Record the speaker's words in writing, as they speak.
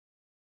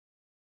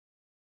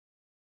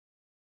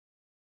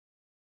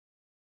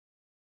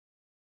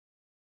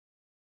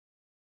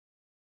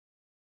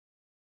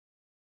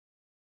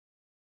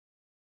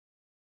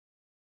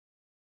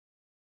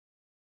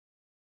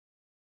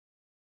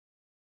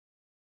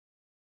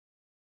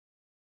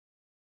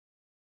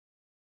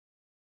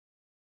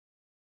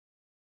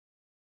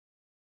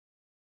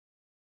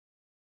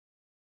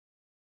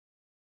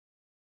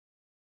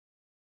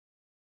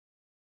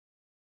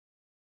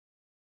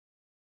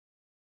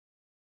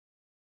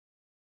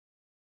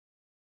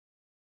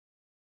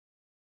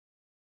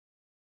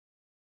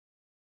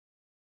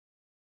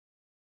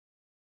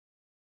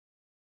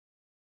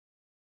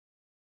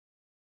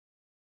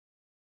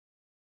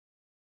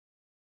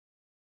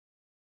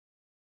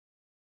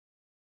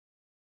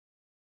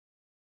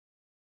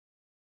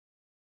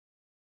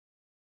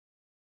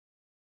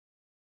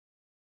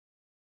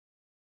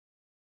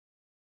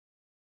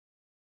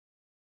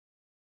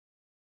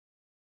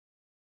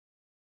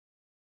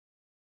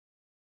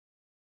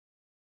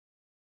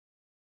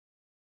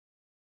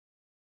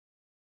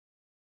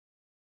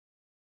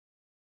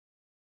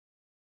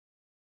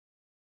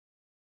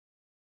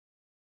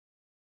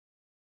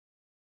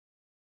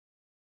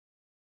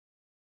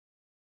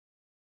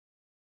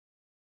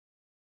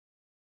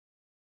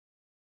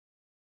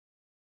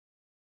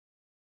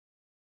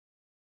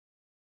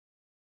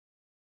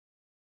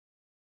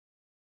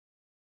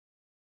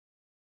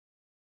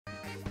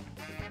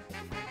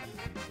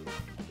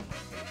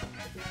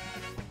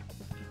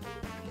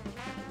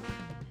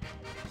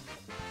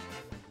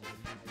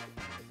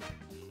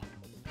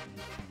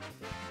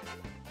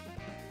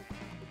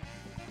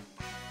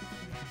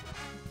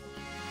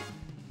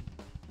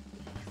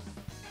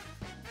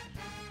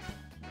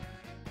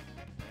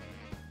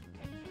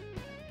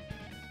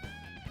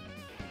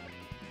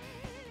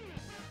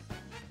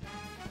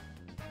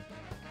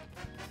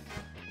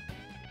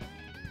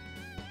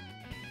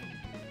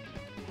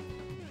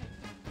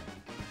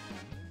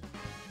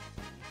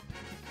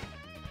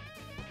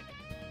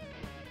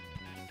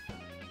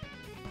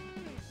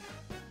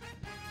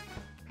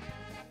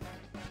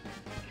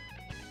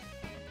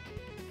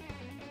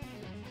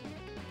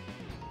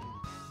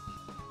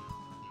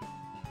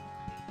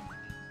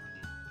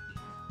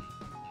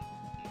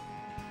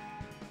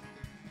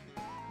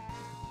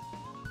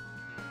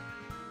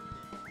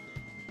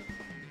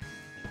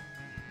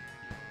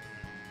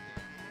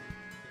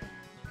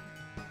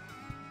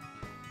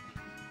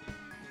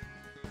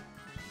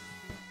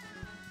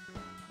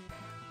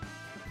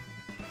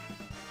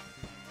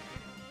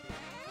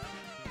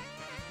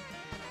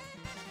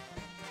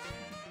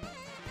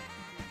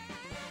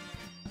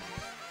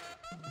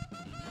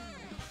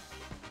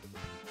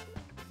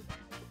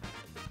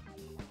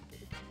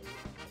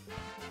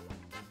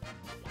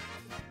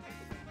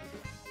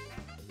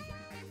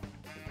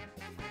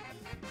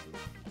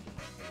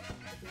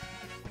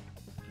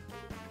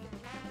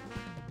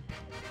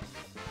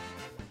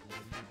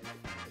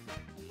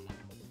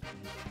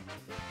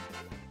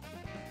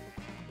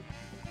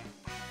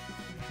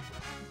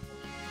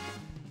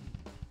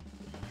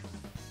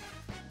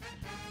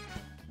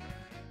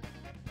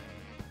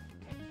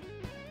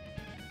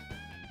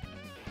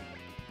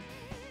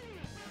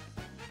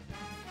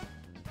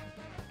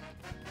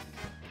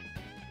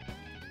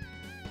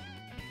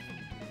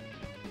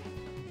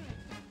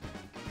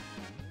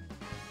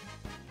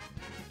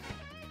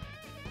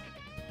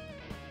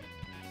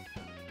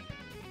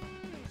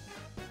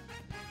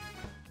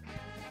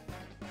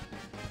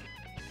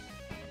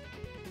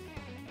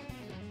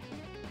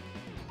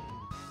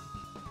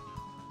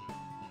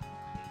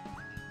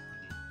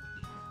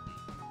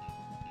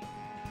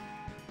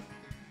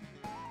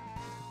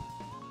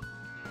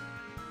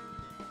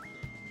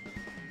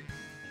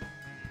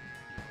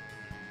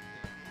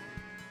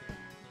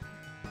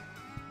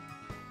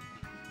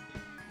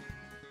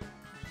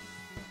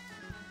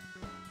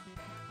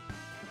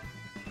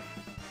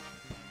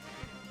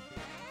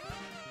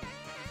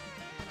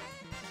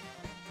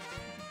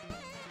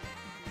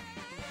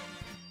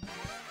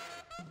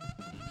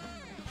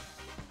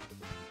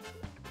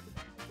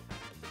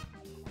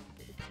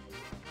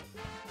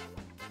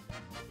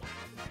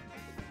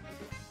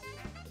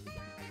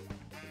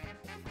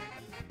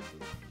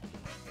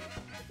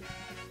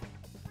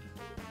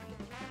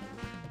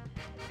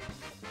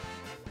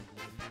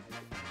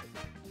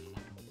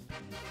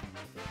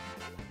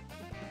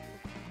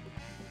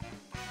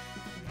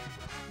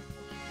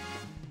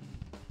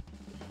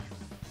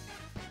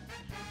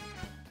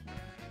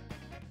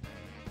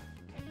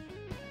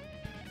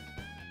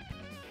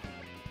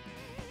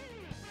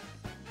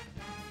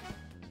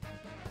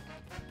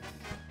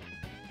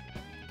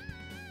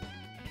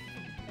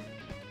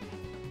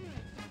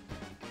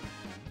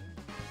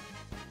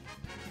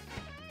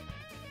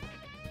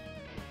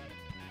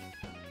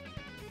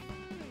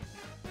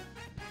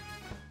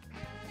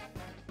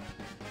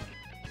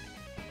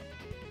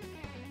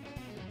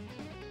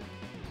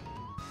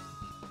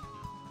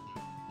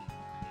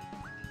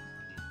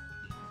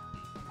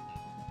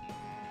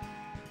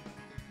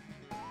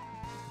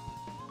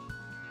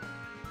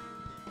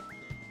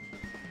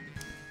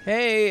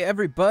Hey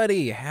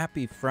everybody,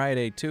 happy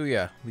Friday to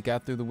ya. We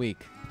got through the week,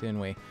 didn't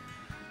we?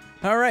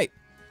 Alright,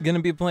 gonna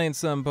be playing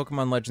some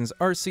Pokemon Legends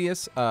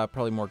Arceus,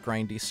 probably more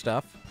grindy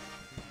stuff.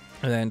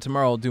 And then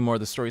tomorrow I'll do more of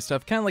the story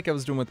stuff, kind of like I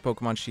was doing with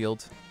Pokemon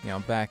Shield, you know,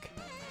 back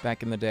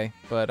in the day.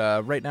 But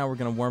right now we're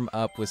gonna warm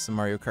up with some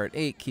Mario Kart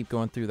 8, keep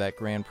going through that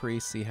Grand Prix,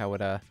 see how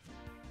it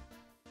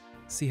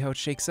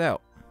shakes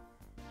out.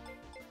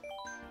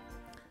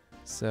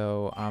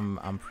 So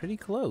I'm pretty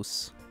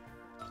close.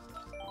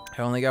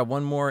 I only got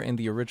one more in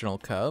the original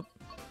cup,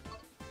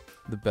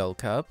 the Bell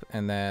Cup,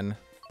 and then,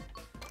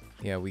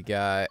 yeah, we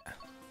got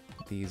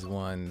these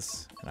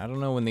ones. And I don't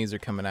know when these are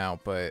coming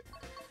out, but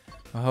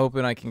I'm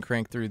hoping I can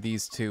crank through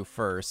these two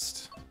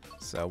first.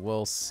 So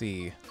we'll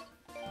see.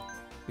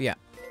 But yeah,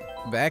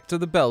 back to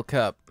the Bell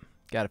Cup.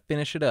 Gotta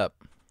finish it up.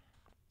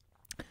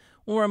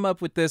 Warm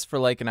up with this for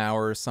like an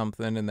hour or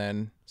something, and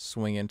then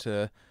swing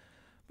into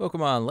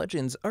Pokemon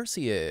Legends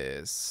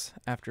Arceus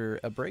after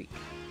a break.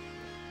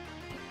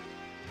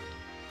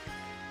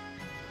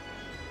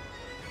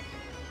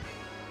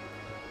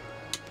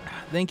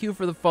 Thank you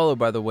for the follow,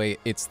 by the way.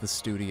 It's the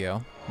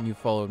studio. You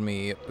followed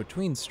me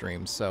between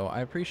streams, so I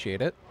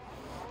appreciate it.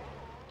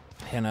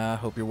 And I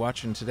hope you're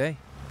watching today,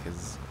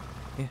 because,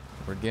 yeah,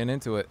 we're getting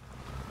into it.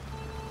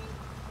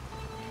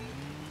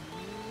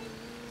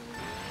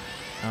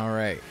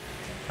 Alright.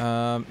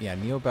 Yeah,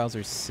 Neo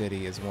Bowser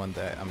City is one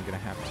that I'm going to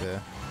have to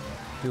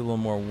do a little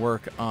more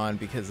work on,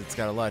 because it's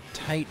got a lot of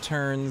tight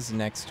turns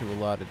next to a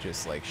lot of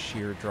just, like,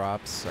 sheer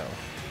drops, so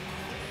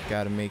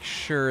got to make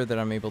sure that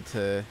I'm able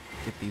to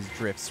get these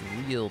drifts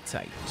real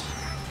tight.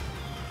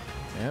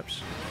 Yep.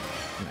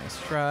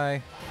 Nice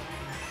try.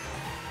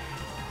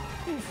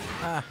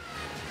 Ah.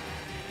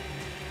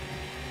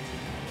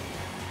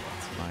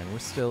 It's fine. We're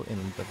still in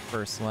the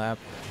first lap.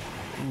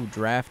 Ooh,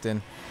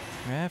 drafting.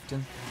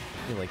 Drafting.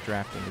 I feel like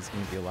drafting is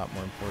going to be a lot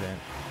more important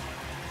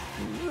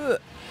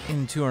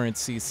in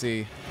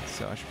 200cc,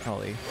 so I should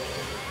probably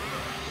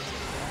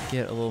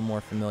get a little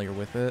more familiar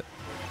with it.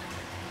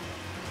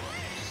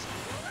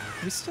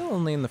 Are we still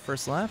only in the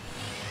first lap?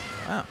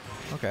 Oh,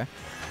 okay.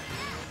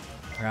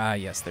 Ah,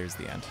 yes, there's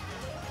the end.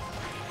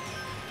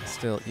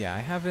 Still, yeah, I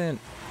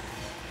haven't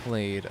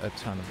played a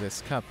ton of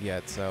this cup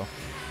yet, so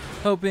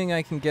hoping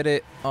I can get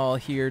it all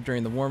here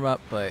during the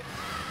warm-up, but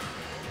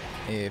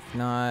if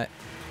not,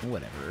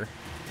 whatever.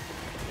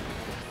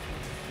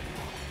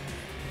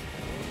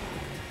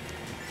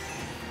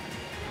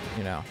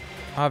 You know,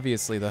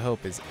 obviously the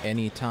hope is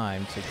any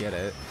time to get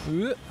it.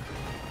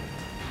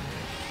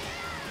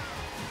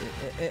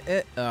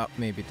 Oh,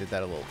 maybe did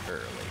that a little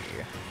early.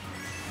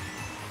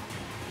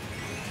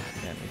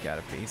 And we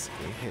gotta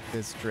basically hit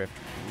this drift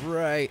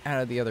right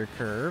out of the other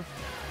curve.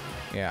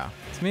 Yeah,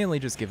 it's mainly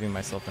just giving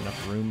myself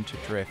enough room to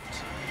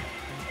drift.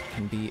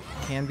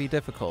 Can be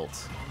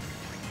difficult,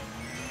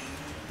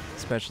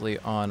 especially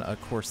on a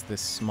course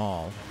this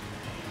small.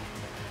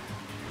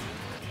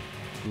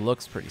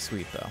 Looks pretty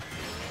sweet though.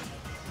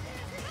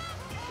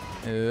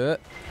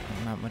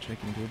 Not much I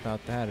can do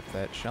about that if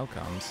that shell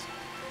comes.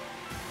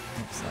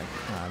 Looks like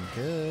I'm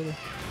good.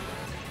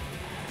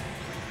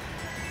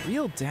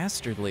 Real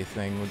dastardly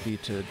thing would be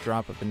to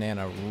drop a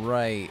banana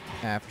right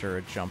after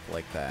a jump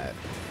like that,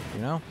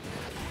 you know?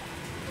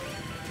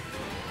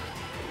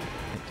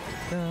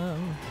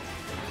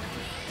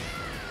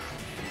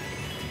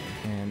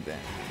 And then,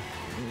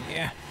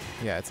 yeah,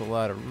 it's a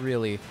lot of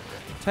really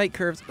tight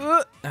curves.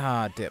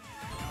 Dip.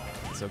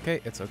 It's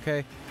okay, it's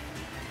okay.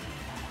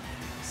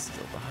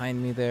 Still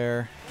behind me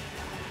there.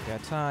 I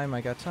got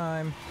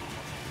time.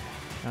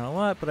 Not a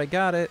lot, but I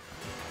got it.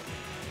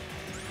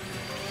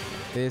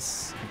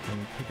 This, I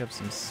can pick up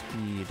some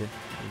speed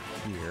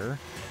right here.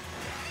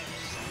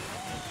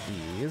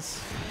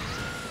 These.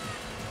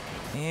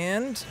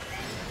 And,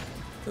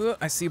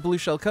 I see a blue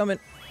shell coming.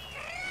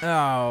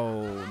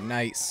 Oh,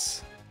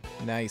 nice.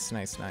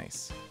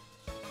 Nice.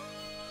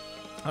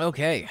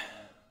 Okay.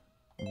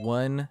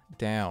 One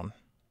down.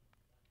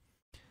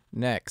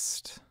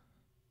 Next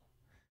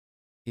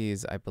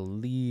is, I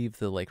believe,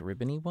 the, like,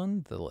 ribbony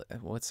one?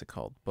 What's it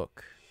called?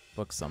 Book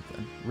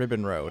something.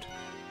 Ribbon Road.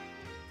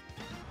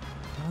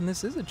 Oh, and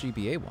this is a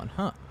GBA one,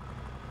 huh?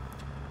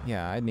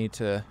 Yeah, I need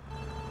to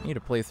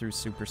play through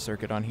Super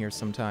Circuit on here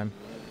sometime.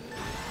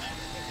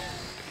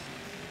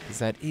 Because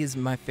that is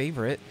my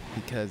favorite,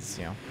 because,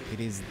 you know, it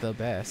is the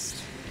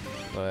best.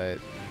 but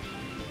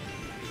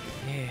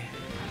yeah,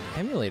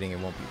 emulating it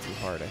won't be too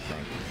hard, I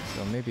think.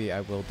 So maybe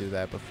I will do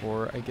that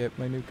before I get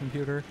my new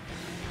computer,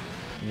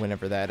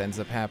 whenever that ends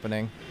up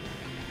happening.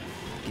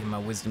 Get my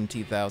wisdom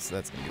teeth out, so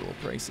that's gonna be a little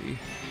pricey.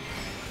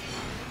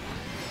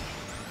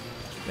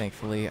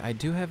 Thankfully, I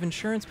do have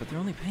insurance, but they're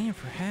only paying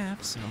for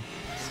half, so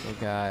still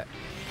got,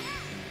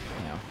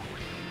 you know,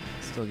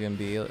 still gonna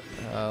be a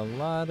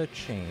lot of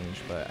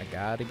change, but I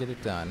gotta get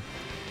it done.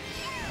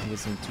 My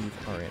wisdom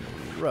teeth are in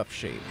rough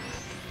shape.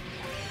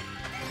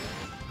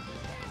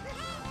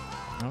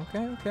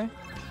 Okay.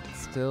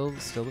 Still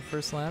the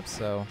first lap,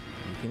 so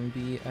you can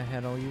be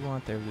ahead all you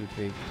want there,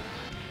 Ludwig.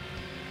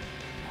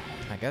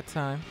 I got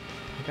time.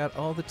 I got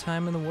all the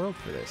time in the world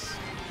for this.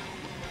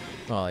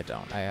 Well, I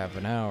don't. I have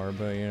an hour,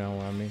 but you know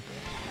what I mean.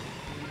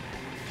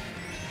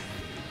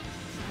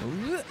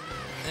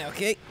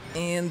 Okay,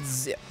 and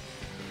zip.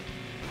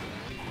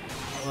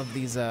 I love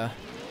these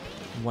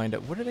wind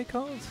up. What are they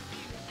called?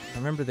 I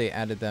remember they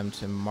added them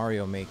to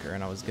Mario Maker,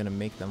 and I was gonna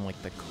make them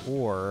like the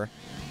core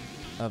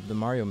of the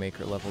Mario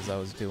Maker levels I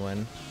was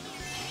doing.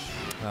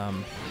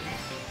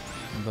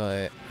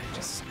 But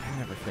I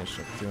never finished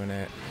up doing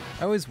it.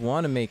 I always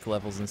want to make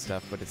levels and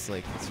stuff, but it's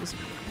like, it's just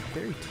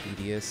very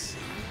tedious,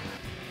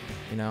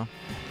 you know?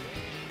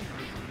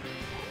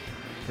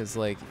 Because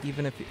like,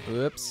 even if you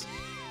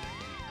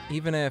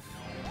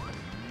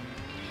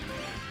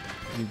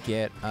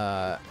get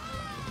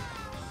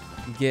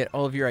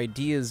all of your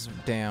ideas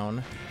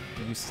down,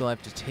 you still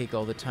have to take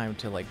all the time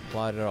to like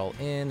plot it all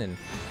in, and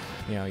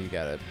you know, you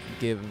gotta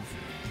give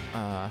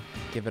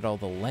it all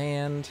the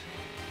land.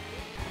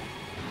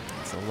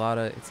 It's a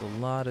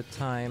lot of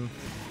time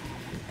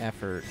and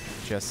effort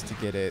just to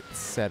get it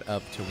set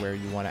up to where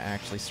you want to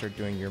actually start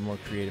doing your more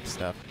creative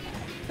stuff.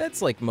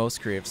 That's like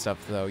most creative stuff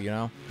though, you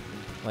know?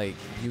 Like,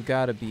 you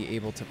gotta be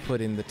able to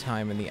put in the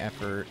time and the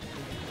effort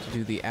to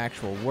do the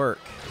actual work.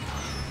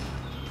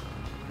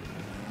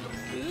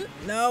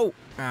 No!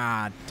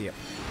 Ah, dip.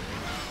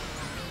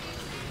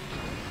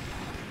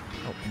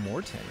 Oh,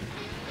 Morton.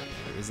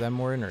 Wait, is that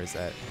Morton or is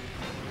that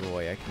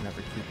Roy? I can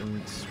never keep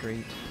them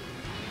straight.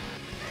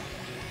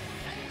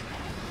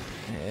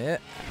 Yeah.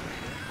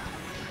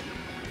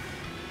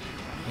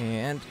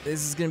 And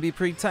this is gonna be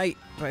pretty tight,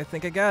 but I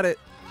think I got it.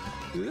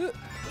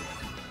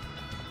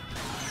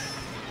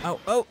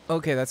 Oh,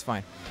 okay, that's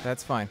fine.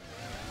 That's fine.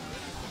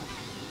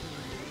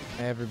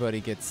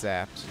 Everybody gets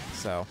zapped,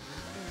 so.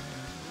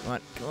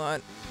 Come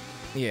on.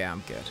 Yeah,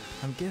 I'm good.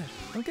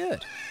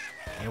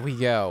 Here we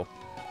go.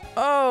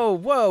 Oh,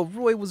 whoa,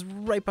 Roy was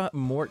right behind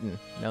Morton.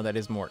 No, that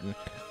is Morton.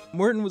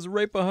 Morton was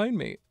right behind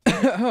me.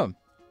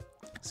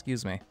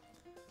 Excuse me.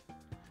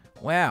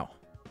 Wow.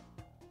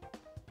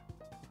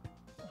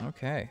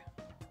 Okay.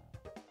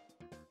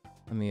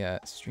 Let me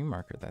stream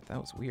marker that. That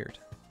was weird.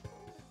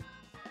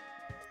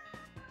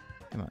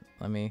 Come on,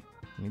 let me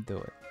do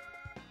it.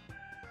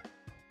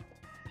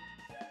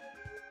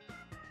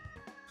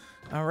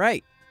 All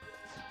right.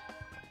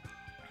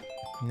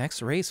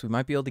 Next race, we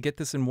might be able to get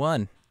this in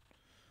one.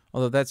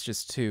 Although that's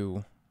just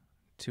two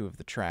of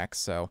the tracks,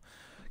 so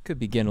could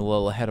be getting a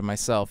little ahead of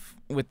myself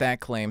with that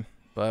claim,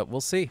 but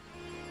we'll see.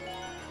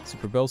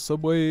 Super Bell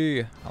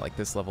Subway. I like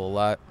this level a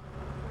lot.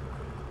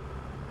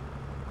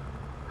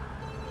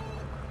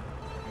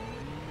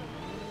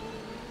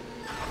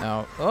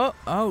 Oh,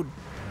 oh,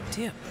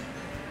 damn.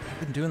 I've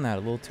been doing that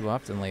a little too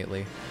often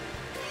lately.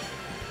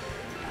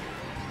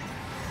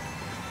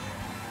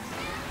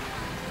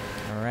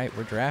 Alright,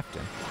 we're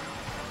drafting.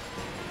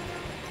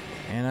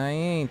 And I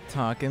ain't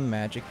talking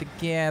Magic the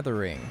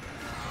Gathering.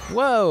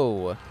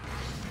 Whoa!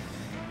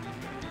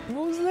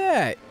 What was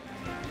that?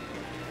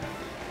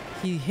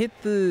 He hit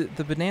the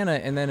banana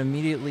and then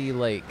immediately,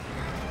 like,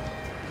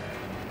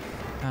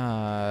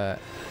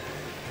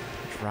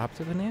 dropped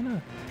a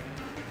banana?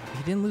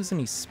 He didn't lose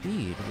any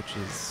speed, which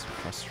is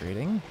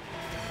frustrating.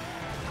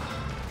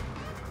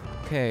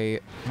 Okay,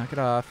 knock it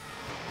off.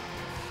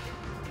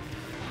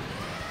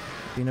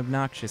 Being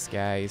obnoxious,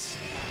 guys.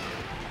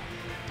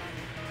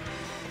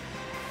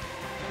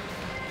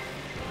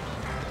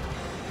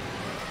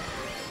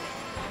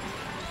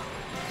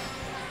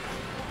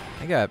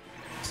 I got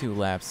 2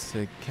 laps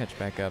to catch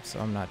back up, so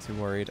I'm not too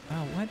worried.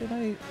 Oh, why did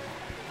I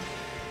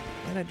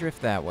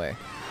drift that way?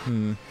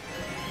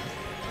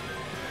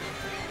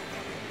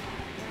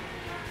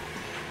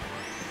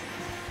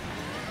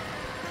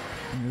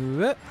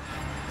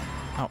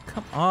 Oh,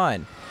 come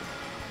on.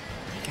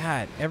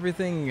 God,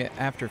 everything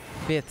after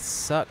 5th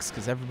sucks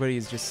because everybody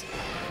is just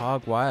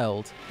hog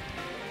wild,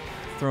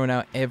 throwing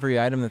out every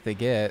item that they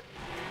get.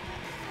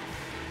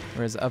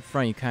 Whereas up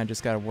front, you kind of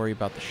just got to worry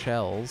about the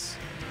shells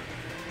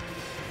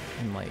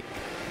and, like,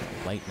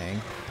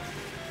 lightning.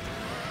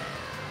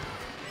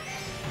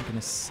 I'm going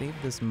to save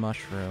this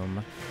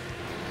mushroom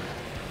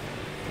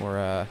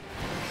for,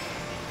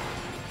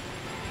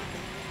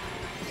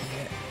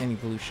 any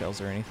blue shells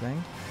or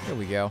anything. There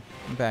we go.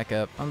 I'm back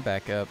up.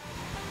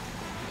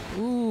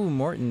 Ooh,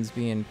 Morton's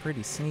being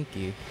pretty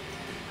sneaky.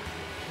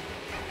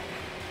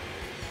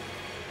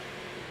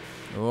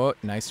 Oh,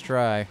 nice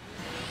try.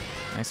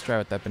 Nice try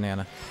with that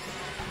banana.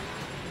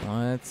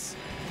 Let's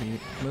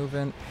keep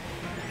moving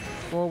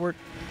forward.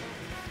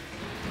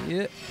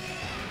 Yeah.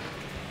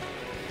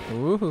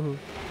 Ooh.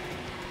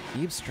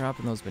 Keeps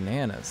dropping those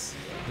bananas.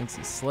 Thinks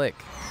he's slick.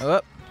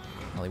 Oh.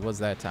 Well, he was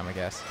that time, I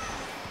guess.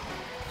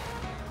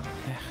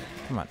 Yeah.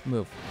 Come on,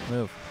 move,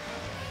 move,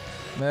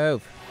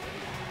 move.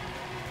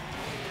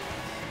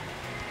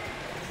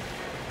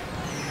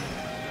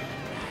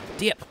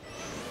 Dip.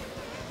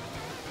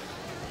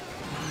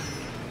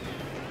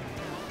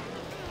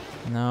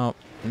 No,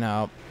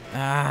 no.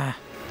 Ah.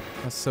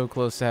 I was so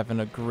close to having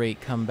a great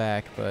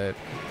comeback, but...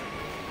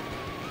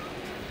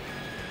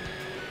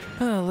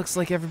 looks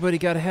like everybody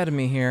got ahead of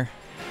me here.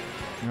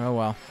 Oh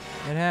well,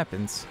 it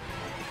happens.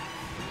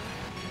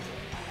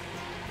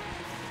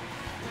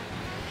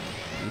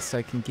 At least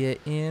I can get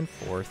in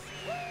fourth.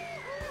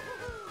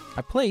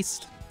 I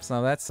placed,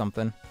 so that's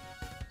something.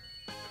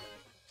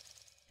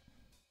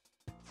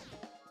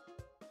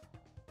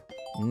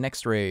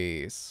 Next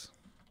race.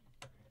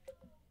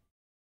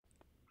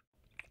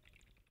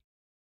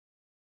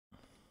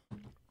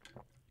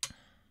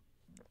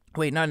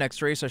 Wait, not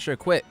next race, I should have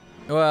quit.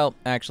 Well,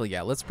 actually,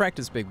 yeah, let's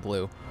practice Big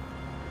Blue.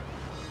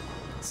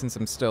 Since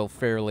I'm still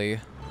fairly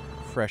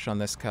fresh on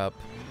this cup.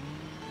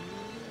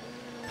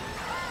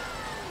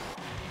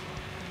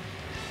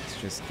 Let's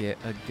just get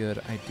a good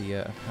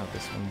idea of how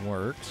this one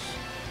works.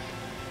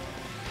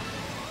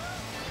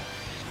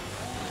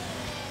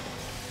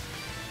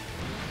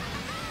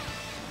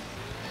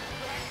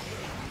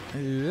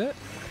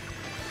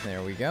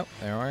 There we go.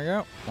 There we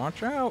go.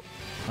 Watch out.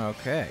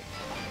 Okay.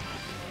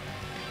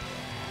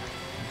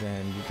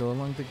 Then you go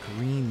along the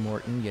green,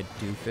 Morton, you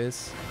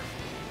doofus.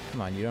 Come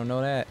on, you don't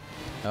know that?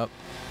 Oh, well,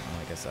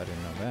 I guess I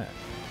didn't know that.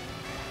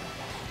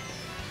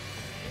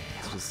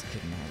 It's just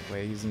getting in my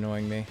way. He's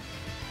annoying me.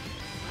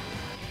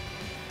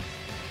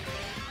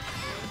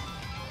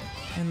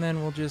 And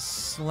then we'll just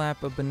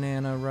slap a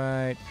banana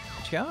right...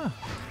 Tja!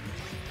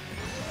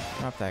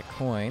 Drop that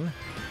coin.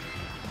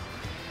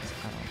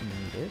 I don't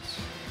need it.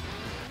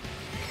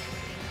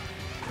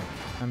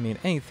 I mean,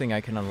 anything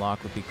I can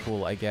unlock would be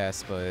cool, I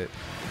guess, but...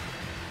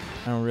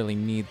 I don't really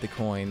need the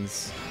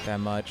coins that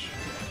much.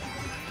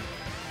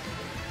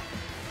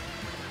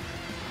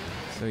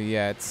 So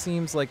yeah, it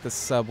seems like the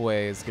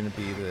subway is going to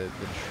be the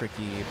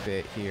tricky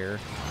bit here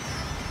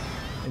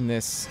in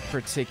this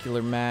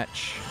particular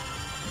match.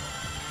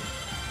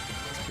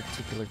 This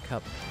particular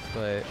cup,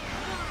 but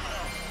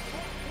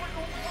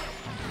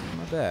I'm doing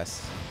my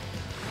best.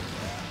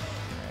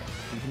 Alright,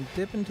 you can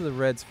dip into the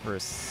reds for a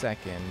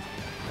second,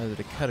 either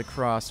to cut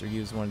across or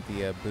use one of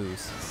the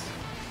boosts.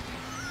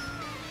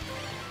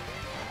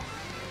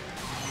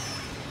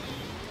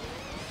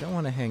 Don't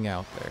want to hang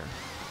out there.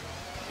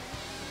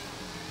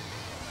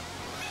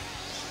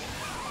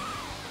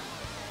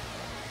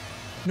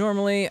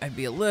 Normally, I'd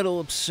be a little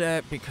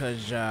upset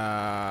because,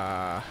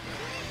 yeah,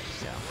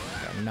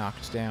 got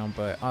knocked down,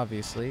 but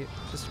obviously,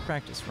 just a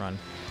practice run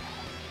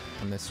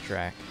on this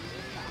track.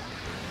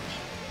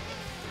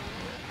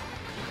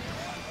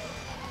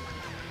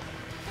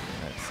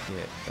 Let's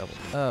get doubled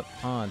up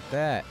on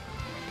that.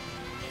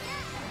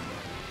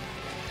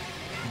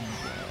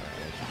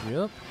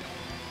 Yep.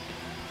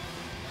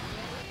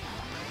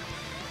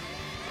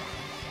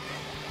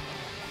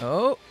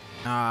 Oh,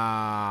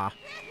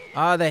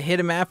 that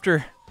hit him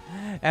after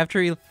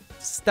he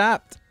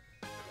stopped.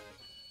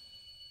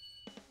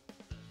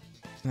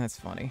 That's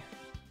funny.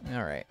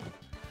 All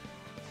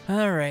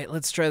right,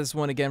 let's try this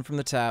one again from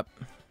the top.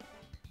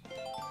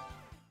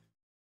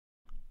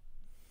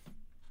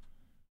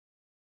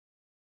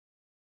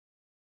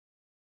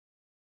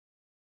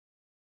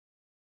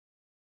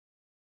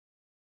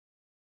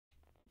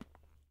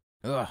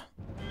 Ugh.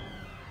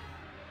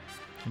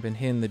 I've been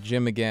hitting the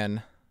gym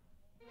again.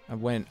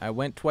 I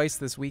went twice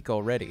this week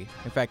already.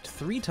 In fact,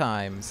 3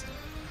 times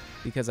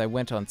because I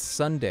went on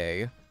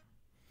Sunday.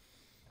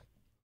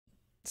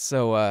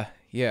 So,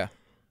 yeah.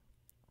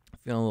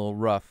 Feeling a little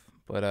rough,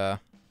 but, I'll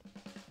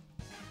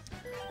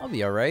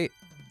be alright.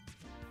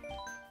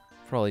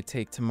 Probably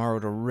take tomorrow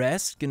to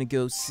rest. Gonna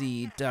go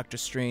see Doctor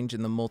Strange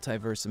in the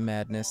Multiverse of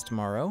Madness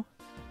tomorrow.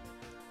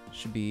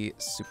 Should be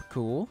super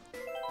cool.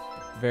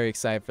 Very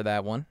excited for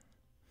that one.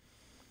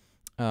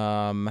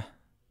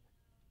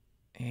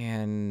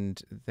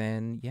 And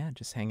then, yeah,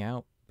 just hang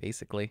out,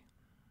 basically.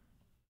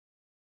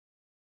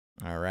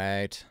 All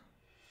right.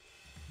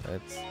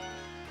 Let's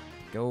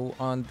go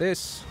on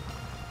this.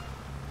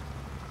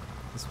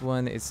 This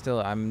one is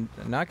still... I'm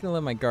not going to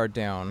let my guard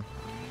down,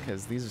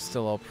 because these are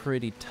still all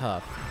pretty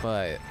tough,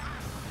 but...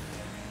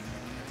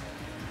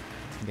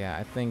 Yeah,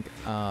 I think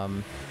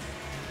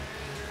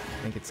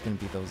it's going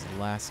to be those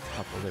last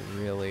couple that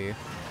really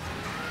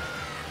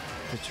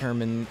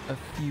determine a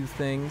few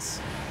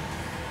things.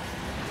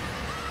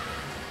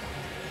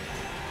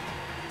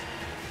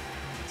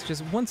 It's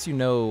just once you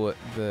know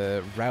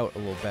the route a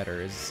little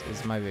better is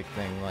my big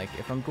thing. Like,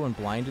 if I'm going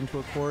blind into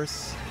a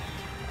course,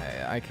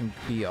 I can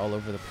be all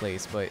over the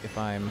place, but if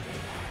I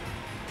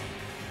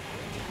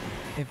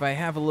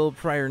have a little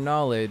prior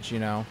knowledge, you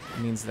know,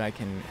 it means that I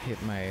can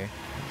hit my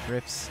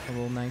drifts a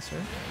little nicer.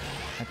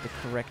 at the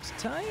correct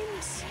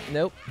times.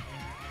 Nope.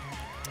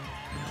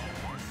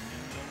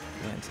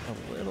 Went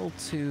a little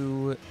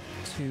too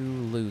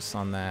loose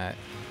on that.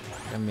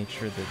 Gotta make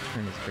sure the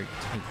turn is very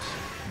tight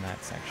in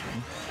that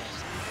section.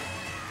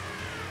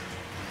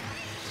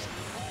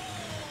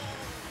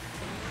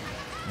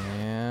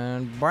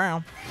 And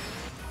brown.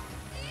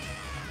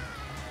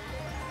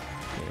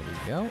 There we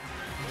go.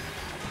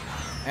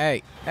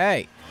 Hey,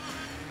 hey!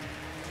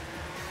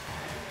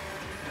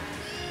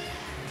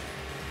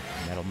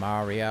 Metal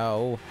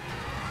Mario.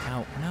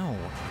 Oh, no.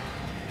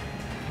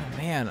 Oh,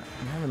 man,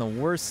 I'm having the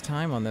worst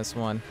time on this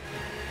one.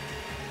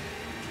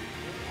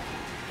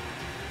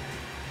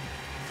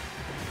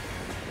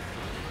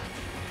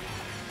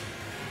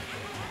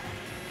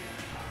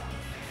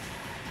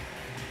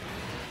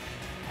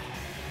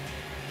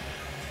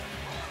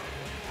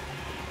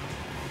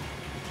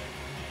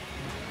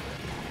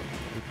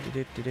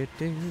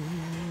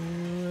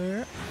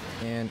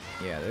 And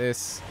yeah,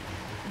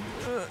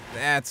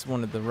 that's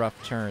one of the rough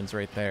turns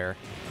right there.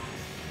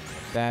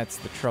 That's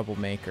the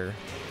troublemaker.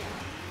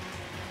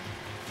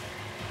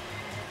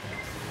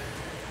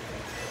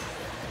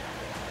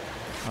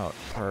 Oh,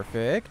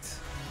 perfect.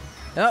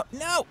 Oh,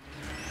 no!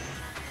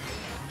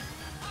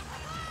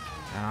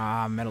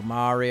 Ah, Metal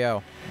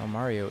Mario. Oh,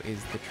 Mario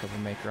is the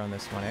troublemaker on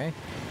this one, eh?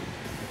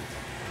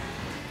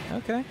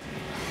 Okay.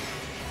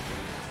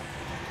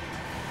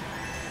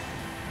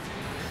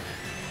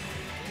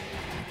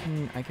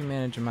 I can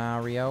manage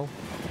Mario.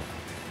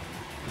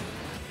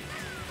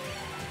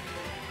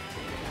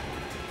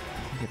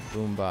 Get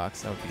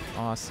Boombox, that would be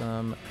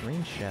awesome.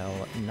 Green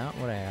Shell, not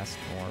what I asked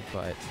for,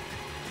 but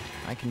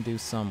I can do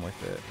some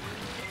with it.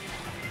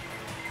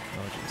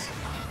 Oh,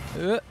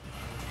 jeez.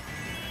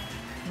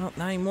 Well,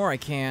 not anymore, I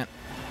can't.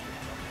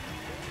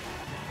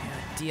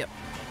 Dip.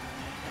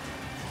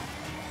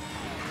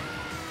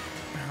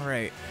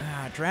 Alright,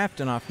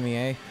 drafting off me,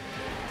 eh?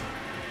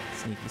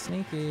 Sneaky,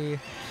 sneaky.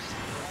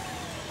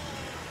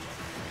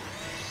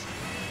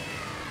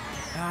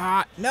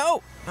 Ah,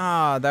 no!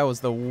 Ah, that was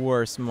the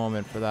worst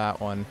moment for that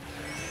one.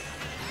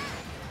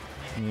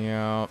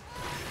 Yeah.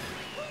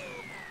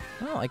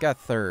 Well, I got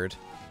third.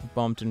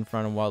 Bumped in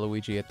front of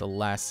Waluigi at the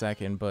last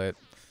second, but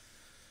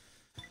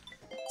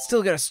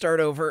still gotta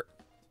start over.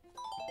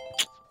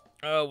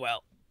 Oh,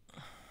 well.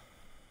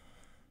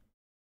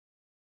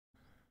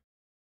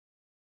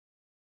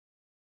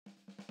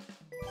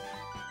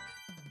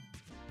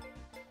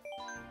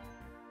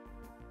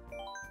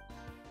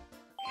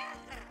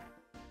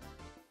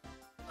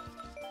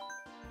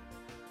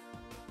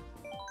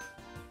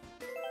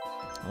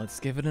 Let's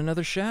give it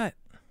another shot.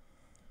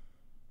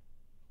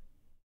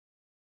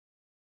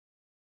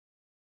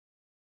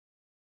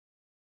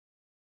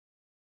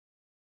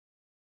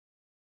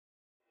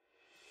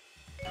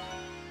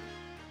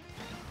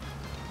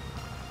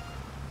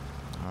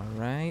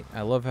 Alright,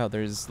 I love how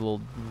there's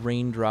little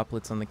rain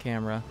droplets on the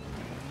camera.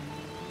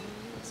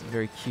 It's a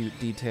very cute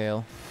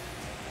detail.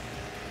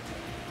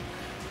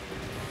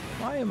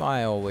 Why am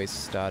I always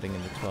starting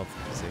in the 12th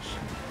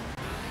position?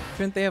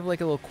 Couldn't they have like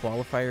a little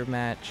qualifier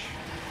match?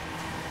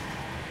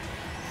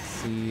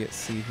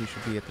 See who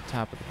should be at the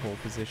top of the pole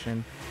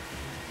position.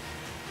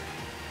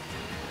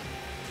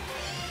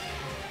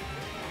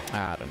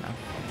 I don't know.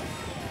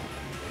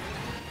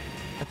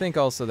 I think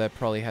also that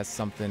probably has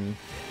something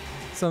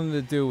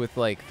to do with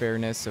like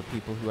fairness, so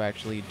people who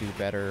actually do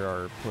better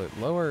are put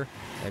lower.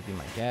 That'd be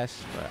my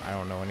guess, but I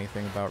don't know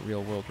anything about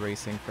real world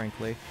racing,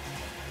 frankly.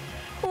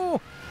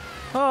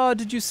 Oh,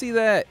 did you see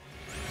that?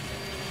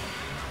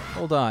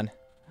 Hold on.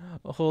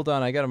 Hold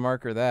on, I gotta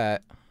marker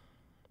that.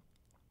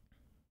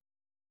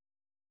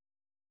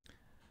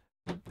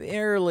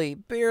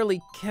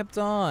 Barely kept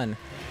on.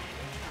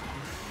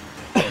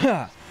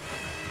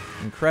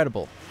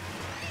 Incredible.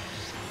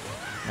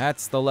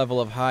 That's the level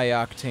of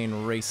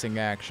high-octane racing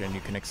action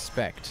you can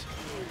expect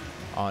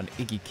on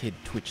Iggy Kid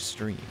Twitch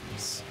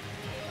streams.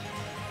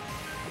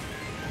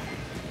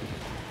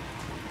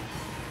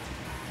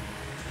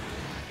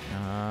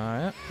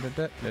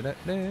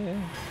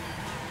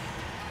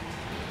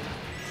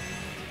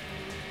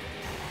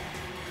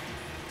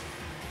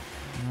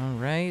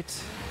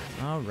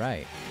 All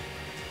right.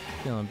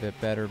 Feeling a bit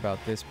better about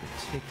this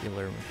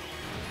particular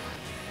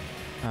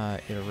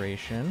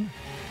iteration.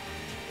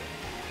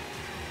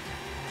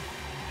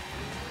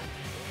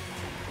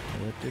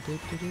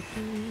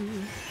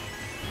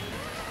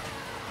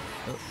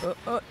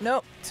 Oh,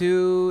 no.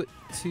 Too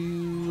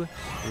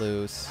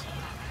loose.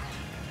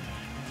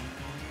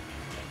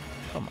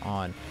 Come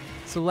on.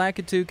 So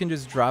Lakitu can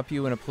just drop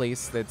you in a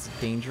place that's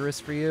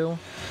dangerous for you?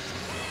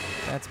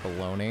 That's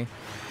baloney.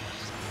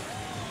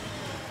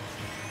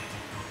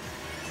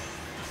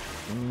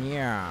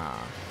 Yeah.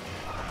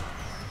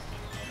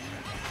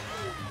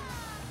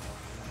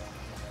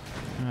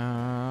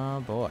 Oh,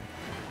 boy.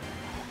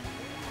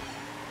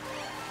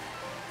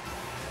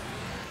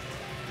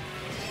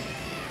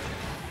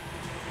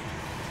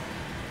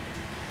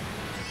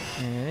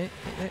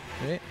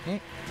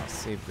 I'll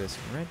save this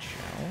red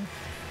shell.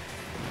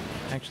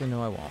 Actually,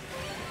 no, I won't.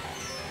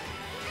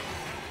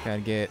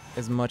 Gotta get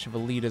as much of a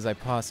lead as I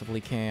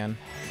possibly can.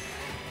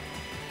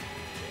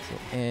 So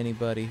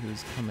anybody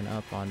who's coming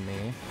up on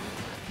me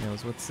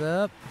knows what's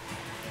up.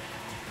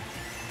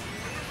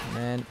 And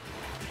then...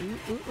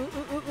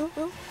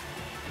 Ooh.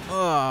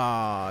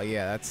 Oh,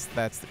 yeah,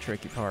 that's the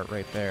tricky part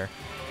right there.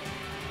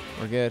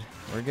 We're good.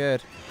 We're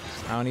good.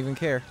 I don't even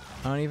care.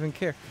 I don't even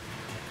care.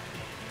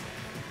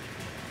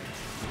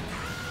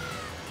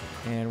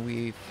 And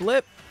we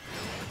flip.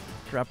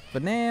 Drop a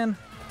banana.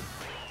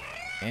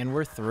 And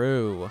we're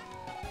through.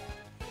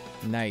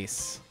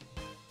 Nice.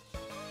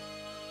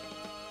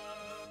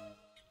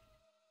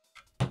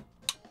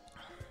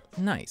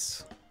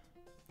 Nice.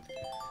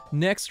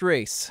 Next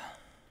race.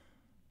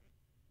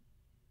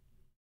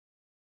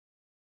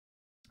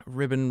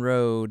 Ribbon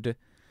Road.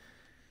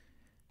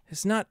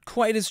 It's not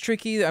quite as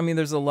tricky. I mean,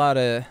 there's a lot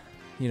of,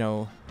 you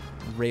know,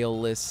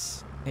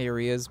 rail-less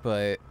areas,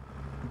 but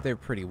they're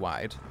pretty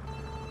wide.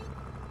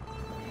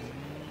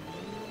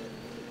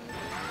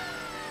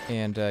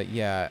 And,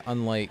 yeah,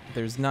 unlike,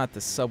 there's not the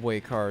subway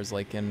cars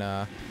like in,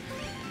 the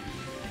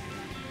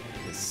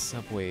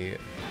subway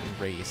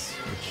race,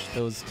 which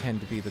those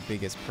tend to be the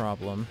biggest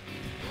problem.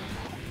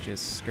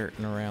 Just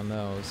skirting around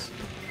those.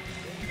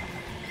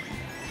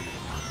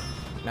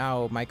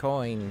 No, my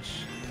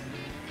coins.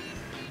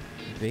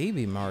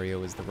 Baby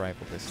Mario is the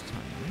rival this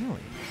time.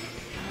 Really?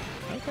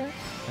 Okay.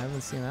 I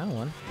haven't seen that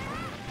one.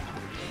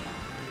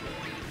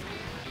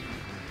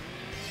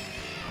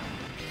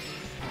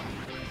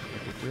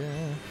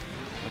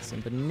 Got some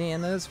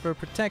bananas for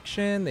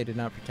protection. They did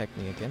not protect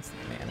me against the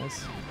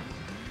bananas.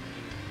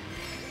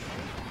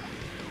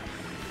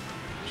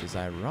 Which is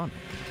ironic.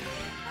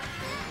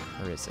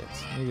 Or is it?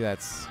 Maybe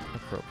that's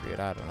appropriate.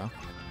 I don't know.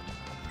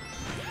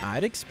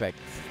 I'd expect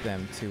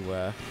them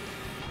to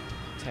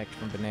protect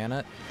from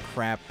banana.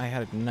 Crap, I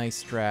had a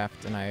nice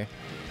draft and I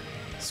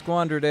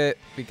squandered it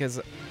because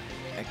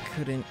I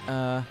couldn't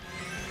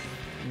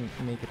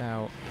make it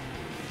out.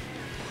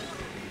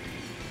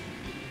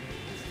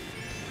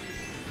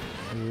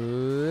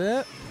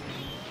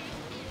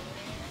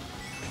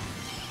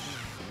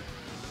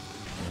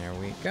 There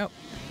we go.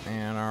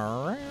 And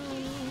around.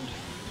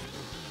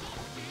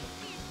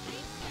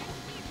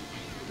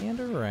 And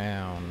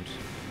around.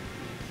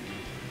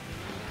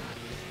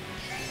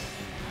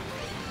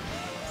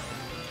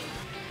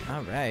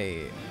 All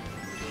right.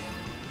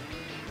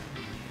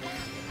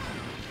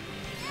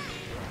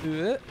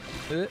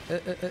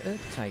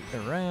 Tight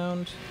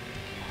around.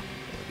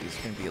 Oh, these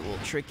are gonna be a little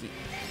tricky.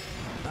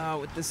 Oh,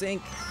 with this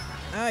ink.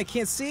 Ah, I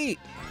can't see.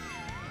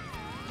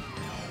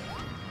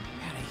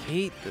 God, I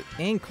hate the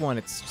ink one.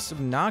 It's just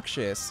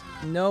obnoxious.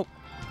 Nope.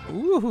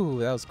 Ooh,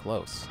 that was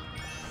close.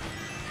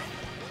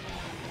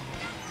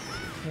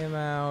 Him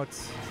out.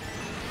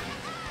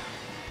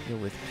 Deal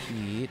with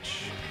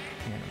Peach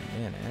in a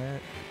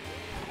minute.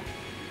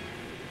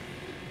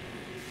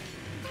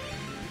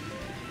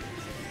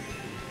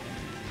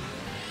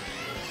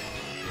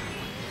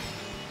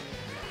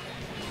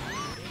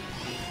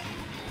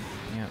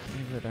 Yeah,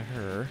 give it to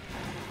her.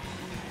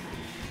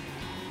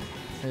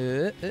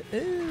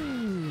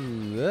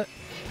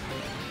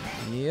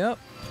 Yep.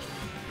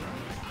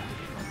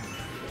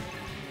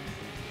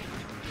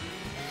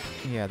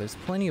 Yeah, there's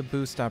plenty of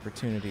boost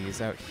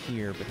opportunities out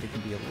here, but they can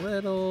be a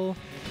little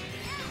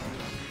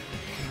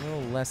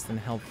less than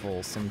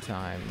helpful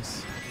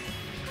sometimes.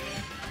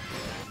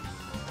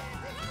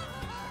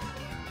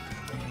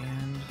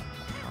 And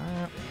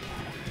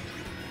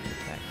get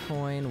that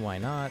coin, why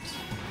not?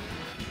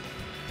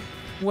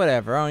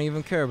 Whatever, I don't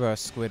even care about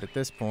Squid at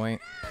this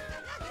point.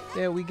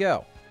 There we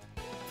go.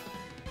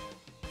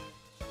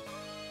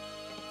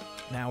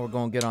 Now we're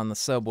gonna get on the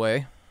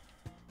subway.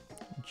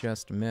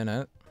 Just a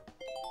minute.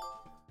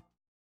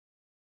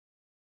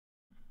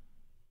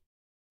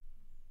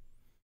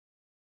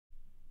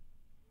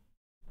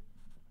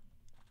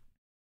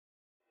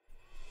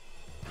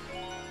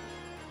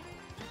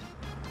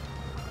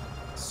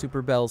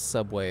 Super Bell's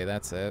Subway,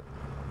 that's it.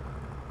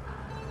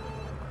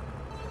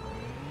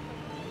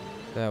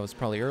 That was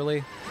probably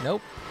early.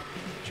 Nope.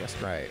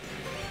 Just right.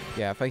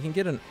 Yeah, if I can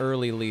get an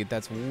early lead,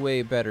 that's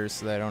way better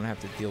so that I don't have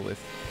to deal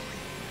with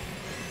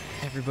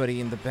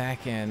everybody in the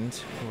back end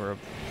who are a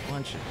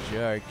bunch of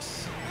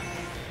jerks.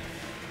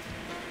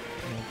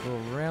 We'll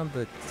go around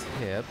the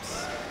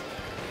tips.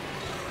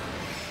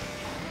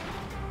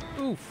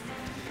 Oof.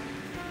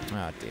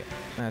 Ah, damn.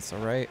 That's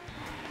alright.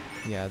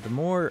 Yeah, the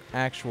more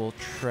actual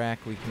track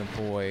we can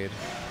avoid,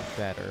 the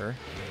better.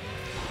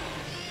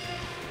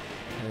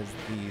 Because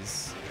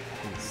these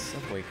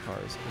subway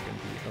cars are going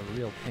to be a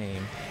real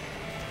pain.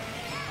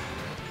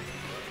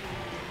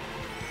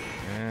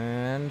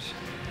 And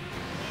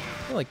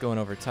I feel like going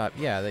over top,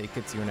 yeah, that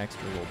gets you an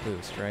extra little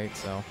boost, right?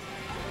 So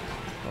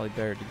probably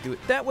better to do it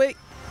that way.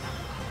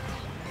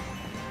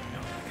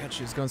 Oh my god,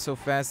 she was going so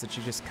fast that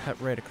she just cut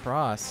right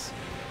across.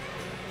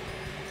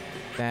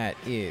 That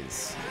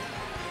is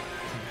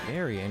a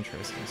very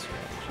interesting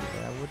strategy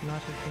that I would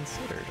not have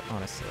considered,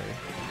 honestly.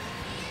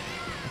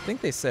 I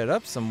think they set it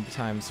up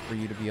sometimes for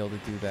you to be able to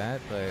do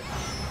that, but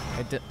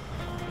I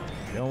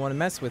don't want to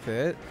mess with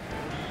it.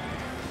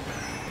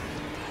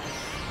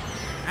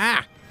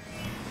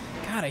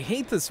 God, I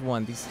hate this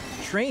one. These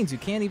trains, you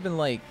can't even,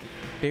 like,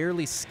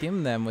 barely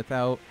skim them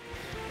without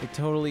it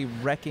totally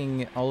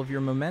wrecking all of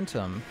your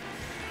momentum.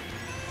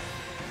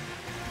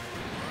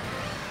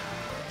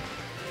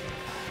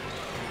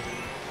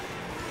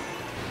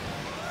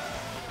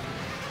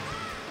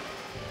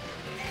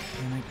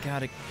 And I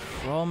gotta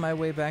crawl my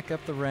way back up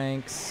the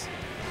ranks.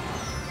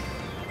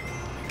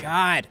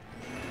 God!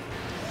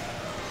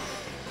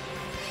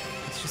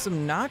 It's just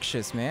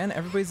obnoxious, man.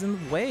 Everybody's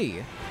in the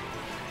way.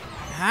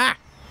 Ha!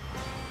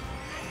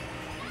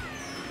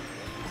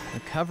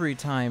 Recovery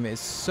time is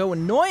so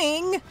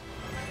annoying!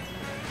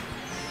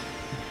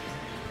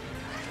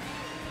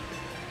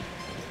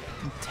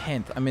 I'm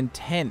 10th. I'm in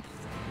 10th.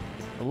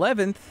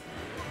 11th.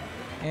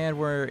 And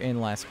we're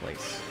in last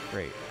place.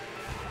 Great.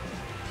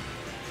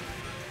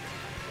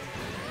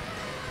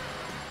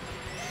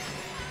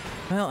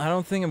 Well, I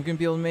don't think I'm going to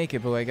be able to make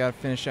it, but I got to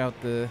finish out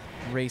the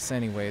race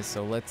anyway,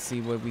 so let's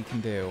see what we can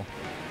do.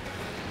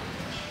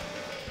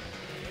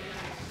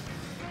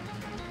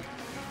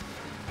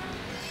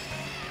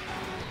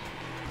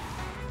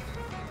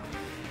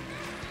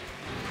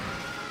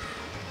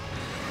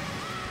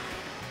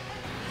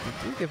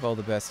 You do give all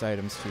the best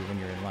items to when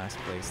you're in last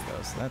place,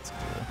 though, so that's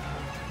cool.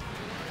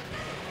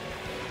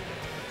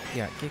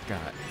 Yeah, get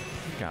got.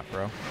 Get got,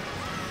 bro.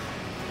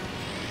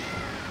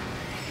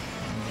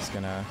 I'm just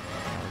gonna...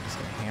 we're just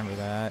gonna hammer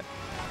that.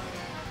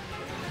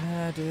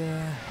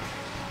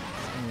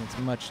 It's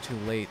much too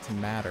late to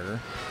matter.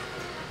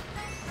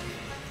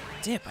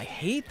 Dip, I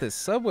hate this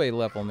subway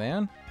level,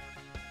 man.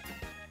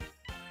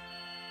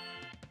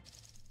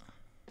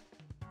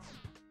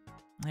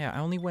 Yeah, I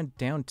only went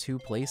down 2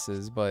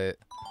 places, but...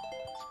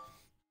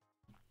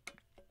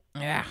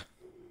 yeah.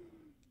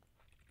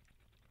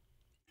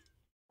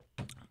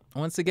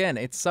 Once again,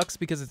 it sucks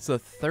because it's the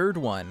 3rd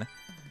one.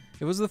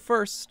 If it was the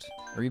 1st,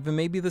 or even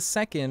maybe the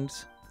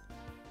 2nd,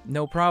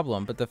 no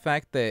problem. But the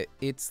fact that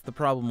it's the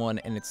problem one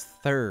and it's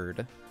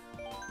 3rd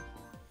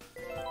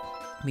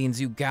means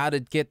you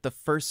gotta get the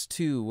first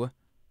 2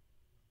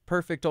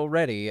 perfect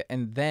already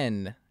and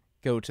then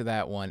go to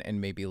that one and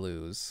maybe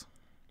lose.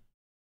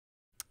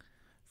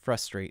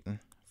 Frustrating.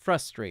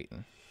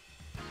 Frustrating.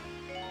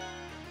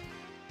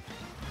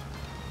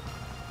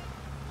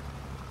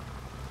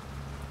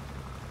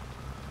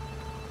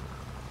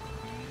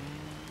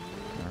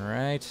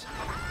 Alright.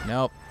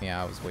 Nope.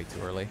 Yeah, I was way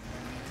too early.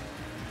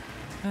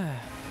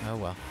 Oh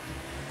well.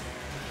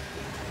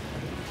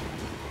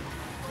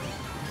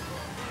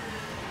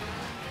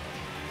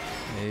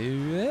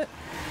 There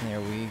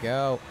we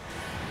go.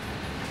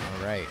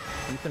 Alright.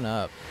 Keeping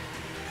up.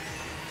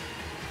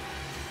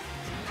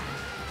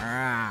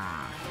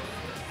 Ah.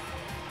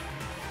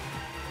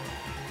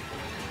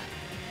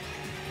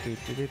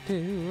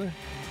 Do.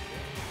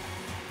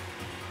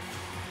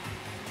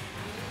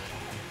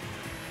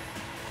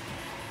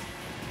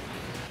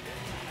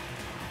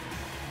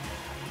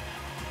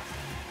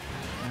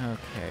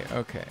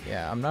 Okay,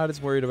 yeah, I'm not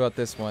as worried about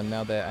this one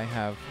now that I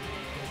have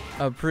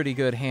a pretty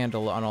good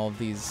handle on all of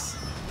these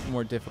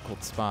more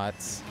difficult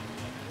spots.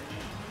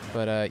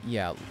 But,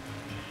 yeah,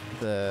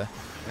 that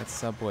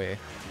subway,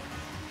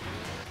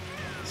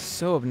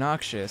 so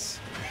obnoxious.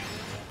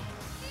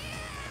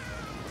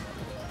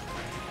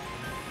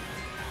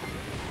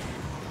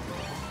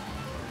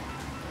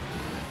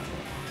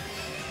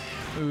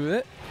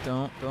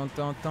 Don't. Good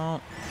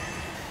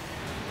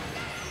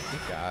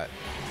God.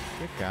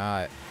 Good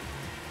God.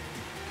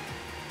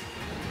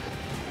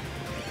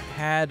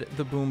 Had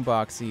the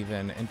boombox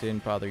even and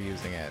didn't bother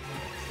using it.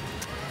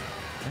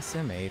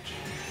 SMH.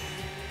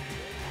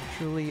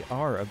 Truly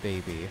are a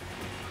baby.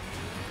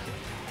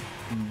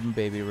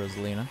 Baby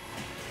Rosalina.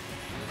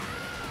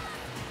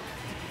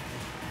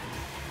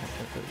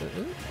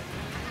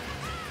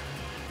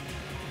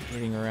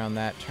 Getting around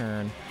that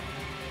turn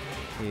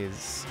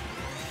is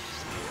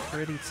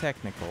pretty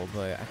technical,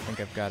 but I think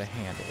I've got a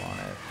handle on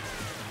it.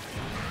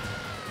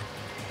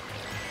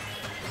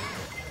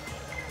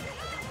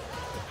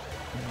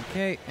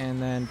 Okay, and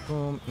then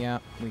boom, yeah,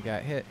 we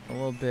got hit a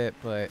little bit,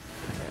 but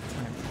I got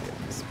time to get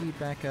my speed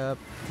back up.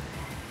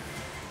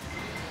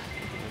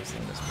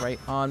 Using this right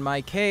on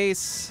my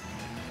case.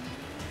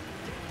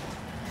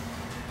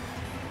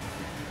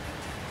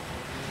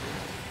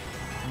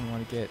 I don't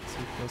want to get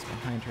too close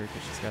behind her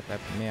because she's got that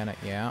banana.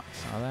 Yeah,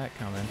 saw that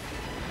coming.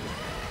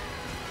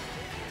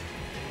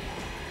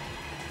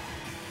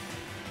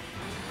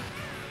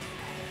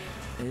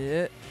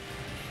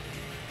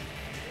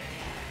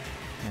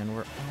 And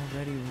we're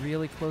already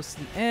really close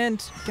to the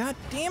end. God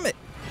damn it.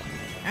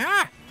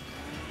 Ah!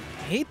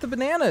 I hate the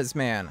bananas,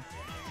 man.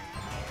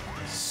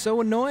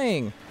 So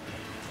annoying.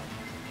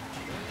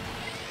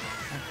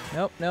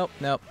 Nope.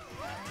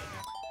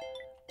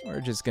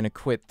 We're just gonna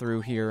quit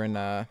through here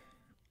and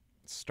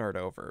start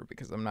over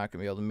because I'm not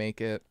gonna be able to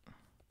make it.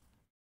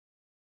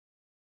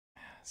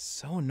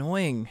 So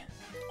annoying.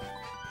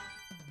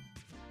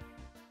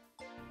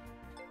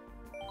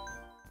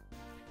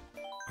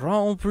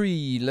 Grand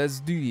Prix, let's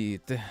do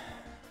it.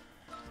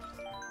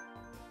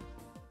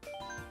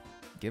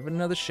 Give it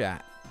another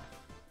shot.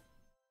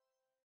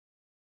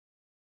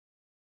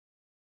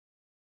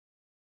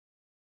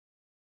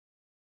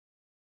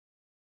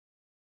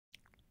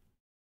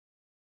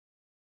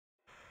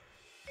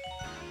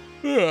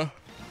 Yeah.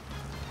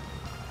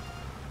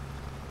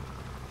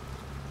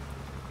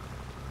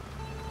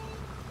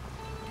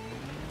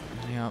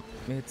 Yeah,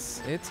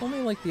 it's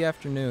only like the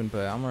afternoon,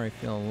 but I'm already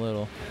feeling a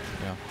little,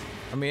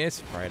 I mean, it's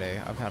Friday.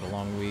 I've had a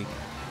long week.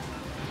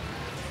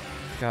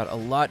 Got a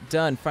lot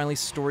done. Finally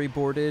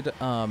storyboarded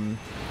a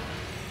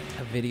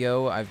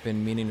video. I've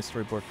been meaning to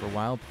storyboard for a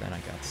while, but then I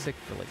got sick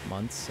for like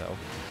months, so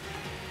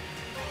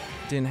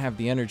didn't have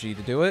the energy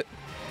to do it.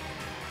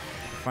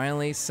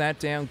 Finally sat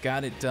down,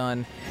 got it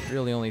done.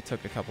 Really only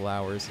took a couple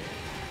hours.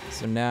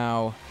 So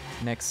now,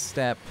 next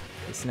step,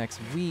 this next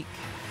week,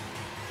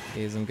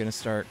 is I'm gonna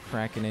start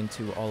cracking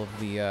into all of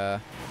the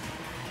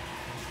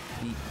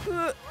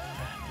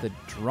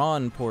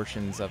drawn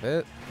portions of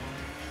it.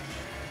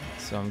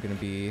 So I'm gonna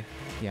be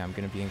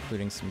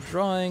including some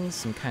drawings,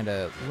 some kind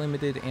of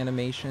limited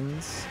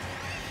animations.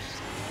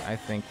 I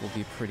think will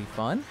be pretty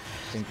fun.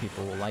 I think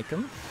people will like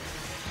them.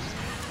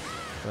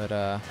 But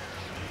yeah,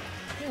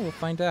 we'll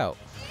find out.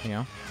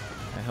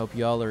 I hope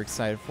y'all are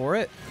excited for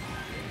it.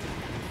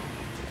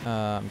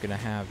 I'm gonna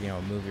have,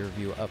 a movie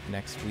review up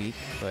next week,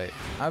 but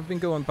I've been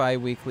going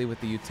bi-weekly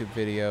with the YouTube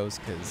videos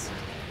because,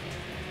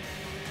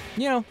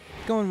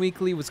 going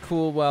weekly was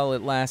cool while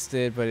it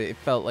lasted, but it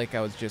felt like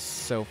I was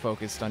just so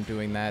focused on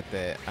doing that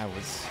I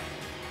was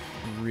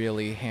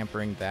really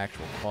hampering the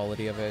actual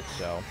quality of it.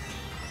 So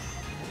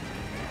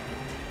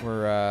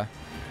we're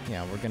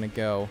gonna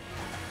go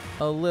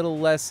a little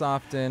less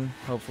often,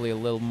 hopefully a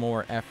little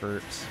more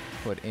effort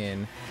put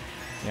in.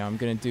 I'm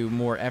gonna do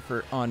more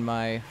effort on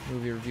my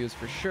movie reviews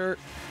for sure.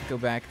 Go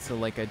back to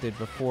like I did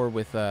before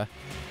with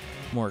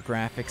more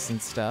graphics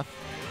and stuff,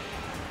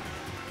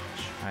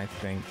 which I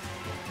think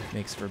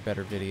makes for a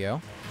better video.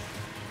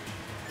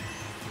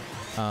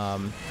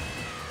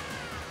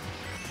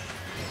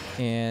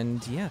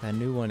 And yeah, that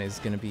new one is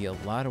gonna be a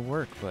lot of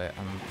work, but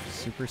I'm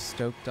super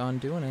stoked on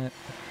doing it.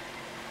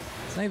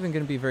 It's not even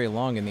gonna be very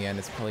long in the end.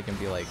 It's probably gonna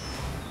be like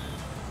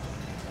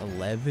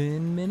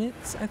 11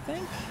 minutes, I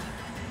think.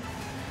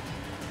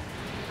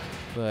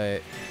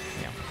 But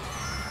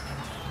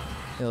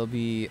it'll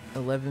be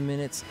 11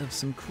 minutes of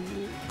some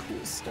cool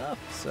stuff.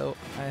 So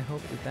I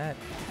hope that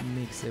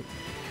makes it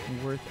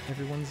worth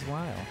everyone's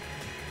while.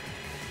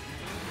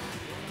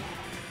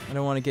 I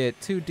don't want to get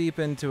too deep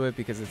into it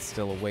because it's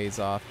still a ways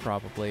off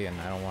probably,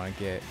 and I don't want to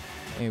get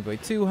anybody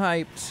too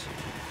hyped.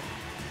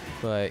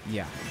 But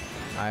yeah,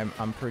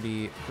 I'm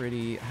pretty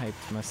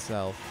hyped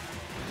myself.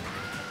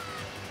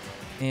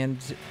 And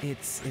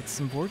it's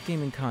some board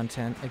gaming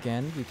content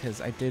again because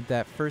I did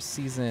that first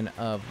season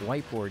of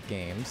whiteboard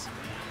games.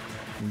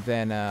 And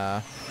then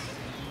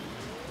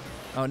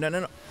oh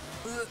no.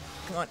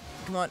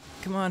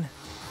 Come on.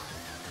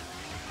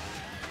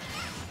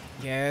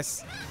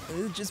 Yes.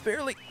 Just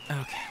barely.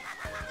 Okay.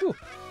 Whew.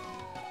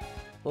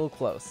 A little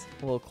close.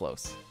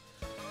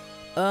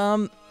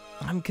 I'm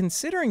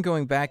considering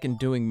going back and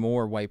doing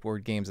more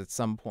whiteboard games at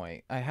some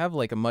point. I have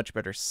like a much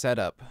better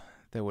setup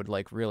that would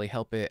like really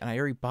help it, and I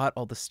already bought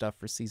all the stuff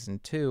for season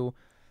 2.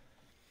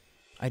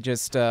 I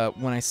just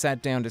when I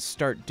sat down to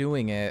start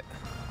doing it,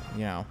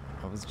 I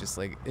was just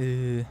like,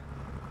 And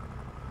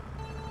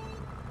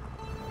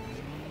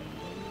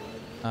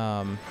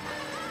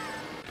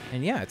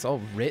yeah, it's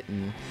all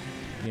written,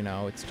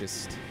 it's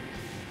just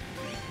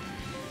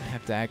I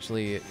have to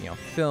actually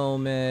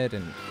film it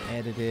and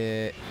edit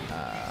it.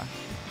 I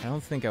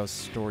don't think I was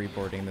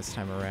storyboarding this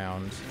time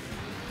around.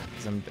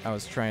 I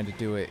was trying to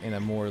do it in a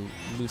more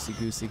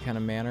loosey-goosey kind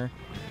of manner,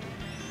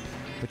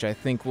 which I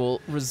think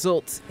will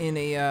result in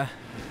a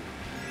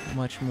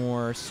much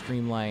more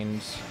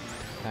streamlined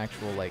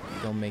actual like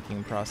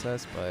filmmaking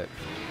process, but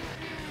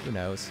who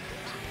knows.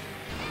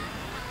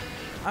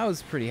 I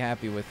was pretty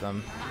happy with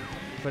them,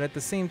 but at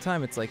the same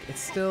time it's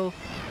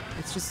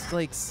just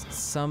like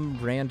some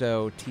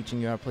rando teaching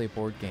you how to play a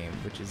board game,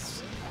 which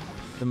is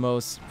the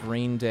most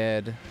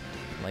brain-dead,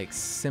 like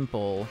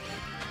simple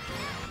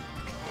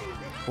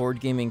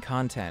board gaming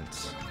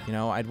content.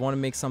 I'd want to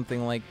make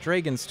something like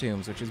Dragon's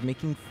Tombs, which is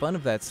making fun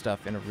of that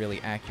stuff in a really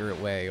accurate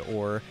way,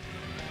 or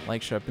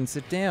like Shut Up and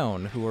Sit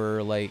Down, who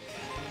are like,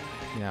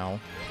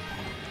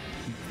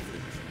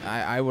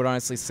 I would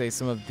honestly say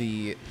some of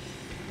the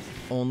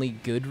only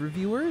good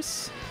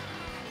reviewers.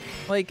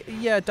 Like,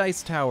 yeah,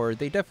 Dice Tower,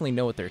 they definitely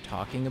know what they're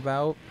talking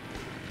about,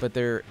 but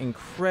they're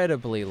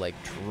incredibly like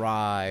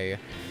dry.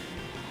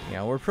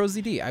 Or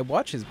ProZD, I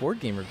watch his board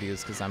game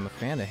reviews because I'm a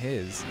fan of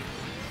his.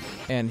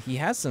 And he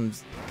has some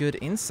good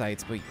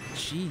insights, but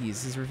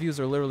geez, his reviews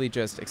are literally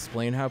just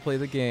explain how to play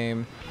the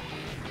game,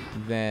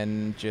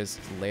 then just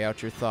lay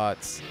out your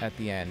thoughts at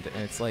the end.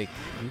 And it's like,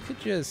 you could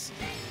just,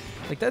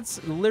 like,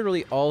 that's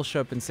literally all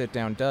Shut Up and Sit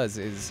Down does,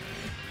 is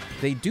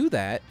they do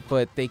that,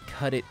 but they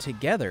cut it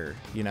together,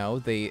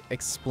 They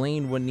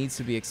explain what needs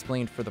to be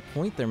explained for the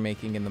point they're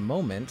making in the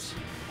moment,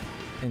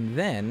 and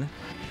then,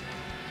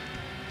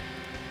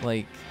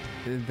 like,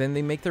 then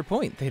they make their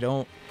point. They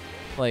don't,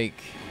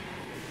 like,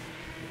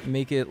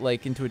 make it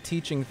like into a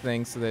teaching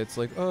thing so that it's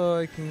like, oh,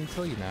 I can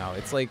tell you now.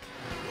 It's like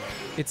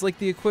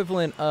the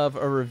equivalent of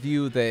a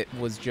review that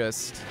was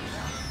just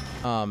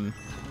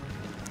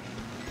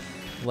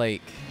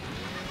like,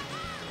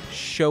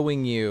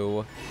 showing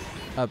you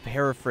a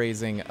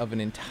paraphrasing of an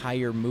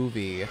entire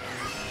movie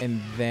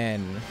and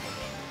then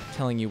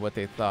telling you what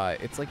they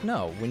thought. It's like,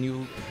 no, when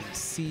you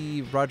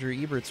see Roger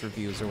Ebert's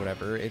reviews or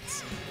whatever,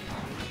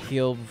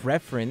 he'll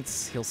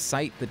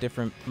cite the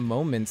different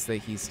moments that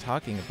he's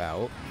talking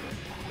about,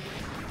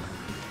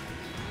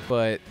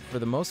 but for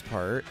the most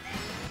part,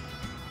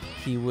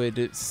 he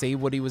would say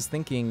what he was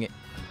thinking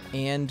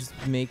and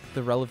make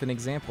the relevant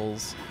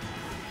examples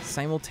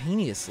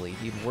simultaneously.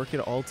 He'd work it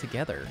all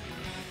together.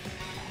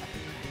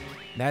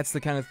 That's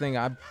the kind of thing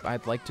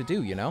I'd like to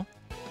do, you know?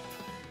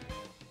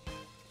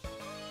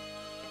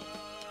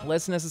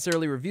 Less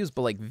necessarily reviews,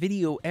 but like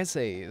video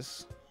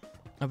essays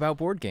about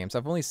board games.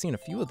 I've only seen a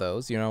few of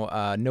those, you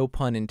know, no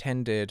pun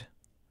intended,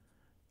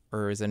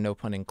 or is it no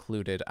pun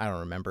included? I don't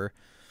remember.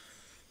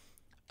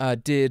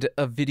 Did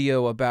a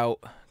video about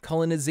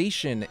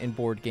colonization in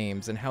board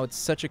games and how it's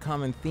such a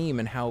common theme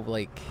and how,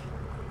 like,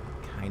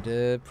 kind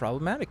of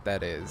problematic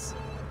that is.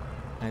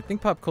 And I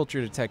think Pop Culture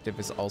Detective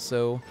is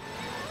also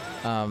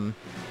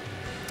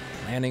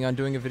planning on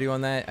doing a video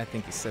on that. I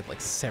think he said, like,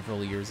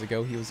 several years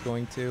ago he was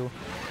going to.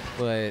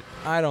 But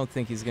I don't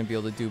think he's going to be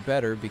able to do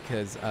better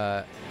because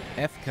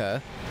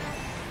Efka,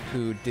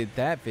 who did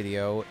that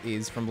video,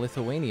 is from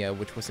Lithuania,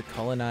 which was a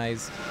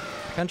colonized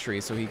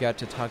country, so he got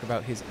to talk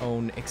about his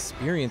own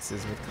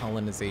experiences with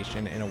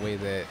colonization in a way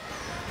that,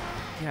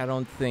 yeah, I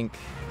don't think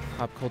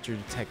Pop Culture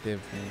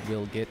Detective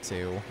will get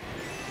to.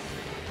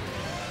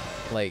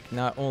 Like,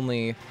 not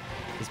only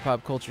does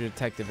Pop Culture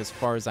Detective, as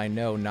far as I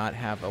know, not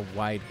have a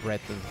wide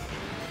breadth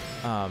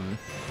of,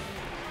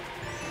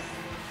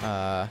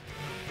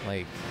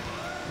 like,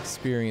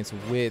 experience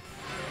with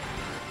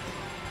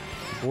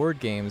board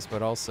games,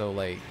 but also,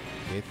 like,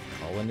 with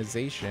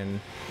colonization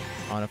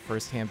on a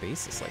first-hand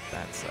basis like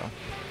that, so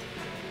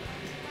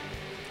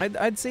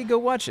I'd say go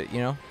watch it, you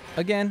know?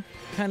 Again,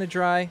 kind of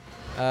dry.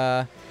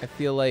 I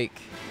feel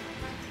like,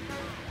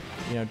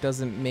 you know,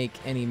 doesn't make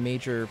any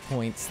major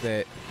points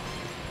that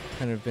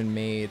kind of have been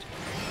made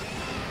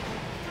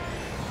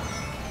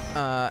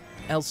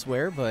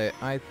elsewhere, but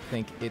I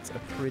think it's a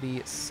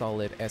pretty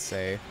solid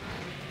essay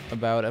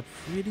about a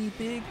pretty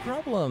big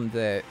problem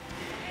that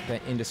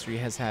industry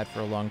has had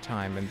for a long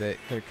time and that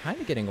they're kind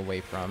of getting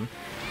away from.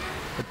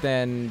 But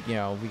then, you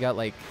know, we got,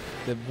 like,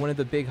 one of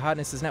the big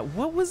hotnesses now.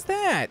 What was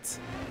that?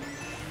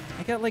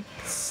 I got, like,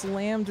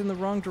 slammed in the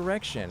wrong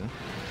direction.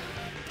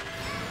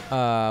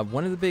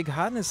 One of the big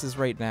hotnesses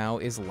right now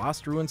is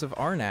Lost Ruins of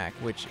Arnak,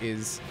 which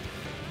is,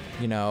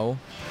 you know,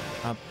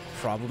 a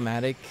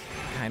problematic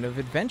kind of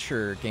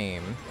adventure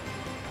game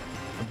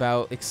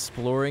about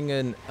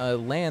exploring a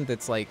land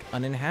that's, like,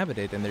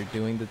 uninhabited, and they're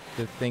doing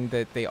the thing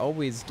that they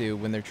always do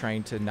when they're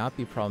trying to not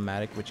be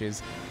problematic, which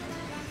is,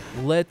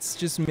 let's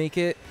just make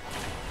it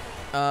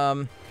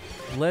so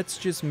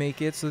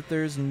that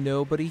there's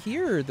nobody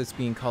here that's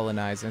being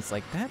colonized. And it's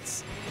like,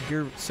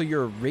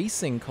 you're a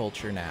racing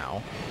culture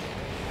now.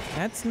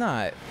 That's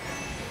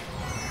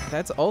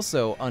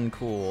also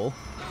uncool.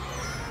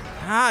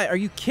 Ah, are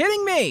you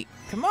kidding me?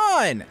 Come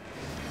on!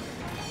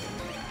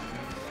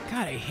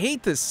 God, I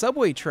hate this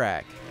subway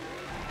track.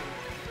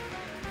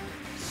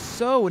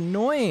 So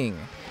annoying.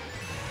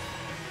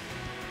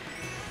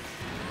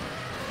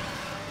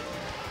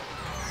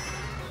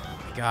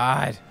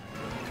 God.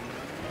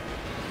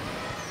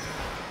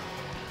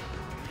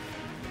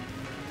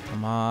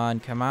 Come on,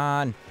 come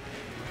on.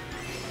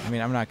 I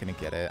mean, I'm not gonna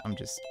get it.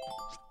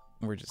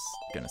 We're just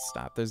gonna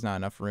stop. There's not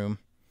enough room.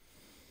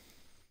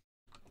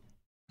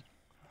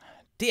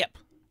 Dip.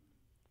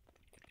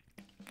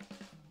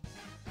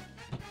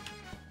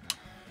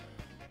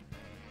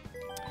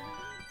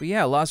 But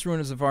yeah, Lost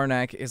Ruins of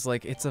Arnak is,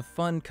 like, it's a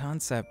fun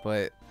concept,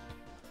 but,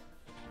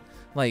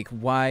 like,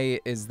 why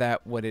is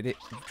that what it is?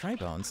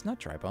 Drybones, not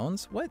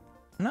Drybones. What?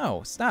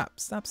 No, stop.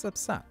 Stop, stop,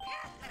 stop.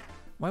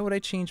 Why would I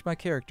change my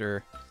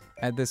character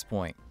at this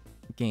point?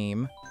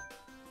 Game.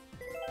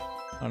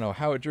 I don't know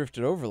how it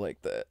drifted over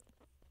like that.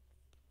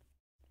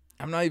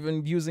 I'm not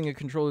even using a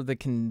controller that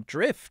can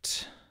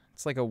drift.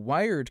 It's like a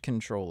wired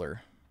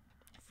controller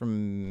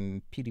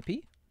from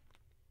PDP?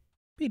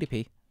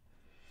 PDP.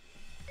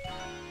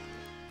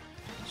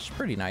 It's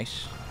pretty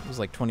nice. It was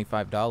like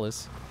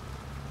 $25.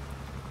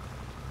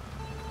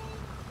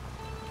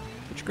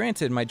 Which,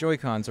 granted, my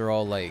Joy-Cons are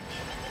all, like,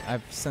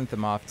 I've sent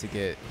them off to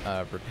get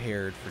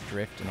repaired for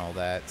drift and all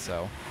that,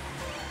 so,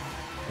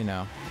 you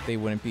know, they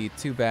wouldn't be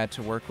too bad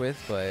to work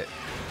with, but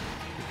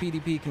the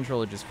PDP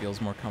controller just feels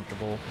more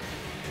comfortable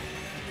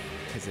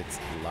because it's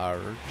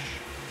large.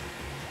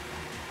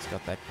 It's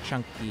got that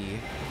chunky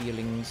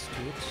feelings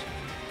to it.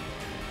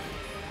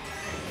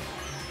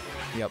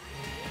 Yep.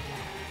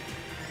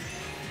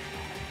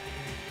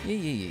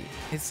 Yeah.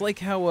 It's like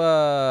how,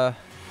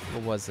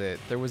 what was it?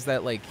 There was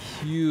that, like,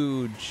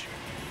 huge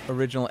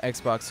original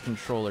Xbox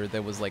controller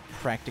that was, like,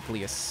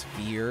 practically a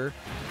sphere.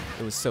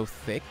 It was so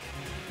thick.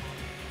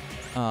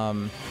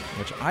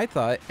 Which I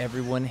thought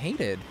everyone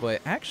hated,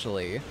 but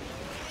actually,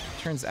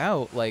 turns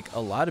out, like, a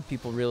lot of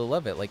people really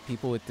love it. Like,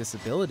 people with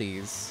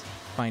disabilities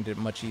find it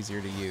much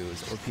easier to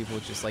use, or people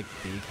with just like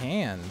big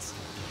hands.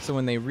 So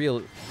when they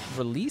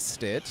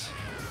released it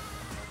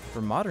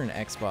for modern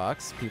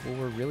Xbox, people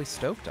were really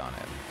stoked on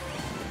it.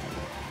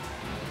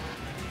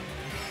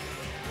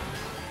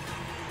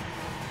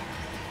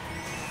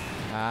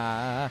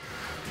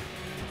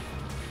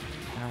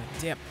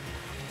 Dip.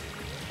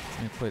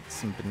 I'm gonna put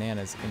some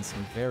bananas in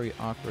some very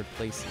awkward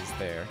places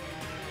there.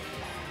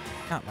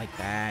 Not like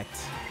that.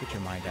 Get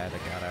your mind out of the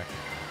gutter.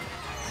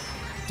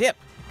 Dip!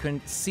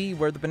 Couldn't see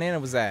where the banana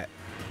was at.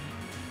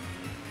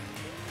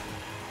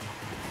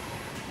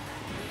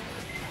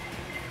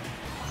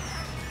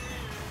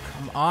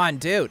 Come on,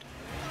 dude.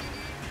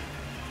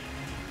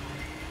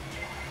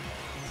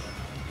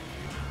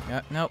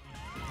 Nope.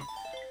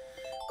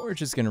 We're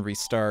just gonna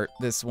restart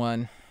this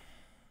one.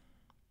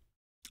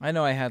 I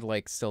know I had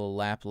like still a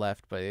lap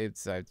left, but I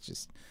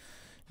just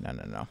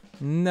no.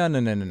 None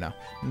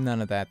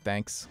of that,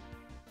 thanks.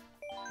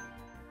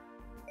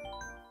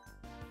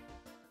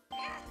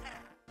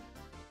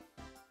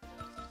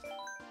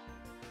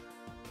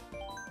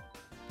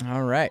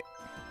 All right.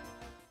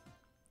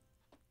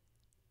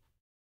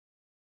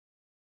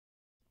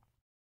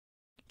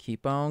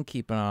 Keep on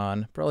keeping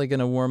on. Probably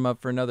gonna warm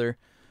up for another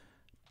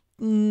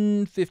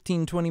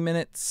 15-20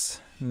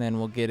 minutes, and then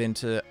we'll get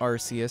into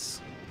Arceus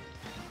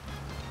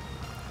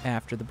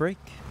after the break.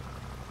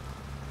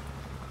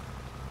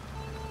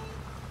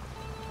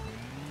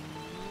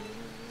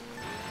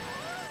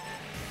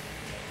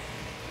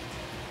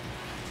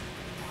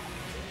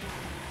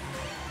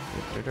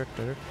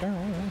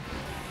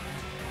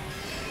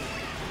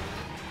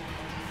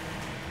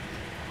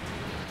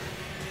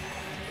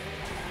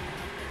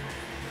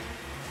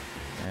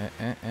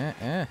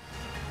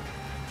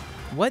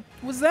 What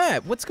was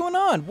that? What's going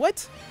on?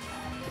 What?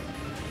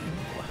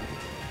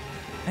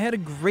 I had a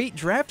great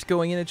draft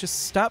going and it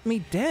just stopped me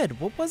dead.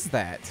 What was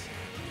that?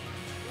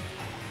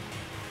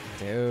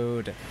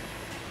 Dude.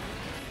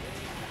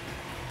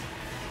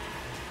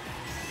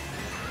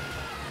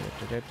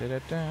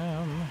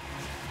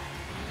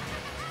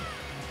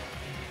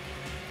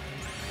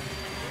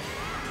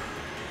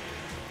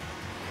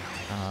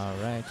 All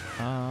right.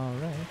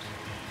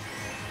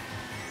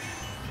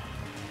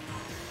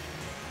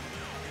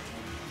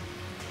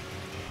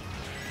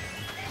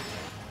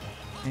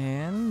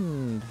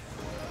 And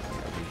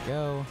there we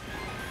go.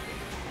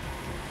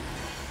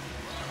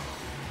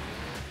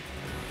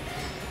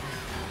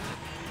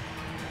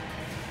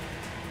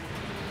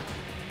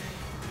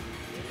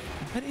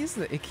 What is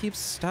that? It keeps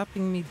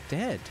stopping me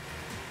dead.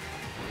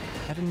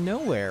 Out of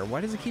nowhere.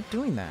 Why does it keep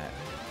doing that?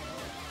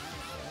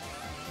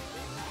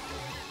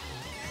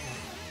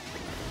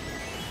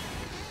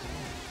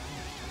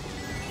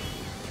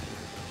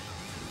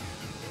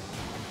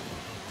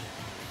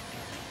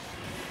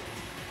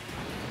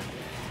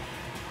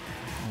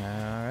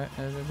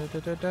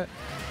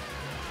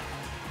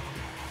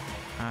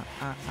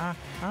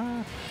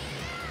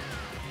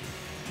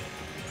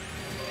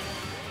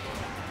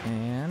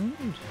 And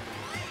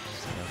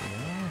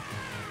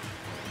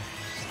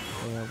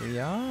there we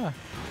are.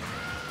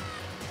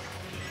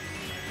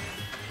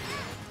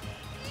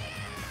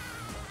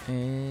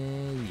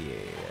 And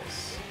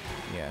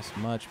yes,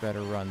 much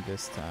better run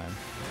this time.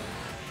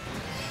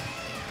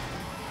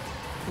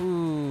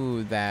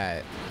 Ooh,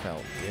 that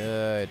felt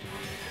good.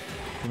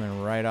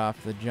 Coming right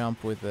off the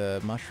jump with a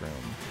mushroom.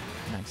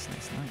 Nice.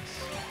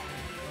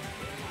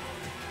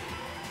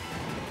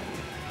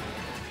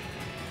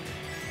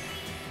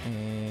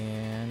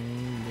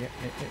 And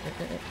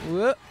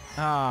whoop!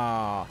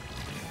 Oh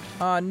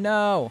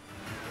no!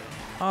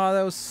 Oh,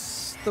 that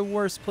was the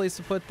worst place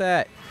to put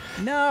that.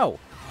 No!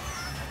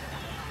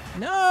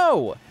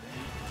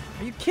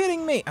 Are you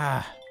kidding me?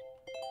 I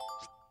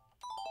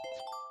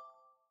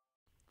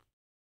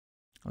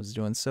was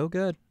doing so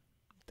good.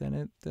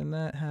 Then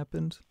that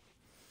happened.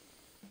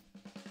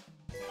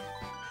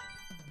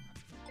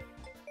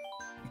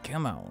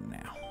 Come on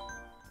now.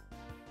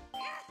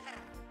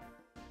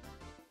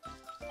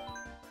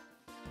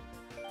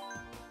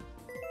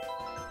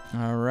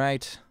 All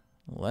right,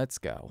 let's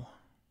go.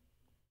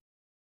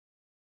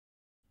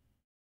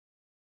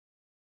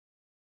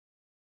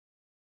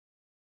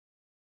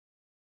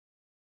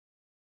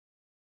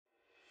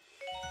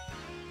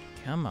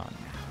 Come on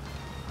now.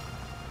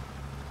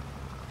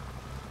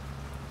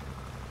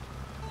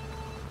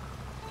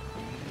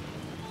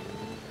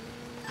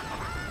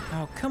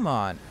 Oh, come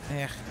on.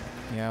 Ugh.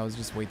 Yeah, I was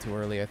just way too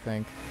early, I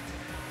think.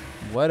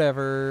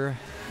 Whatever.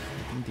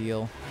 I can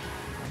deal.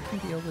 I can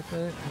deal with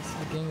it. This is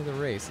the beginning of the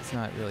race. It's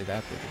not really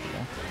that big a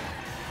deal.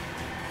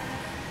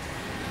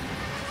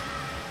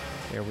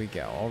 There we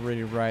go.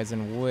 Already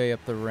rising way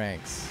up the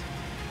ranks.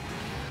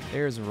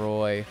 There's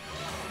Roy.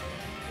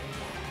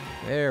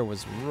 There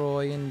was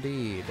Roy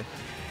indeed.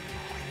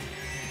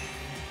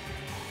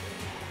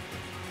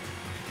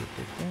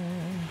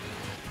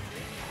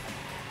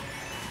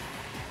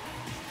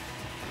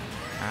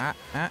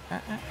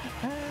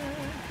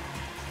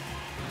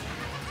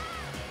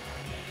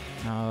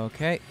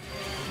 Okay.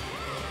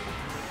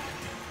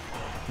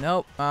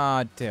 Nope.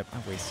 Ah, dip.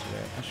 I wasted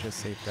it. I should have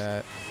saved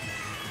that.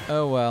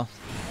 Oh well.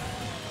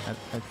 I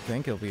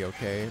think it'll be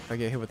okay. If I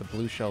get hit with a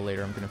blue shell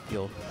later, I'm gonna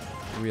feel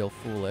real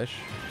foolish.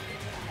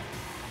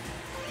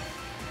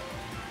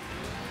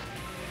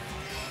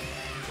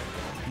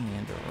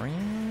 And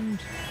around.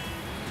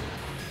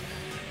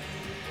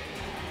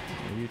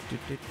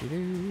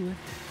 Do-do-do-do-do.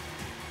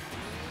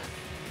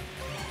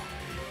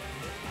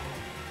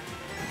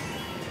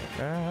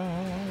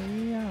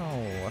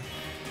 Yow.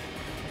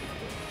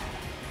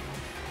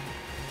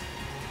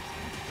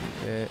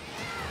 Keep it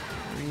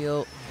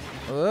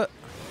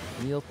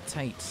real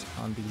tight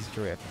on these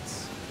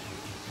drifts.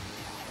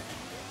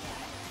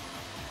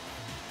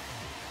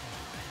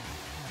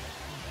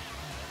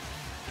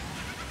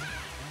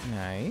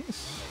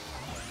 Nice.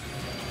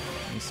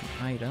 Need some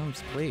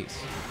items, please.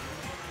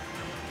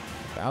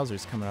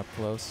 Bowser's coming up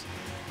close.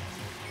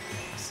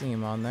 See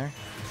him on there.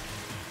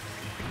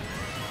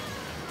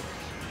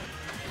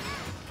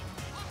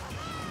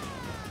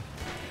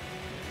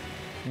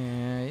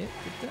 And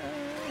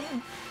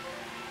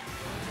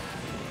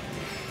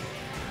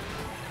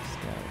just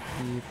gotta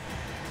keep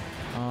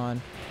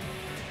on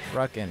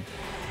trucking.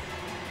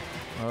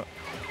 Oh.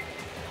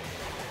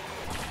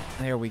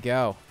 There we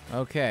go.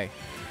 Okay.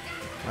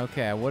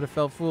 Okay, I would have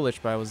felt foolish,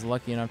 but I was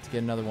lucky enough to get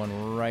another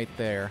one right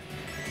there.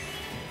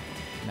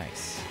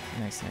 Nice.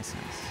 Nice, nice,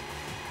 nice.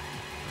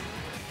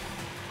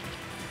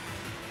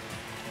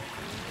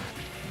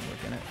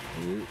 We're gonna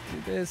do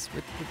this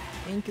with the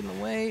ink in the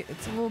way.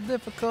 It's a little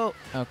difficult.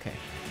 Okay.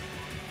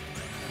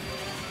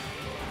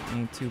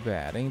 Ain't too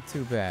bad. Ain't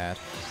too bad.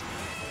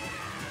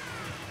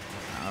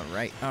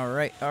 Alright,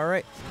 alright,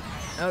 alright.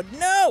 Oh,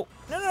 no!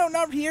 No, no,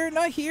 not here,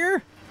 not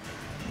here!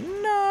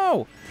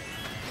 No!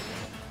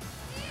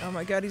 Oh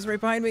my god, he's right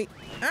behind me.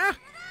 Ah!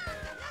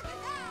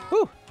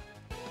 Whew!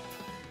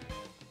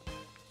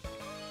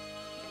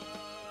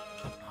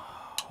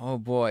 Oh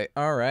boy,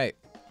 alright.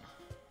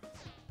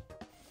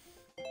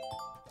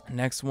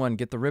 Next one,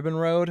 get the ribbon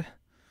road.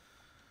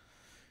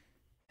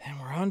 And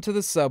we're on to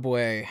the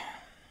subway.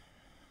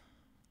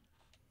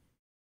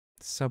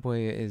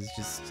 Subway is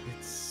just,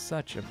 it's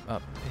such a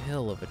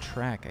uphill of a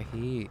track. I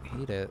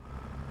hate it.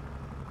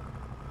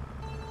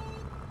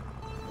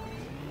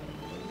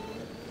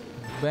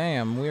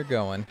 Bam, we're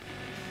going.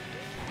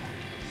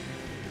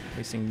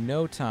 Wasting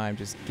no time,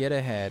 just get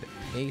ahead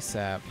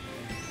ASAP.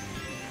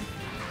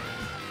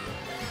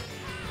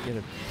 Get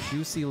a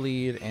juicy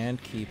lead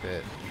and keep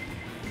it.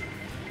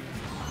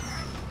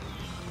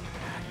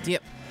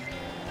 Dip.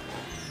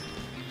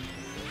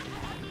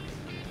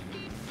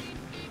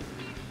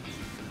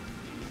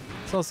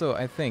 It's also,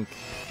 I think,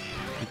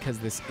 because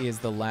this is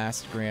the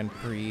last Grand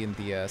Prix in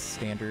the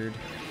standard,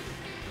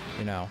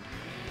 you know,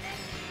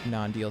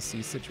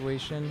 non-DLC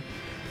situation,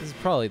 this is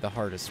probably the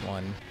hardest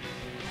one,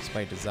 just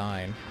by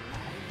design.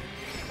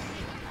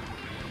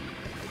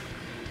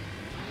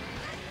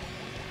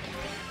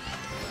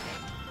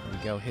 There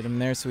we go, hit him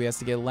there, so he has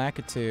to get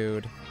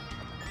Lackitude.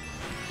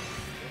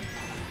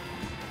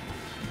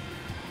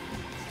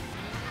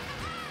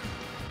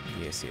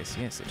 Yes, yes,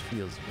 yes, it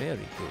feels very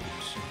good.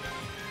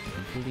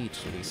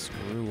 Completely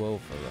screw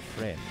over a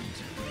friend.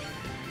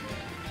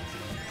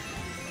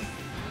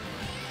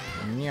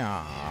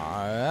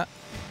 Yeah.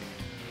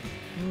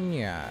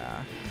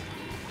 Yeah.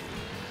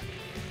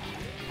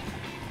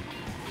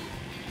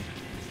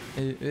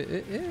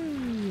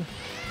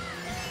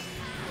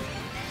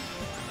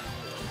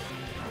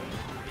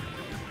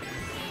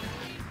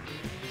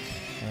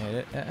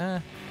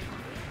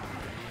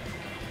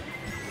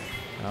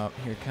 Oh,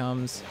 here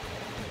comes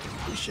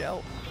the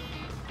shell.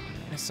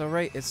 It's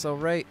alright, it's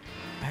alright.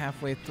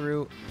 Halfway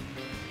through.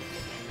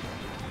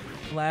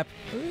 Lap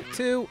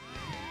 2.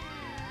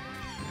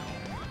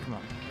 Come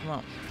on, come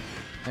on.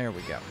 There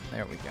we go,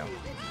 there we go.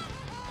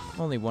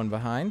 Only one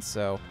behind,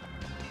 so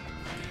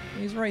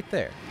he's right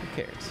there. Who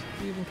cares?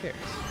 Who even cares?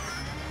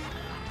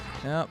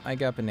 Nope, I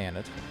got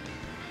bananaed.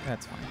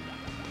 That's fine.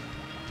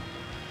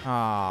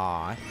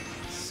 Ah,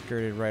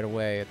 skirted right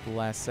away at the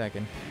last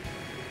second.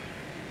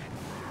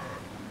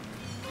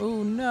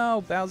 Oh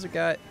no, Bowser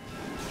got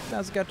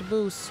the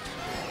boost.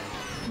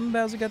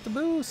 Bowser got the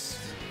boost.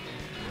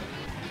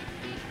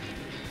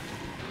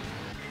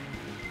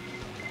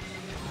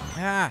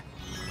 Ah!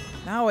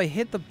 Now I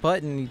hit the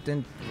button, he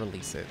didn't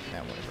release it.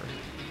 Yeah, whatever.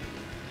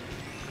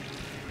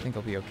 I think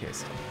I'll be okay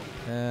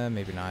still.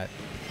 Maybe not.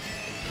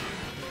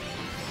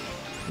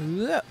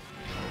 Yup.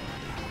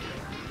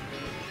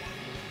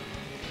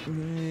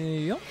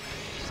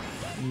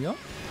 Yup.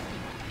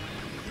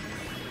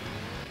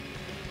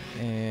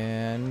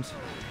 And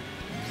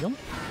jump.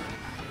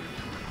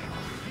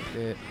 Keep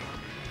it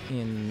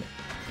in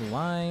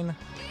line.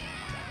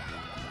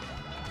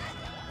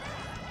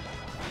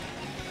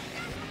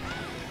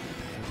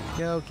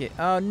 Go get.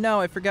 Oh no,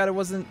 I forgot it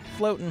wasn't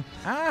floating.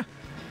 Ah!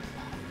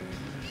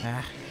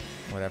 Ah,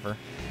 whatever.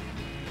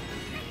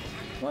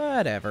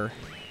 Whatever.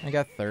 I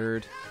got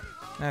third.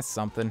 That's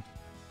something.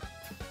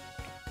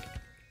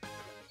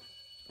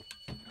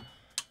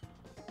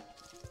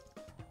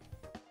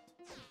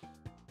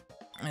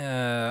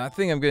 I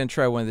think I'm gonna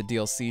try one of the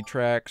DLC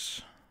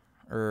tracks.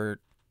 Or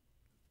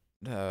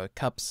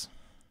cups.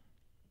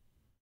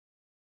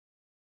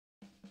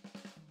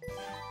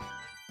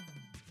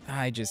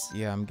 I'm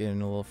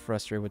getting a little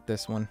frustrated with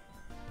this one.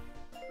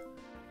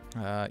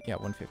 Yeah,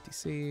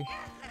 150C.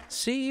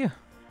 C.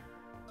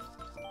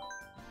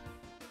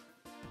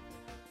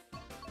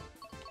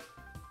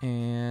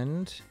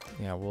 And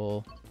yeah,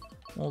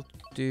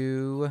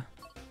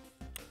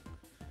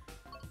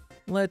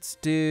 let's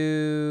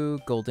do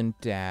Golden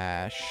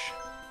Dash.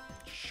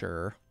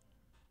 Sure.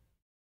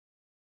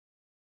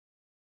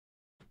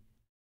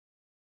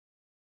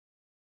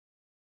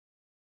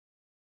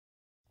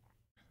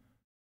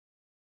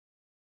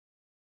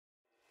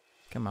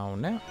 Come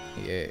on now.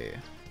 Yeah.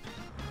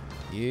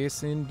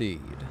 Yes, indeed.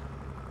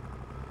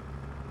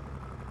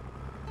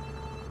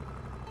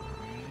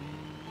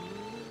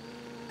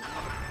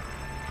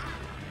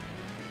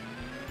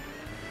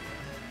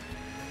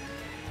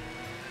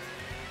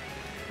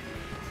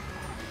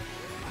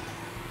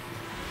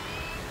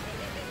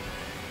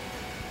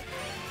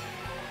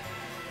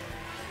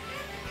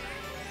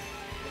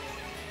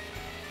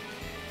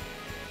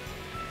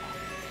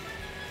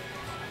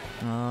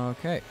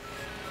 Okay.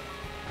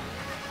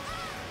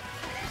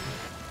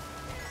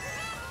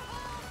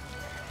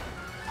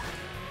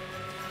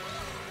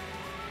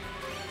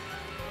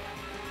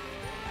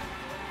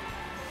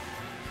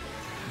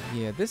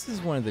 Yeah, this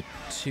is one of the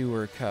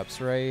tour cups,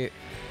 right?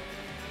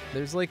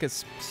 There's like a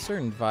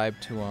certain vibe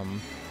to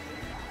them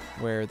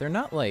where they're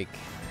not like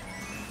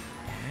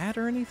bad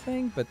or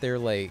anything, but they're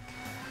like,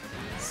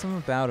 something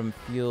about them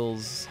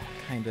feels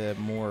kind of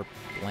more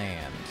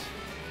bland.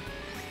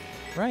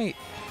 Right?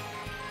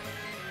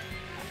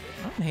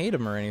 I don't hate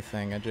them or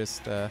anything, I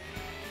just,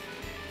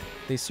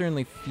 they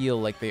certainly feel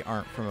like they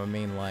aren't from a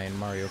mainline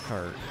Mario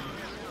Kart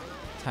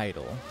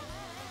title.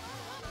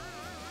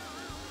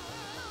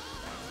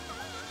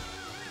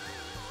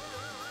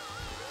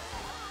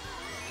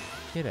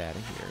 Get out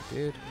of here,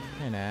 dude.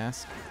 I didn't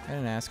ask. I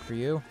didn't ask for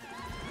you.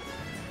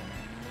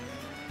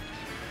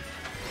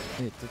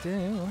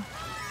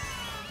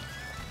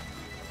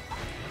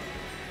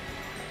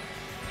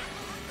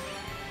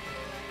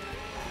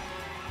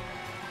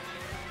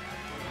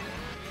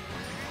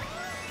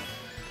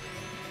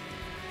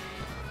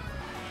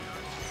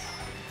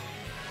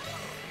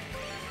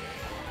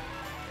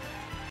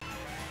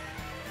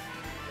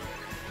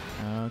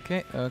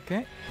 Okay,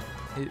 okay.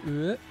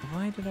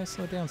 Why did I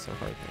slow down so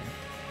hard there?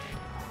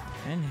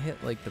 I didn't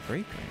hit, like, the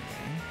brake or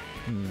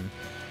anything.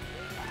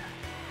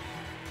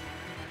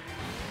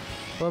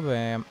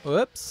 Ba-bam.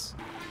 Whoops.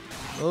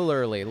 A little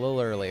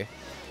early.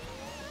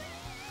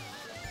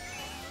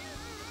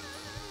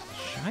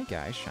 Shy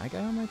guy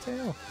on my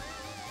tail.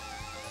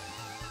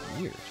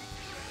 Weird.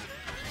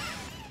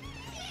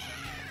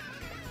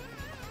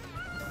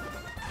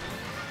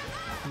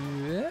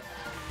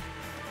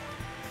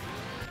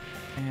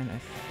 And I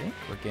think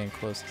we're getting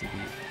close to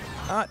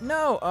the...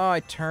 no! Oh, I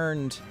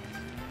turned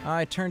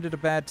at a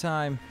bad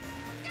time.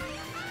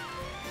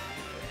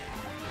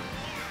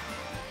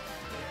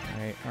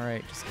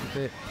 Alright, just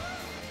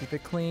keep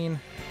it clean.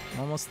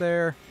 Almost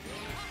there.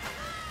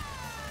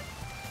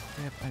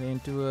 Yep, I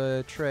didn't do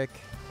a trick.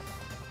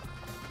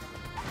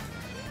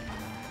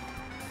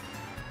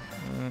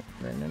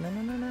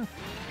 No.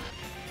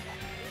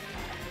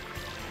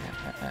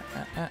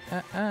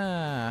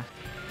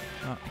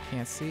 Oh, I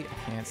can't see.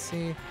 Let's go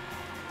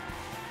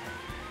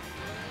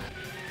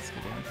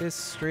down this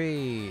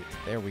street.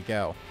 There we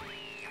go.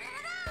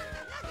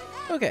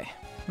 Okay,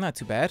 not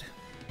too bad.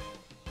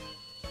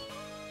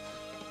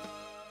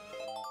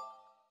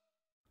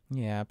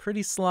 Yeah,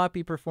 pretty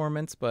sloppy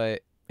performance,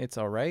 but it's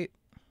alright.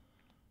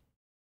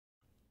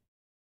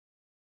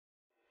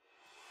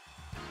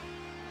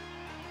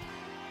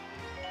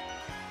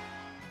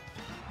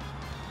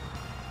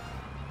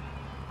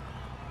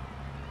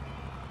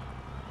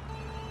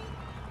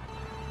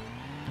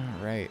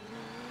 Alright.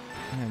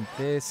 And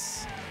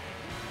this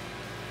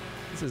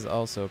is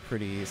also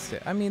pretty...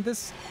 I mean,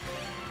 this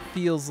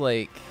feels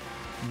like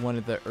one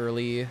of the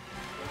early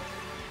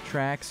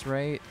tracks,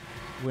 right?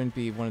 Wouldn't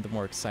be one of the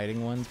more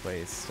exciting ones, but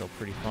it's still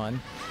pretty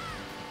fun.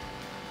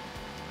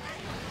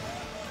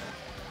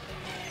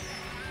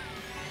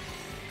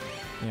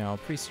 You know,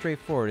 pretty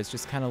straightforward. It's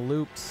just kind of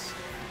loops.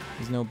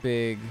 There's no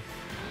big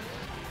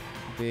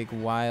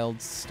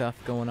wild stuff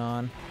going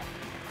on.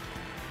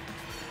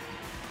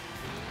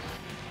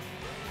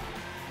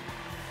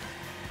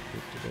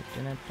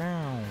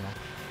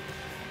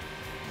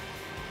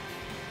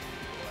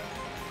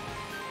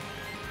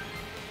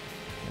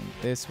 And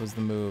this was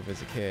the move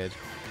as a kid.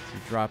 You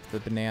drop the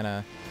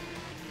banana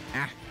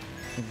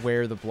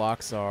where the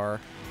blocks are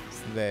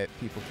so that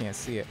people can't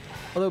see it.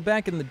 Although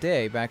back in the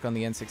day, back on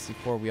the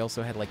N64, we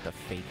also had like the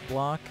fake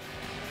block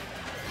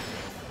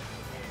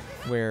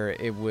where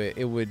it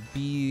would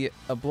be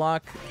a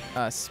block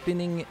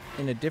spinning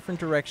in a different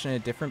direction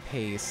at a different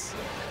pace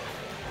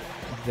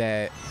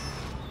that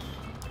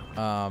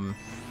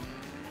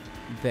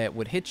that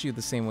would hit you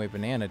the same way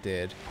banana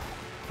did.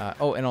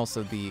 Oh, and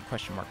also the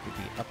question mark would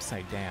be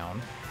upside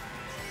down.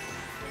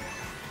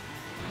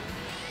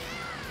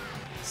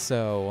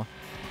 So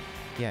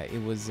yeah,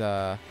 it was,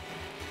 that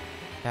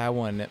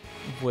one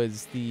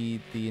was the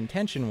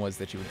intention was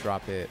that you would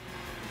drop it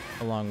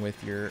along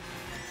with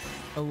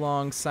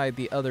alongside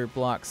the other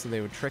blocks so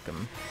they would trick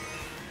them.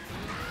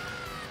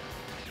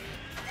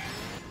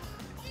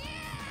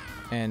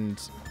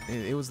 And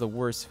it was the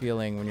worst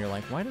feeling when you're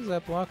like, why does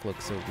that block look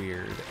so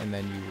weird? And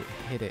then you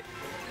hit it.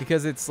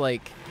 Because it's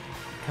like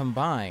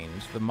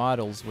combined. The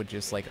models would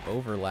just like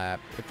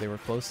overlap if they were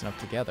close enough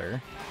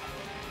together.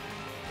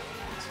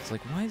 So it's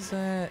like, why does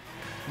that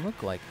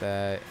look like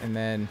that? And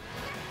then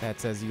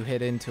that's as you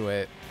hit into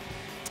it,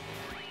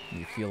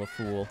 you feel a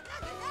fool.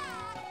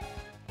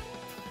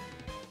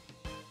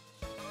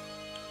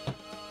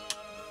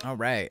 All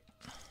right.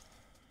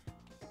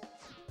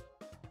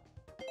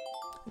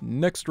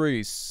 Next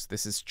race.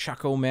 This is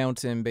Choco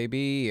Mountain,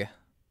 baby.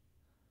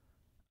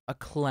 A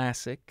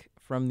classic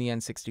from the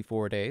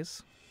N64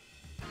 days.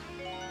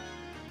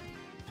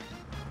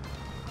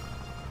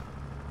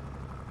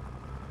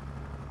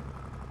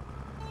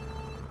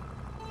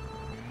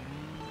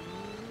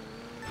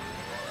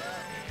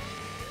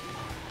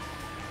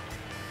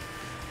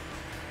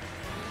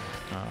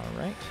 All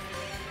right.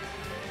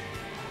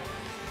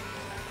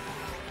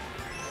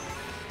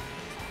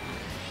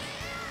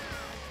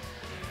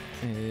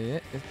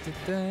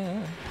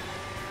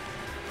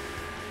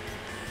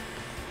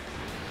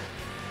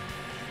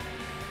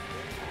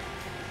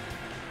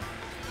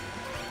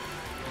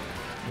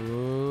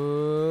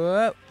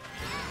 Whoa.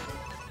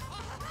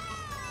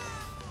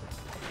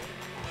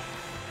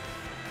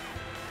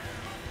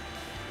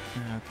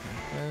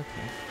 Okay.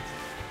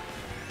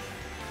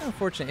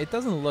 Unfortunately, it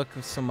doesn't look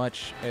so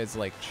much as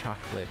like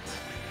chocolate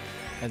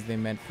as they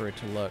meant for it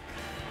to look.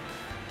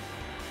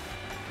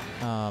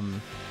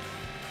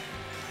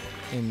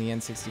 In the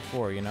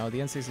N64, you know? The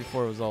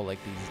N64 was all like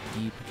these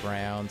deep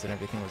browns and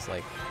everything was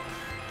like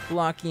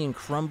blocky and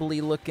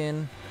crumbly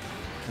looking.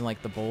 And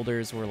like the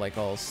boulders were like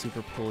all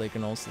super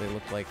polygonal, so they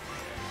looked like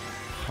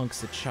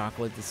hunks of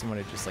chocolate that someone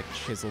had just like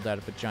chiseled out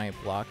of a giant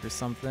block or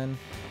something.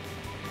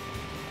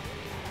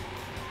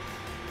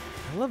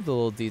 I love the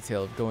little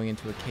detail of going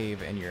into a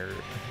cave and your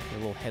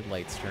little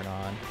headlights turn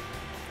on.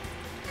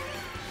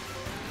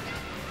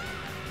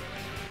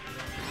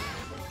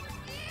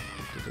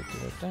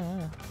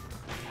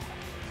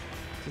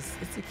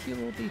 It's a cute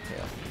little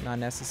detail. Not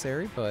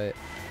necessary, but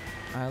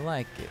I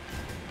like it.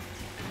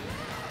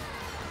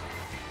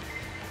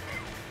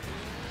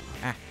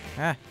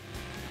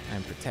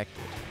 I'm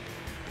protected.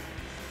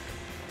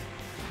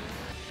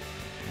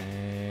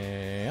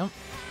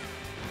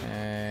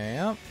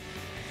 Yep.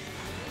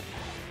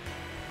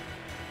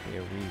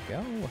 Here we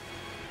go.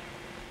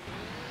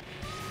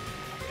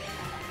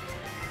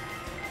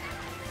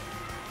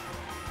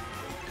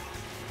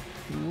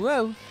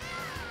 Whoa!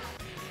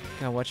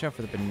 Gotta watch out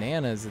for the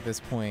bananas at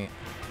this point.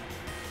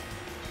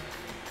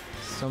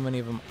 So many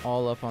of them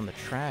all up on the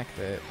track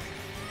that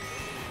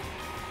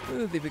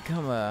they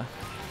become a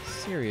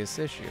serious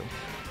issue.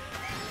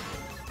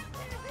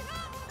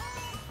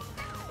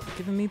 They're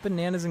giving me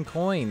bananas and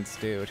coins,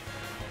 dude.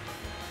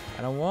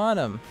 I don't want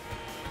them.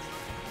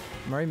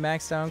 I'm already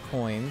maxed out on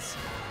coins.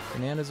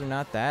 Bananas are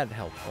not that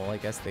helpful. I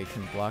guess they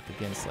can block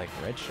against like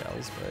red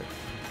shells, but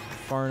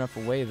far enough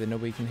away that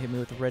nobody can hit me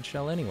with a red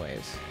shell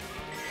anyways.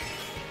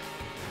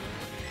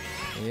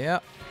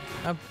 Yep.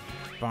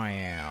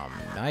 Bam.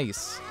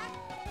 Nice.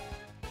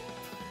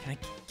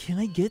 Can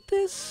I get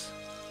this?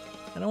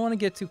 I don't want to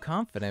get too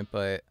confident,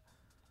 but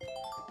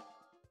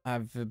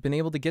I've been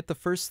able to get the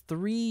first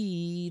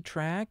 3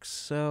 tracks,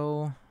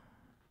 so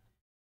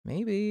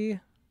maybe.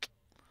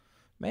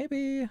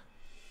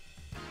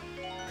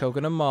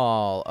 Coconut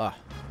Mall.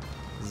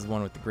 This is the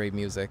one with the great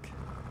music.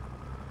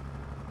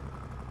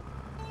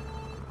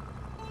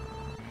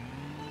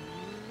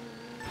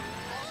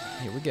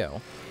 Here we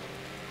go.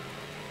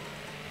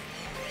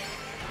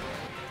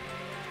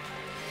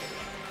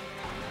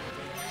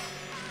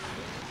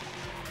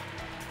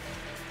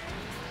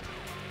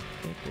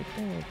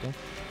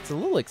 It's a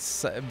little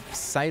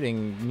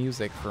exciting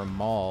music for a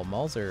mall.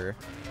 Malls are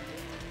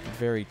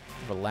very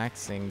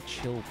relaxing,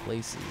 chill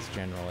places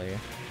generally.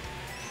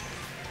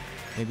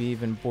 Maybe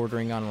even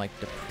bordering on like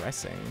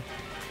depressing.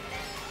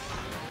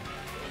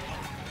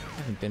 I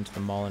haven't been to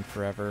the mall in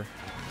forever.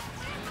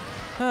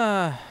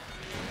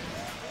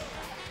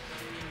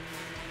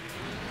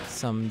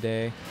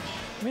 Someday.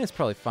 I mean, it's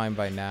probably fine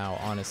by now,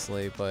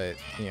 honestly, but,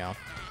 you know.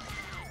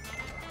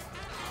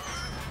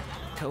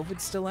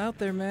 COVID's still out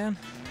there, man.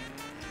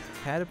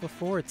 Had it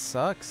before, it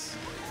sucks.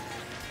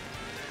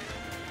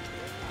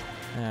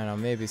 I don't know,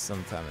 maybe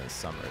sometime in the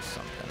summer or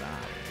something, I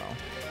don't know.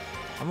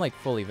 I'm like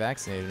fully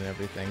vaccinated and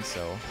everything,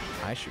 so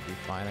I should be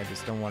fine. I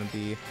just don't want to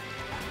be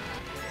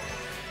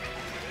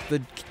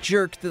the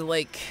jerk that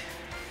like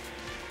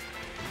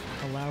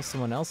allows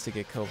someone else to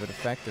get COVID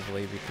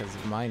effectively because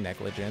of my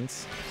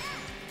negligence.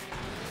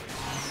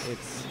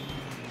 It's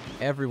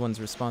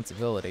everyone's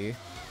responsibility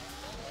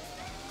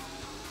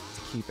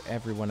to keep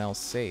everyone else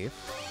safe.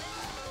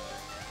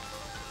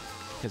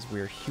 Because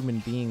we're human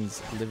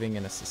beings living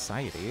in a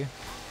society.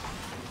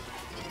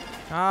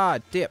 Ah,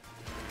 dip.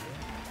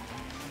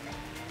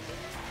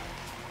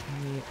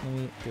 Let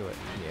me do it.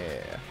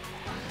 Yeah.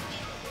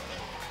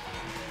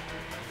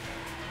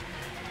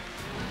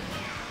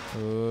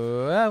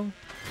 Whoa.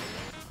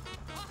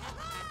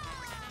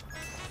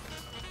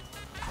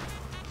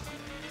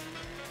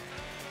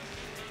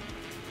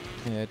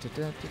 Yeah, da,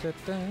 da, da, da,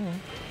 da.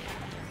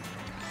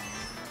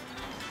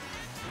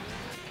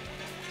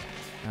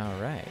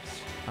 All right.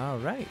 All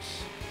right.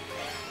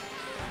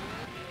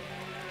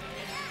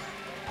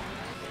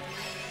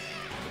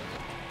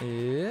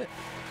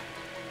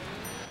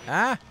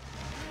 Ah!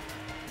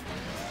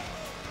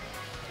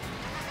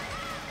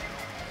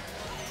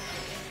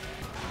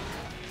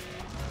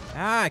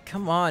 Ah,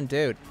 come on,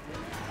 dude.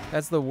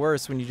 That's the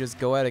worst when you just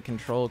go out of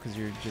control because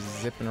you're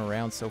just zipping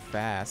around so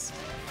fast.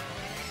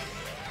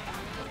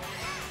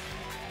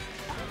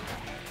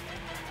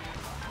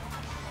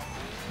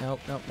 Nope,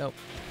 nope, nope.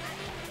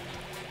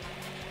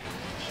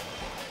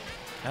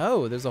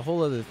 Oh, there's a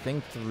whole other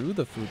thing through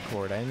the food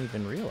court. I didn't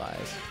even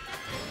realize.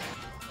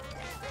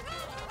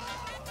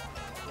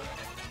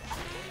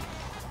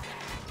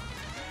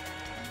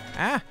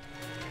 Ah!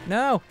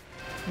 No!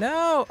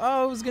 No!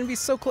 Oh, it was gonna be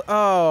so close.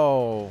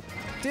 Oh,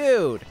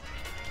 dude!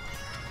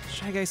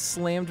 Shy Guy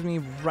slammed me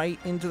right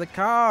into the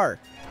car.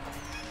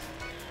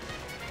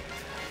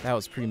 That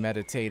was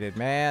premeditated,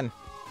 man.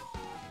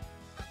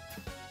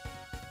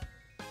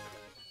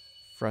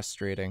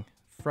 Frustrating.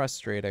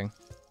 Frustrating.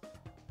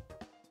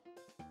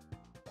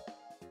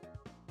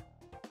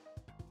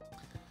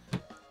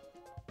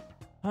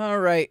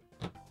 Alright.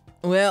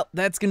 Well,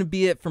 that's going to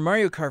be it for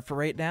Mario Kart for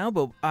right now,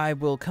 but I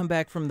will come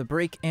back from the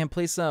break and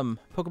play some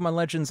Pokemon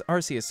Legends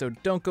Arceus, so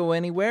don't go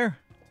anywhere.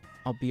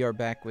 I'll be right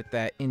back with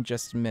that in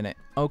just a minute.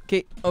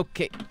 Okay,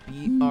 okay.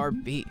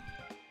 BRB.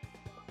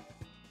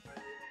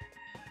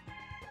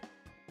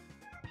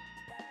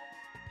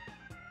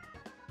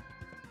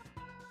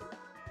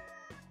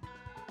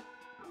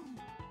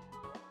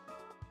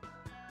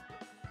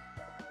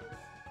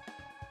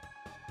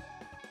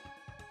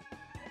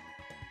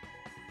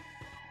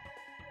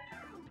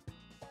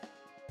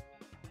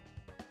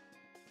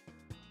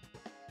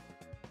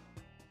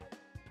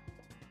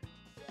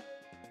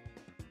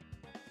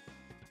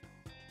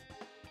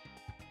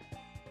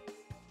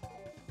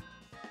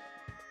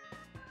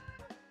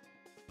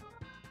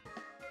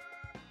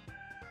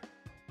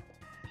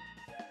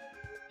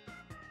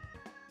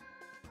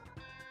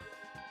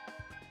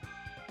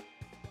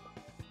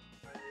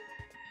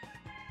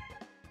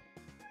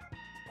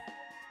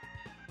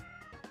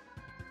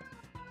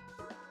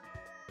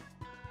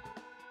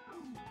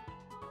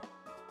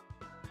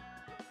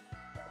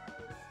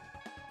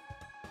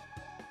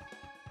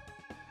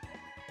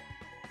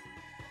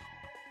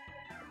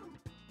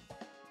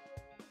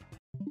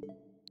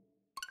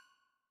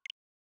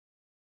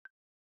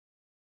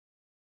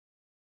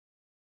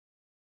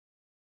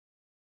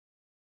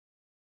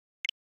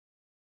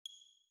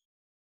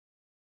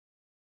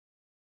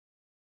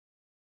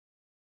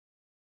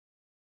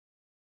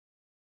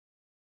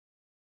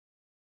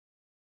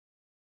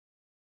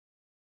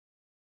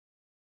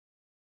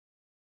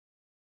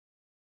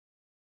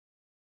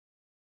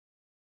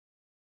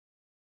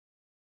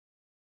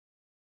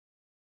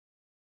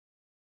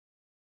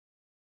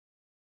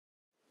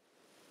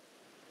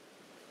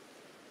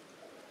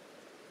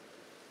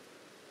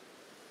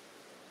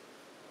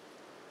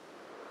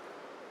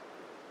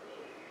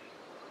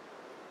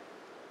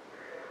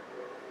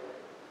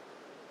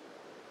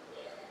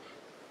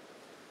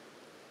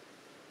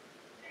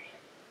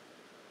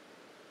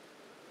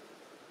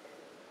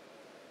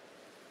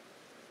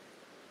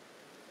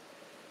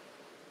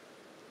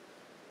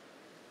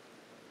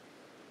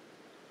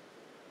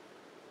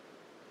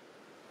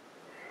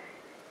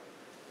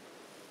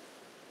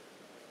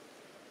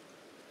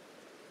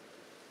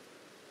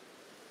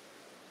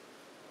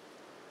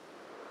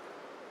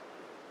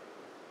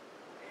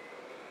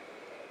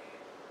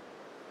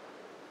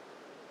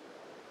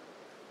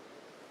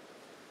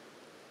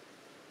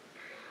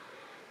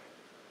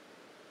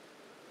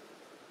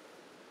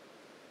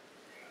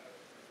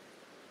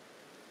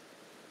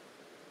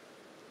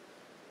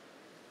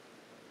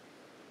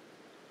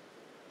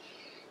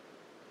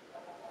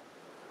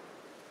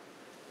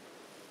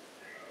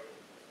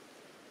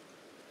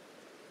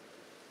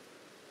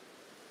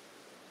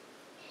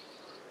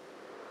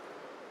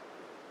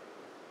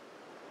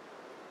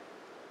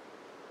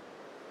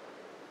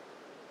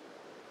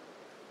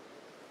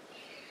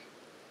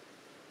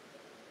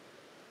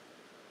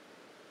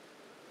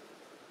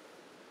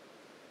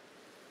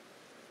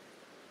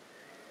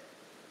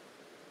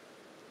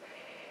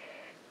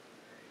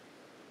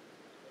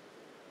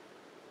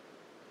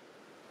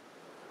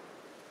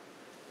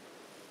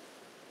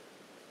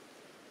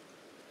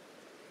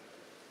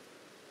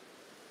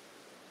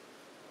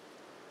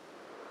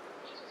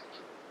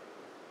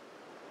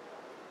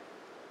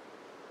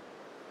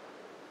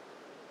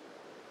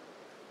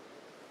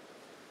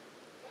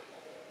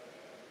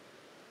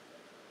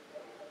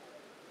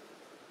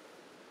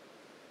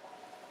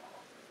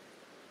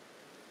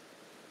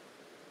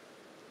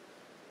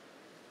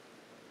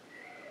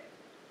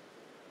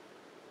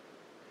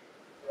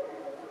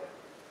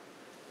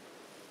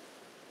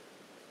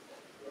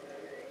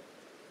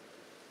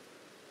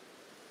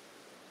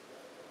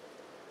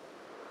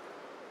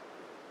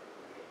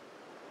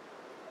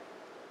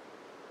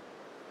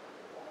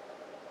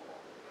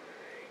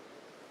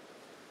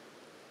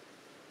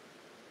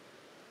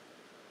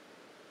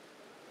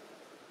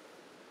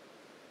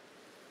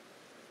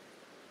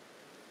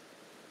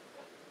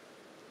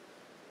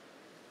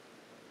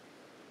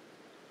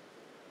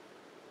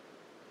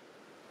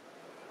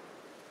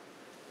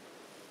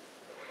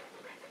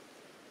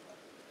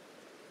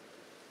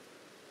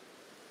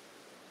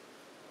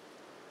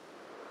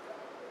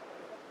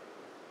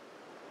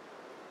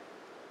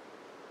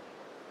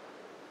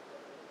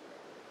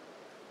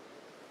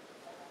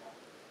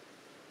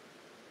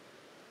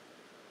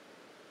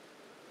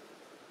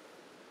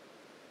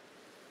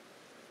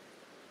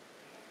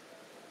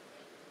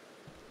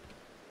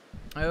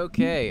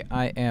 Okay,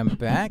 I am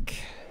back.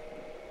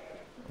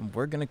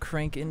 We're gonna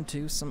crank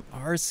into some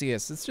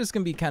Arceus. It's just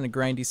gonna be kind of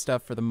grindy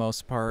stuff for the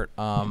most part.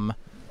 I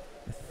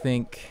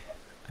think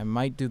I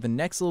might do the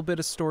next little bit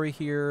of story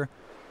here,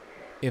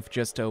 if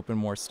just to open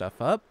more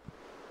stuff up.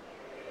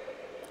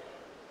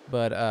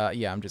 But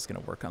yeah, I'm just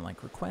gonna work on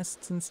like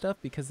requests and stuff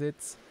because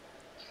it's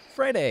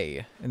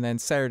Friday, and then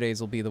Saturdays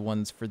will be the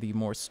ones for the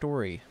more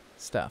story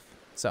stuff.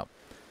 So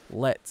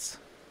let's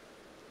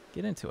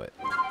get into it.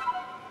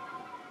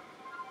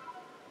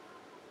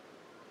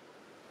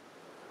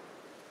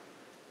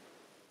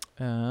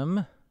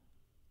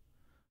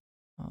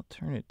 I'll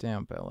turn it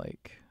down by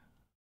like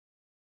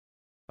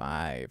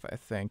 5, I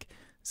think.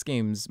 This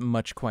game's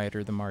much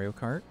quieter than Mario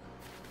Kart.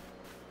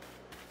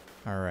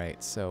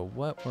 Alright, so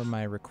what were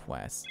my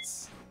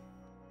requests?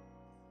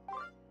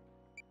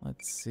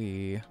 Let's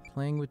see.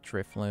 Playing with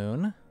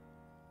Drifloon.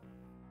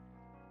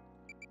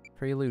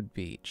 Prelude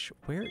Beach.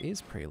 Where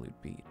is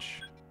Prelude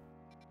Beach?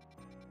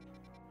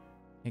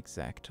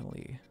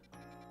 Exactly.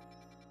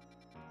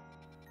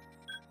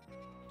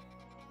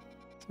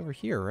 It's over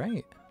here,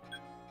 right?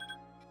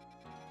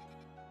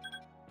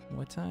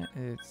 What time?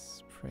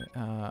 It's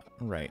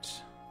right.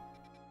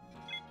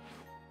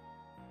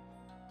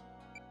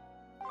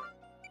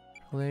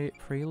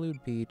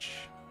 Prelude Beach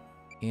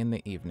in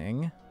the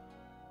evening.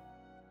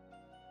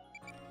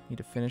 Need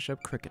to finish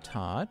up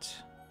Cricketot.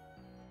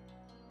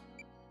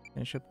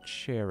 Finish up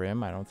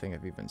Cherim. I don't think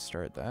I've even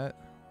started that.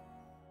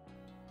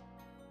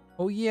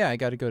 Oh yeah, I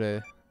gotta go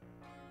to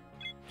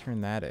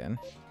turn that in.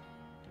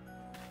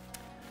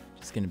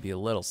 Just gonna be a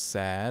little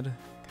sad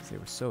because they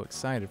were so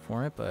excited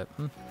for it, but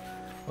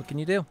what can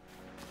you do?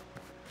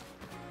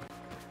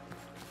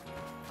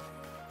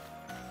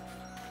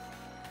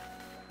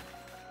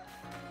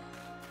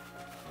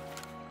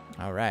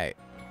 All right.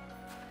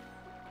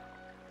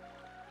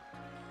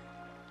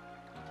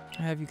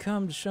 Have you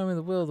come to show me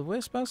the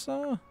will-o'-the-wisp I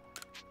saw?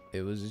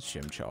 It was a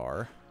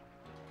Chimchar.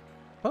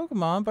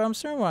 Pokemon, but I'm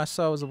certain what I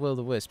saw was a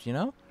will-o'-the-wisp, you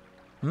know?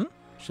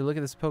 Should look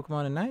at this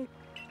Pokemon at night?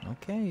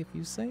 Okay, if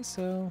you say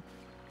so.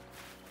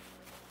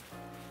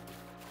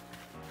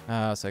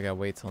 Oh, so I gotta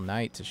wait till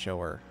night to show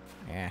her.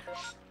 Yeah.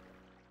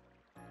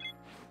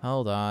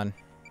 Hold on.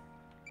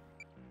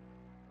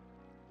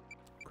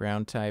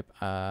 Ground type.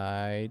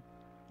 I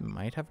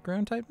might have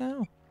ground type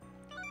now.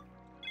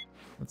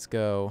 Let's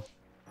go.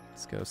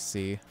 Let's go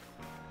see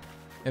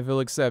if he'll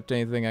accept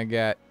anything I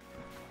get.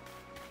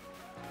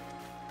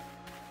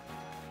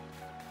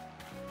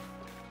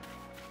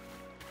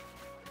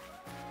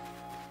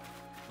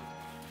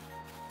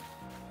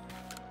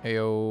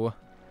 Heyo.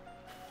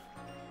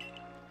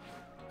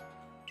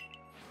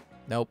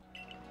 Nope.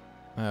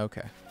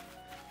 Okay.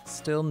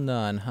 Still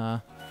none, huh?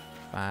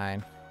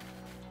 Fine.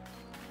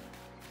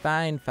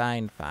 Fine,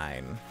 fine,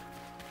 fine.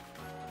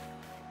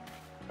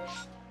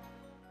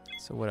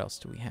 So what else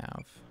do we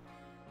have?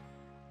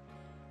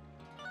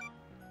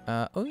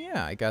 Oh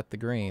yeah, I got the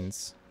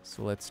grains.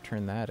 So let's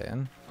turn that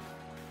in.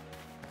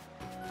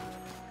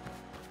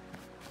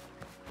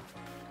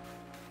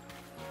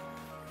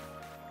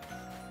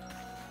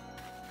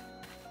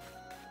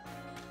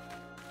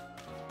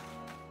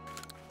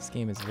 This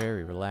game is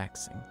very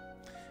relaxing.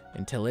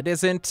 Until it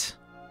isn't.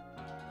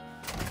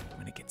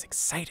 When it gets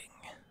exciting.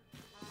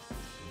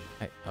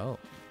 Oh.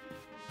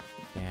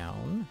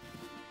 Down.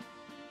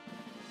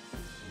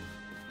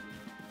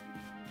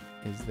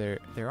 Is there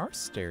are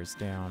stairs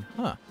down,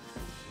 huh?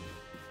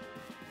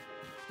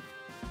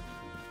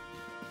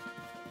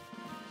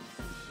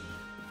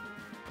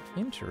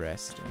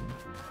 Interesting.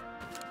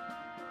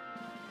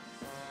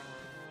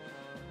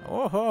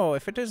 Oh ho,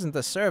 if it isn't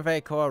the Survey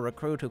Corps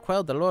recruit who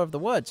quelled the Lure of the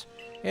Woods,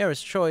 you're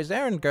his choice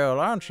errand girl,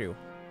 aren't you?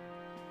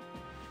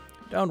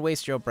 Don't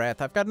waste your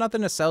breath. I've got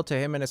nothing to sell to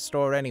him in his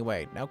store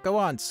anyway. Now go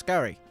on,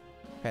 scurry.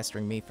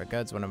 Pestering me for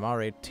goods when I'm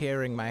already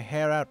tearing my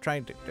hair out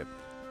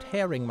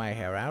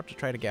to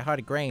try to get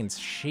hearty grains.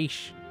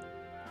 Sheesh.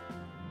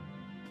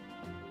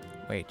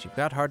 Wait, you've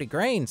got hearty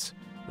grains.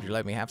 Would you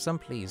let me have some,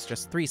 please?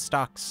 Just 3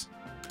 stalks.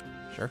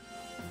 Sure.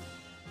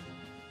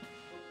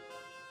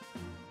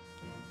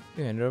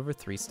 You handed over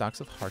 3 stalks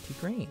of hearty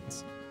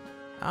grains.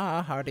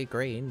 Ah, hearty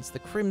grains, the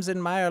Crimson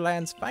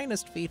Mireland's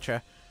finest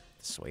feature.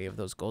 The sway of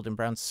those golden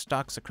brown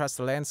stalks across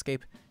the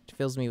landscape, it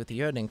fills me with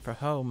yearning for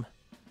home.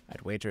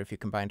 I'd wager if you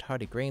combined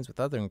hearty grains with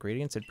other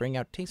ingredients, it'd bring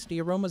out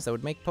tasty aromas that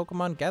would make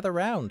Pokemon gather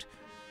round.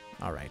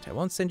 Alright, I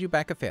won't send you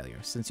back a failure,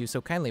 since you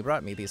so kindly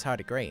brought me these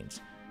hearty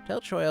grains.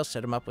 Tell Troy I'll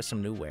set him up with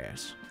some new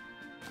wares.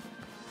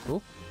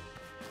 Cool.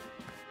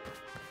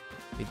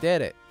 We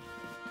did it.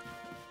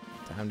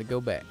 Time to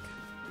go back.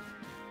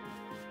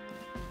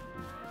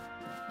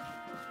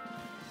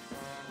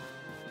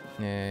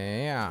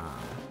 Yeah.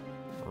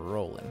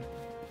 Rolling.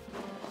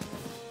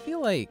 I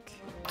feel like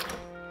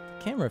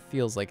the camera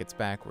feels like it's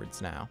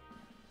backwards now.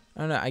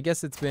 I don't know, I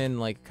guess it's been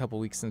like a couple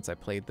weeks since I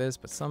played this,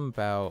 but something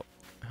about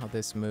how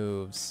this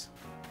moves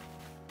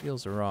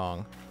feels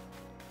wrong.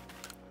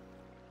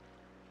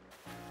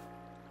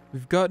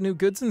 We've got new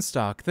goods in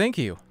stock, thank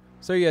you.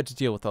 Sorry you had to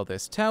deal with all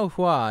this. Tao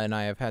Hua and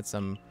I have had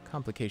some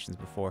complications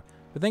before.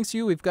 But thanks to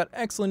you, we've got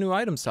excellent new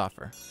items to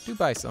offer. Do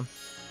buy some.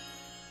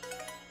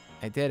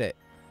 I did it.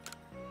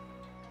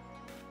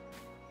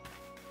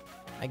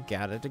 I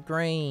got it to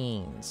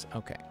grains.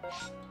 Okay.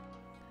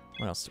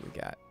 What else do we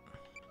got?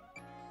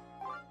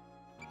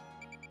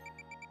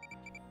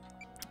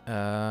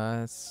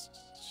 Haven't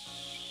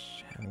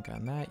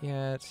gotten that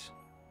yet.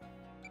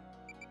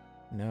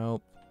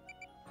 Nope.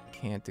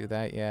 Can't do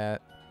that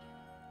yet.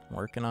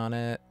 Working on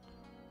it.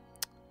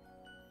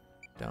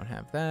 Don't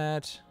have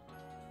that.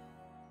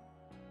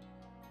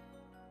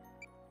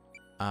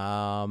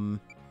 I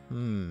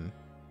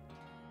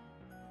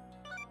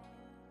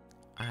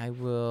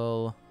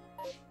will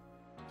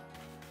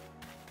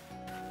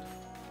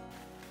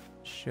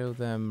show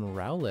them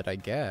Rowlet, I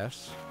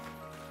guess.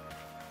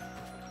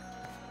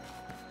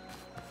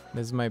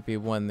 This might be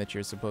one that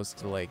you're supposed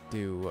to, like,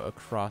 do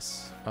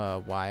across a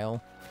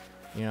while,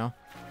 you know?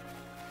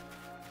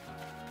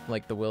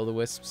 Like the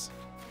Will-O-Wisps.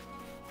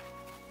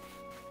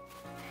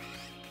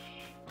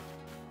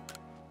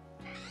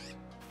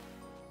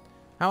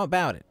 How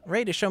about it?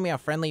 Ready to show me how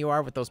friendly you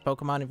are with those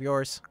Pokemon of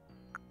yours?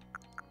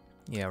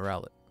 Yeah,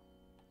 Rowlet.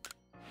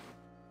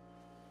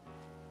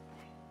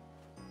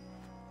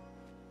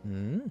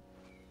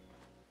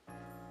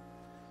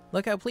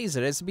 Look how pleased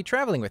it is to be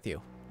traveling with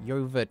you.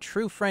 You've a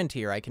true friend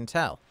here, I can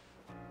tell.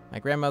 My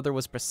grandmother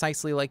was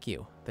precisely like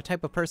you, the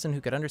type of person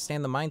who could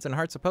understand the minds and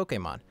hearts of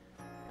Pokemon.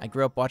 I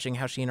grew up watching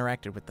how she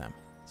interacted with them,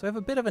 so I have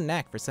a bit of a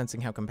knack for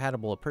sensing how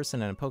compatible a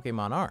person and a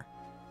Pokemon are.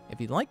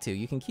 If you'd like to,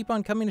 you can keep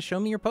on coming to show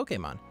me your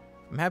Pokemon.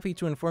 I'm happy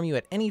to inform you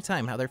at any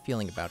time how they're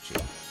feeling about you.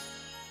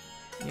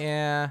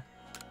 Yeah,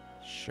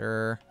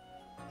 sure.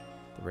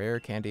 The rare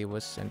candy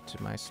was sent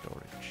to my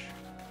storage.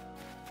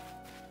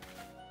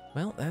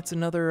 Well, that's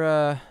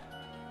another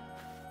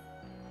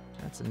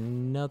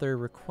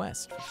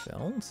request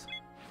fulfilled.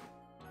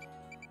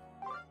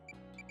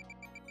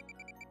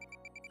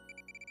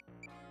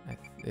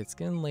 It's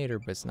getting later,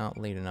 but it's not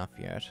late enough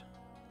yet.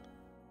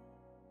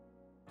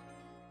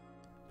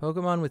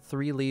 Pokemon with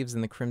 3 leaves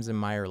in the Crimson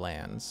Mire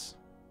lands.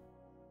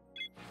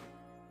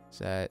 Is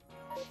that...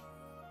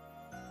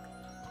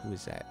 Who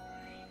is that?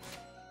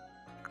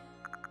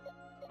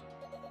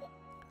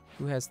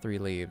 Who has 3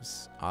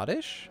 leaves?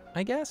 Oddish,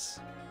 I guess?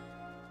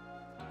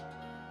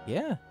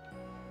 Yeah.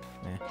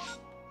 Eh.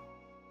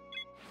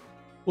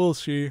 We'll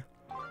see.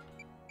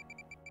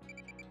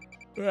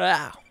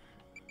 Ah.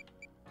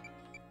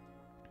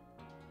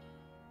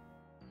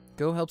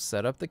 Go help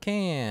set up the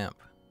camp.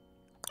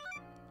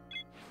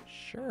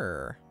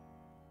 Sure.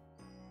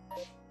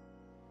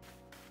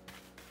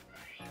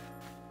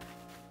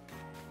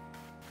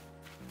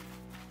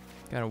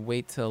 Gotta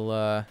wait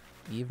till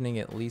evening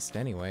at least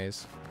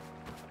anyways.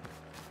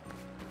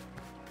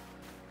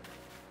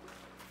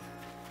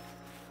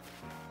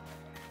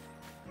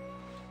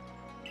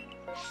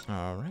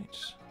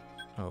 Alright.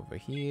 Over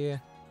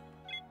here.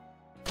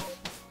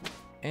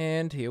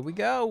 And here we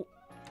go.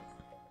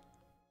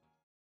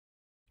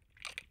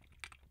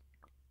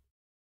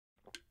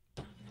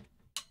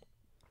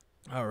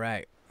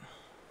 Alright.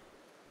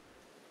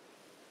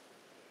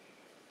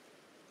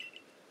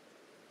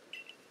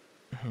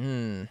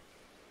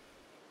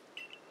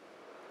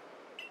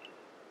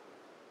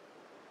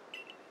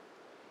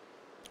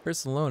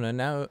 Ursaluna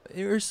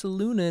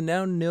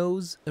now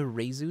knows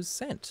Arezu's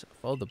scent.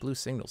 Follow the blue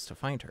signals to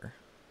find her.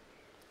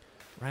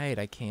 Right,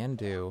 I can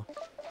do.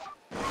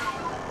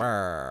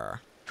 Brr.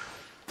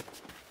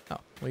 Oh,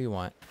 what do you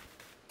want?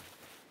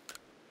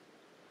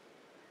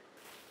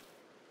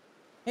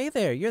 Hey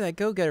there, you're that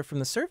go-getter from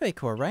the Survey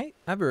Corps, right?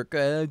 I've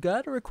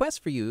got a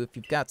request for you if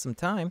you've got some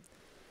time.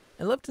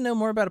 I'd love to know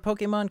more about a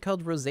Pokemon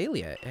called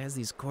Rosalia. It has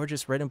these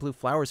gorgeous red and blue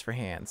flowers for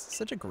hands.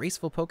 Such a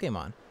graceful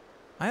Pokemon.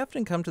 I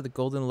often come to the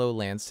Golden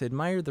Lowlands to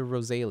admire the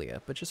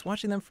Rosalia, but just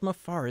watching them from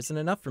afar isn't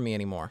enough for me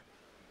anymore.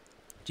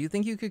 Do you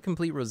think you could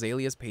complete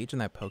Rosalia's page in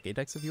that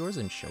Pokédex of yours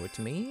and show it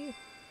to me?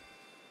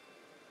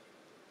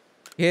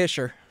 Yeah,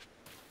 sure.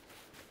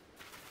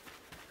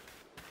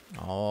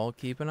 I'll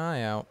keep an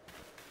eye out.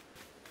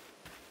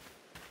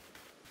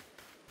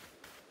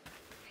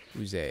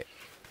 Who's that?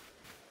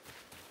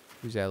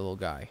 Who's that little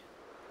guy?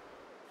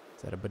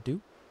 Is that a Badoo?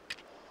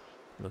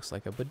 Looks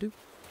like a Badoo.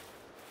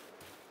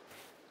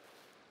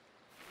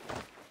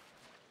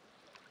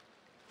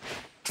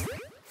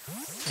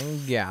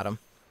 And got him.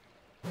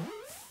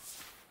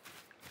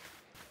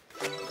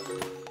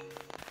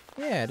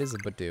 Yeah, it is a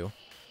Badoo.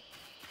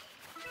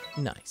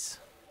 Nice.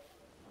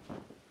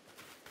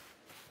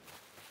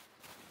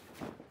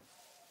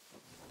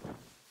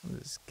 I'll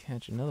just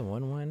catch another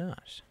one, why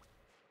not?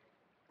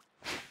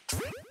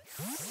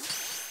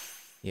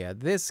 Yeah,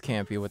 this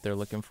can't be what they're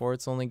looking for.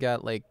 It's only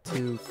got like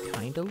 2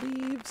 kinda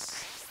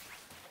leaves.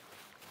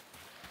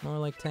 More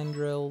like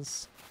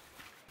tendrils.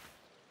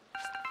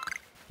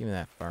 Give me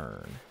that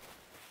fern.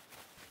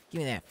 Give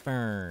me that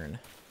fern.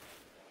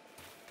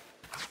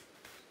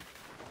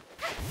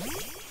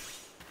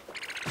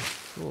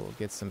 Cool,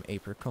 get some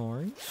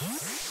apricorns.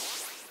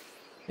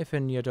 If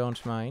you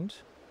don't mind.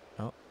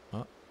 Oh,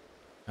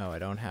 I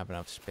don't have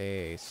enough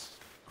space.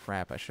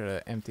 Crap, I should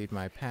have emptied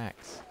my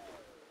packs.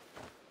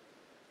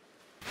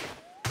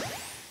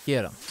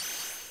 Get him.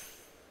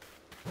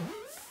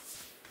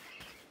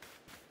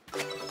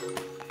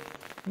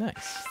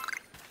 Nice.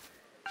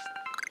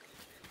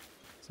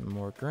 Some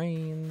more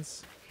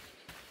grains.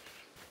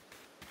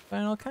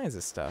 Find all kinds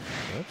of stuff.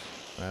 Oops.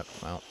 Oh,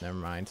 well, never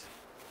mind.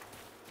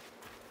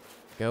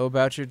 Go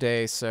about your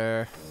day,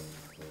 sir.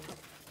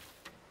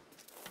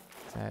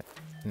 Is that...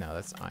 No,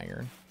 that's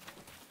iron.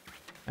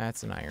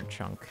 That's an iron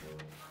chunk.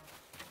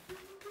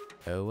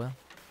 Oh, well.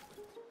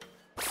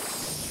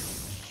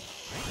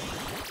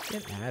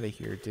 Get out of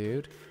here,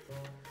 dude.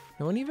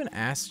 No one even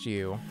asked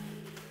you.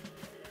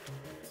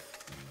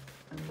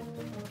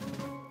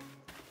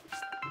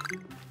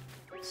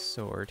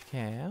 Sword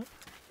cap.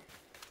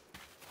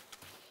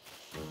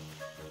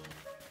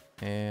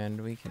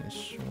 And we can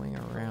swing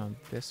around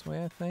this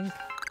way, I think.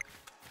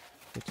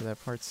 Get to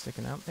that part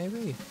sticking out,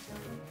 maybe?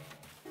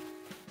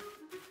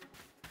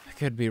 I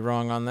could be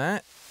wrong on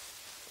that.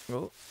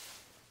 Oh.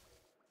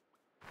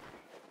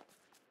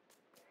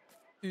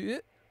 Yeah.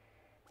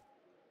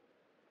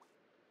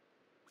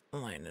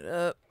 Line it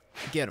up.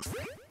 Get him.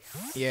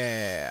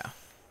 Yeah.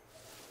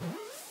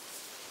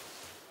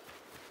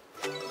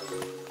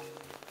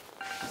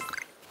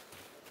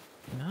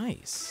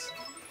 Nice.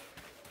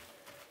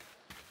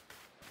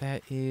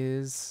 That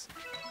is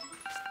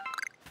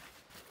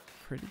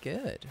pretty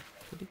good.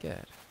 Pretty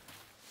good.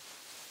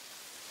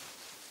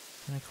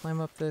 Can I climb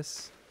up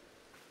this?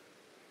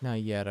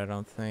 Not yet, I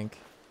don't think.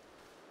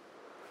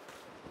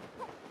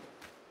 I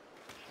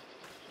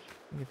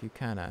think if you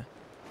kinda...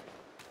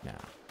 No.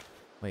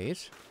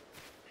 Wait.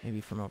 Maybe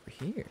from over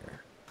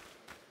here.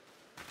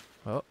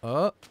 Oh,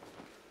 oh.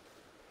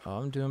 Oh,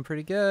 I'm doing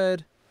pretty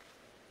good.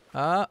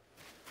 Oh,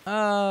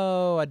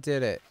 I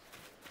did it.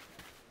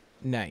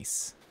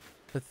 Nice.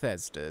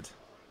 Bethesda.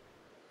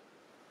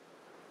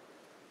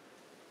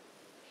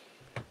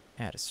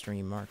 Add a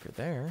stream marker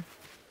there.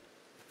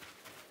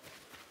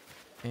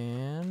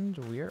 And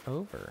we're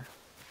over.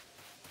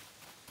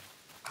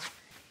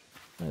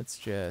 Let's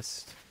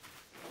just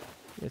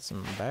get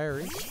some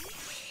berries.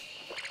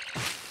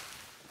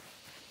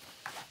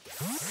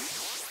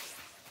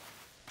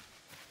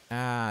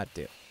 Ah,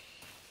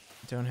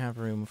 don't have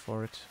room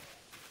for it.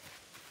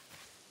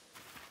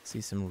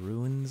 See some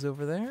ruins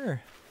over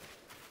there.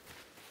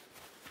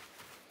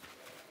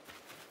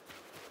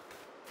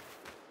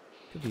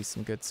 Could be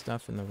some good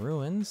stuff in the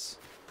ruins.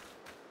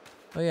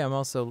 Oh yeah, I'm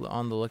also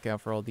on the lookout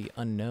for all the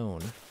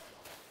unknown.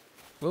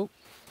 Whoa.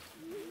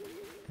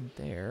 And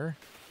there.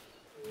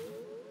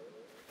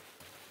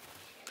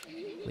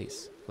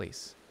 Please,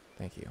 please.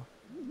 Thank you.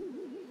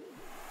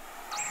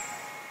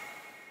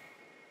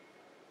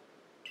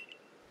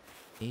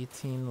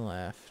 $18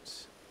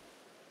 left.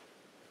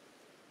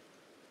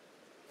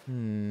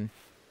 Ooh,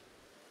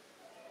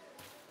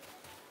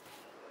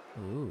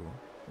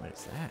 what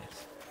is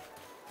that?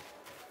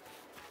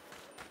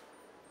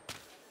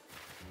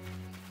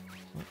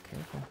 Oh,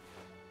 careful.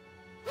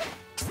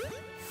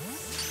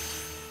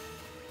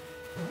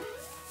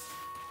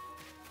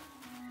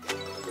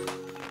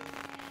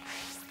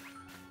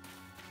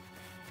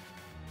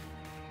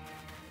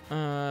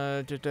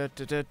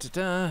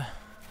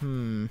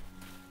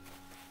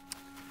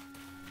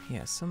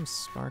 Yeah, some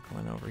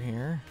sparkling over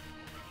here.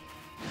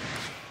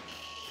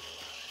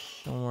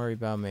 Don't worry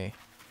about me.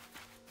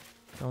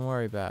 Don't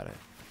worry about it.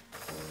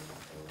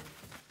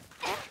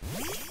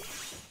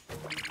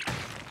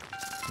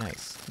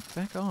 Nice.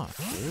 Back off,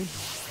 dude.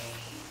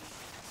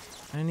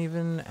 I didn't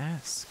even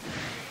ask.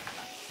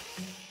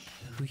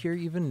 Who here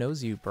even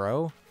knows you,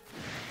 bro?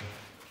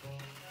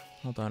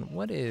 Hold on,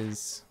 what do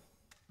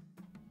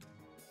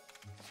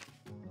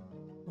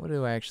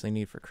I actually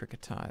need for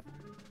Cricketot?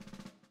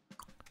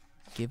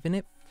 Giving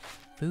it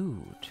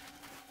food.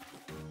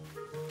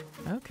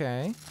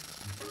 Okay.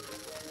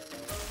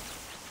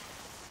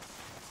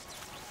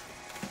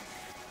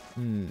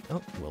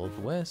 Oh, Will of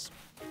the Wisp.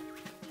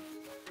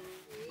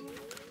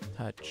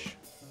 Touch.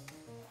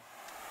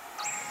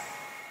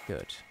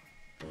 Good.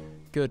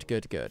 Good,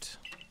 good, good.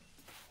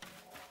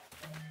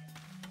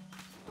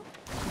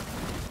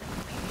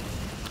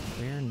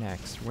 Where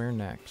next? Where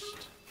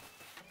next?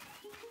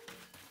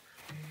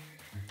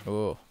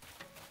 Oh.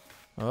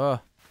 Oh.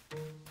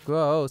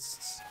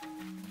 Ghosts.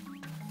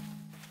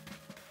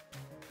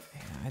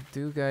 Yeah, I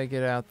do gotta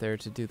get out there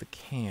to do the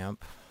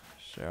camp,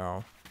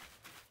 so...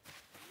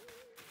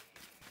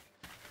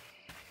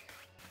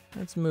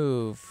 Let's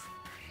move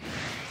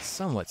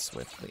somewhat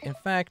swiftly. In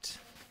fact,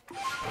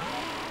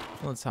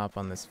 let's hop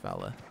on this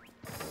fella.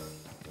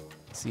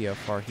 See how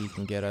far he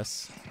can get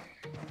us.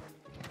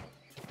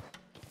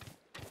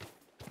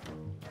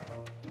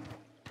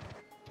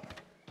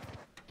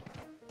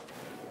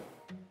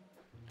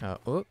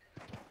 Oh,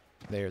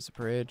 there's a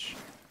bridge.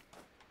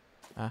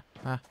 God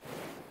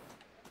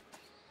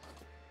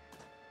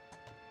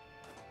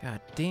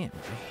damn,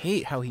 I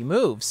hate how he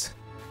moves.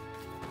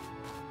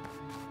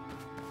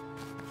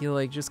 He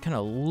like just kind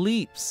of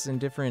leaps in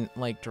different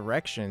like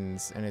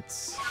directions, and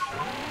it's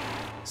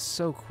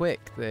so quick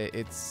that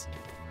it's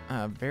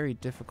very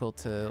difficult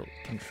to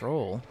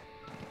control.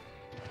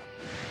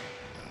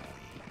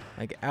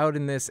 Like, out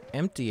in this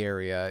empty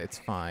area, it's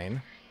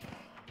fine.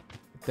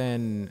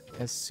 Then,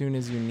 as soon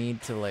as you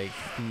need to, like,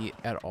 be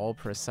at all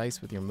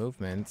precise with your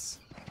movements,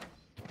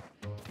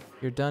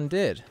 you're done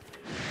did.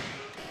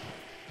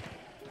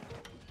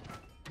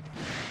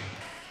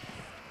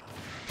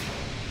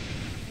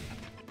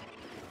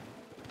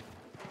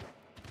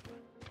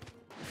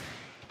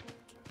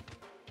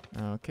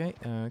 Okay,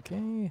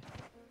 okay.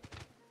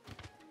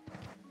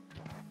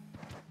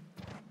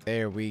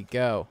 There we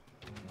go.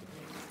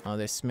 Oh,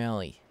 they're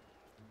smelly.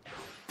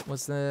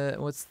 What's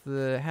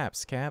the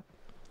haps, Cap?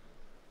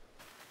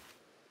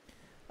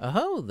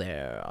 Oh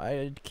there,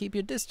 I'd keep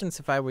your distance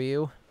if I were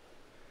you.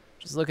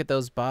 Just look at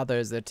those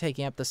bothers, they're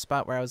taking up the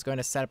spot where I was going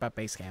to set up our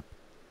base camp.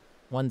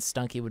 One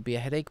stunky would be a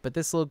headache, but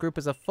this little group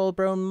is a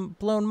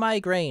full-blown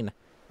migraine.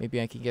 Maybe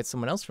I could get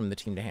someone else from the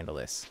team to handle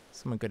this.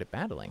 Someone good at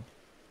battling.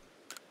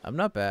 I'm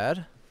not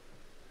bad.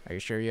 Are you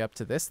sure you're up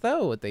to this,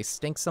 though? They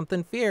stink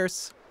something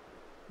fierce.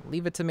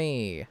 Leave it to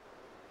me.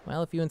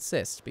 Well, if you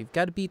insist. We've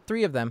got to beat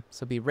 3 of them,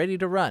 so be ready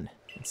to run.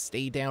 And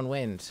stay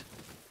downwind.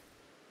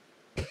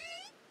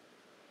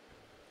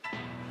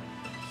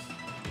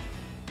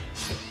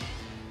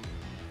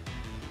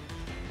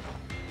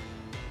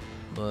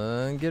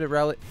 Get it,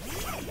 Rowlet.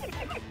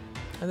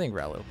 I think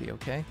Rowlet will be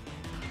okay.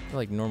 They're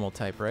like normal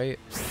type, right?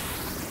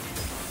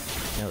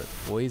 No, they're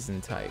poison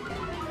type.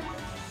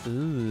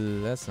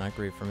 Ooh, that's not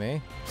great for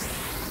me.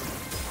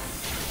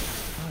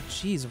 Oh,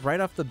 jeez, right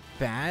off the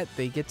bat,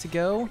 they get to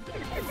go?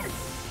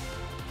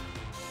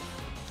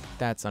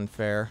 That's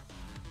unfair.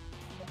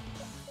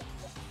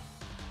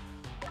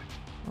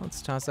 Well,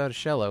 let's toss out a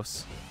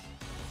Shellos.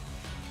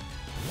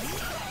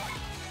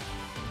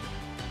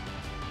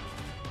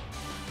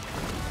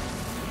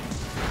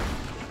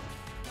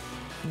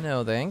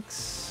 No,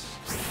 thanks.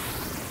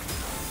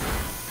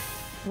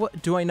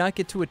 What? Do I not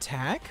get to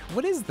attack?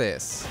 What is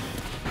this?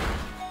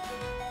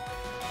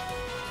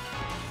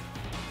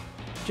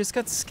 Just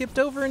got skipped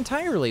over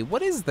entirely.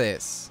 What is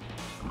this?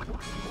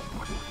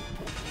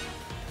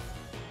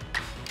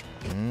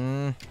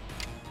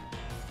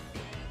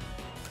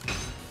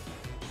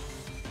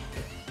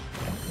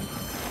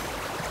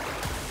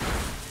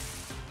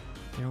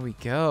 There we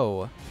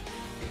go.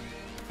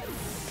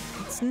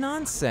 It's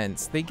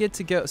nonsense. They get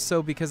to go.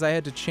 So because I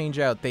had to change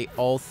out, they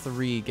all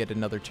 3 get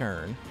another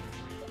turn.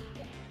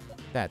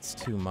 That's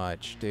too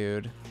much,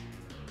 dude.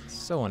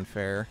 So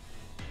unfair.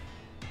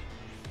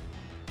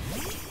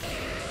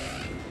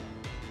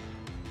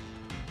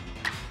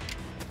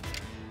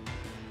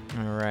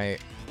 All right,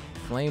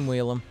 flame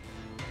wheel him.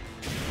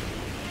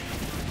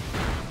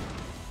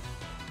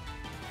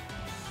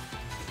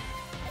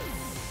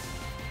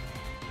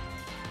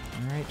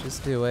 All right,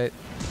 just do it.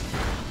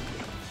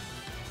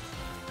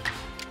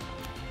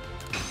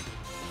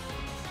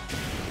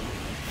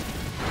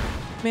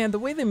 Man, the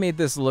way they made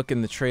this look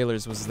in the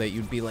trailers was that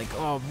you'd be like,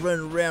 oh,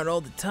 running around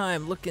all the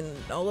time, looking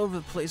all over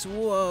the place,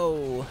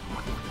 whoa.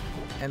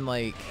 And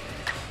like,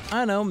 I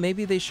don't know,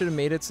 maybe they should have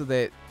made it so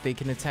that they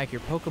can attack your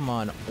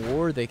Pokemon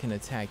or they can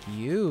attack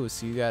you,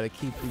 so you gotta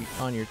keep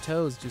on your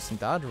toes, do some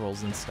dodge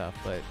rolls and stuff,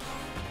 but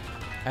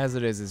as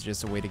it is, it's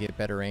just a way to get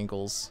better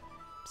angles,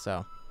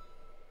 so,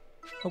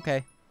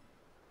 okay.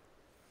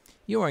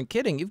 You weren't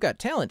kidding, you've got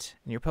talent,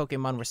 and your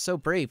Pokemon were so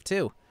brave,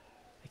 too.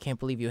 I can't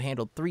believe you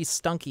handled 3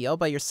 Stunky all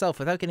by yourself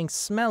without getting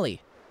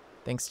smelly.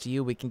 Thanks to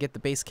you, we can get the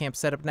base camp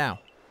set up now.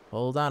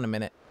 Hold on a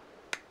minute.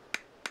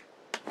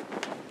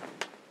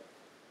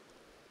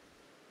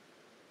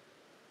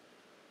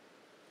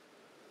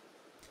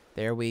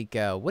 There we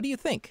go. What do you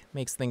think?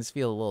 Makes things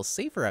feel a little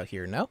safer out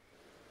here, no?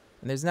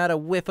 And there's not a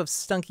whiff of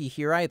Stunky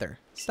here either.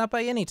 Stop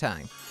by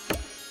anytime.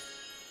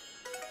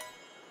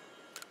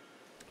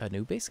 A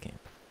new base camp.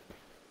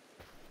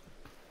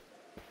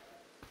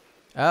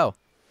 Oh.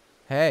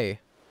 Hey.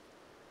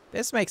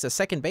 This makes a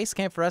second base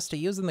camp for us to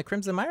use in the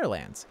Crimson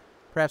Mirelands.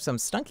 Perhaps some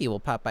Stunky will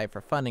pop by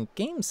for fun and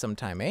games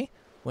sometime, eh?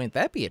 Wouldn't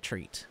that be a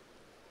treat?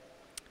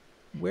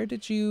 Where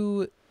did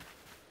you...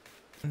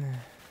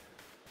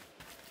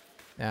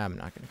 I'm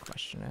not going to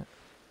question it.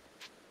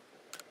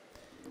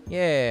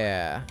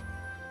 Yeah.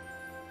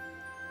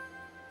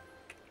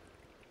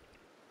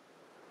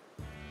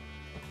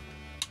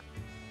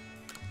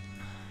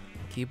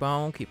 Keep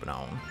on keeping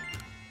on.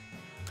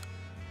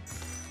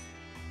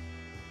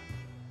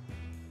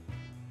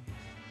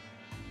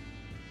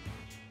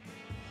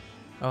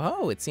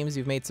 Oh, it seems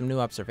you've made some new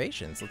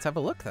observations. Let's have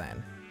a look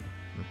then.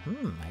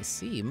 I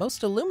see.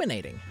 Most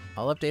illuminating.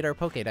 I'll update our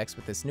Pokédex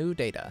with this new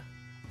data.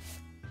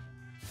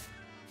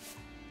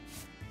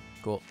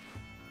 Cool.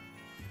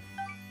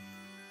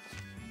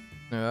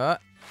 Yeah.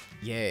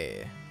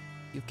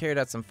 You've carried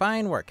out some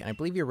fine work, and I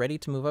believe you're ready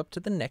to move up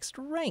to the next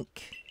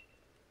rank.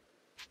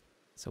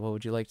 So what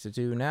would you like to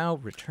do now?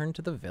 Return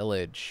to the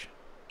village.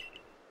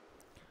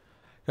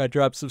 Gotta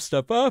drop some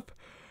stuff off.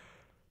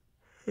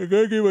 I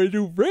gotta get my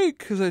new rank,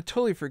 because I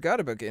totally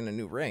forgot about getting a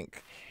new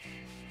rank.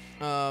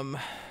 But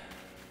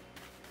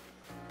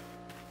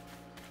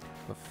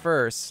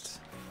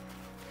first,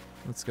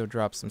 let's go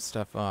drop some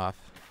stuff off.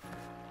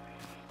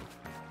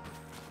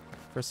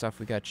 First off,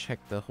 we gotta check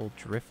the whole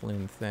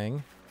Drifloon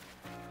thing.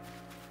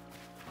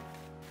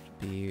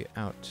 Should be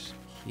out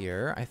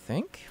here, I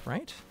think,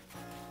 right?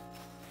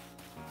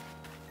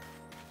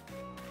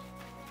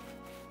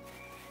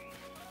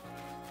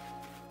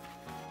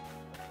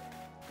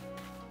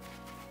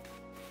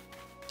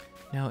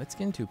 No, it's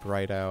getting too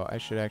bright out. I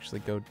should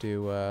actually go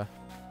do the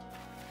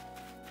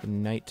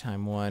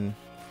nighttime one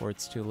before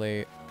it's too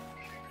late.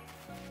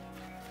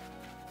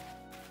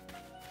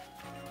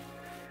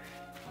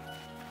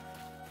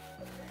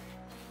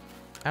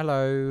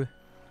 Hello.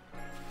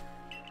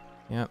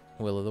 Yep,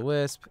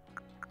 Will-o'-the-Wisp.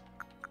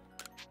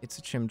 It's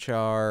a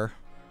Chimchar.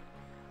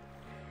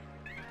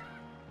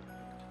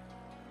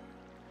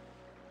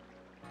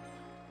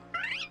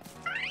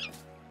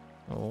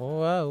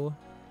 Whoa.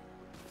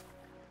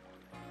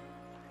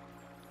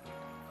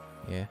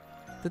 Yeah.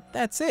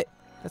 That's it.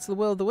 That's the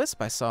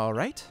Will-o'-the-Wisp I saw,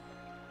 right?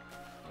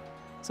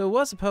 So it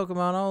was a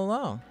Pokemon all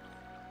along.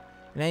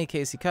 In any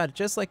case, you caught it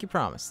just like you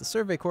promised. The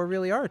Survey Corps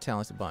really are a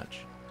talented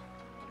bunch.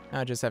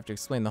 Now I just have to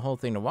explain the whole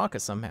thing to Waka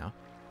somehow.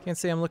 Can't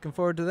say I'm looking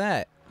forward to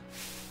that.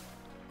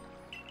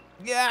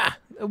 Yeah!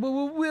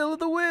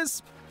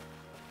 Will-o'-the-Wisp!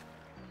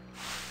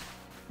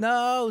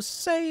 No!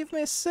 Save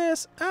me,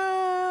 sis!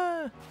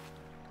 Ah!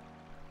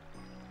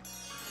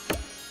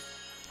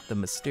 The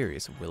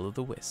mysterious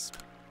Will-o'-the-Wisp.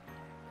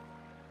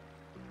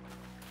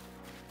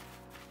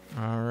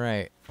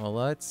 Alright, well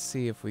let's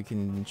see if we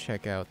can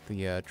check out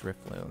the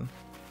Drifloon.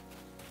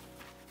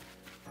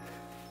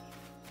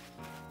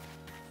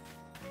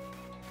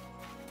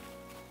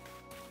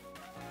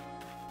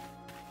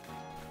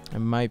 It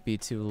might be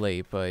too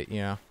late, but,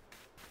 you know,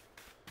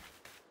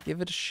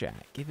 give it a shot.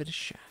 Give it a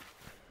shot.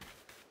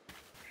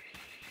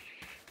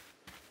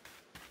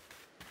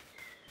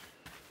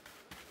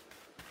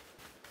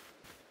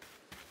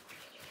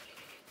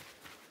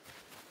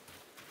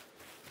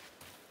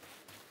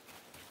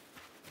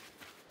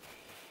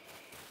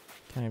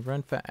 Can I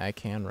run I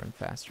can run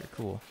faster.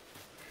 Cool.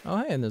 Oh,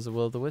 hey, and there's a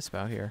Will-o'-the-Wisp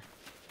out here.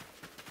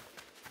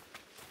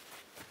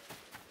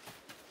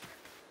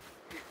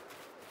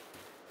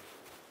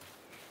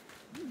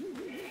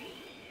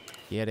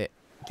 Get it.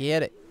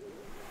 Get it.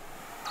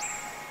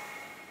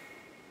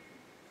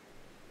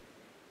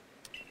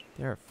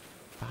 There are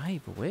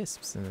 5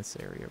 wisps in this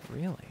area,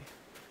 really?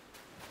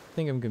 I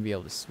think I'm going to be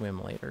able to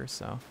swim later,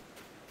 so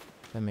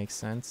that makes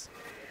sense.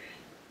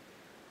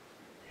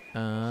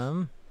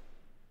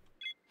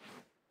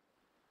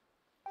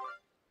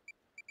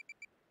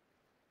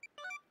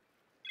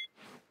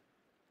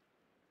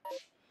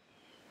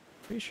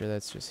 Pretty sure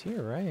that's just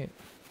here, right?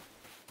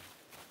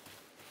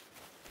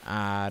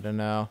 I don't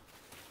know.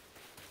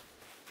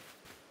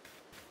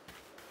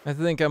 I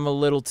think I'm a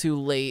little too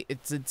late.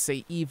 It did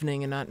say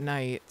evening and not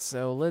night,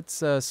 so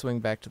let's swing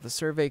back to the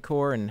Survey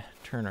Corps and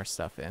turn our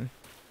stuff in.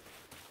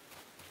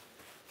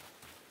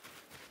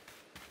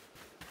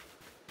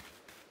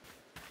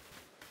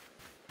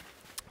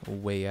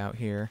 Way out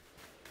here.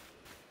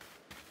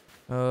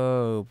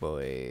 Oh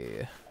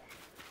boy.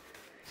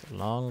 It's a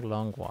long,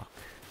 long walk.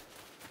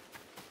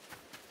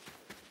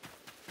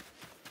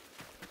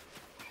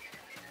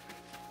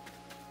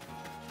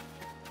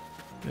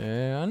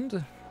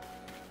 And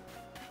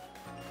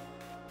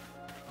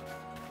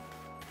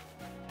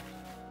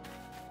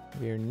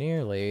we're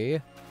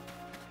nearly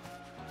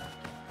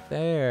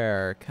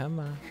there. Come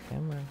on,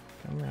 come on,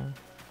 come on.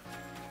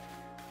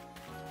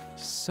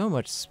 So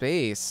much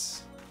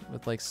space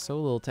with like so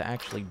little to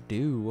actually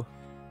do.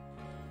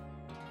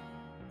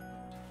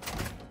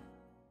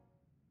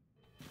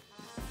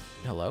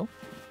 Hello?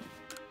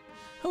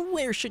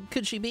 Where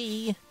could she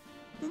be?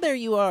 There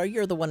you are.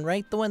 You're the one,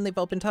 right? The one they've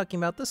all been talking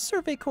about. The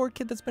Survey Corps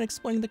kid that's been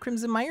exploring the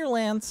Crimson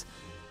Mirelands.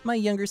 My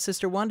younger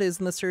sister Wanda is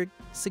in the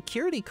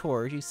Security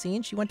Corps. You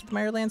seen? She went to the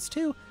Mirelands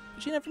too,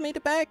 but she never made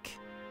it back.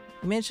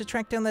 You managed to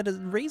track down that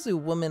Rezu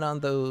woman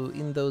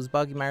in those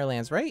boggy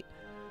Mirelands, right?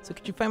 So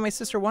could you find my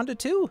sister Wanda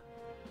too?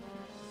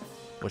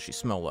 What's she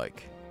smell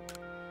like?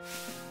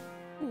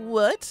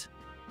 What?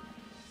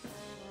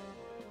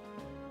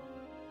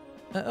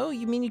 Oh,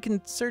 you mean you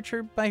can search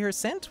her by her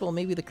scent? Well,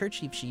 maybe the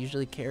kerchief she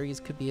usually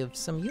carries could be of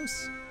some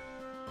use.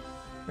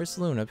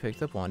 Ursaluna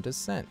picked up Wanda's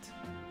scent.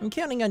 I'm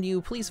counting on you.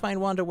 Please find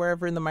Wanda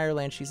wherever in the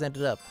Mireland she's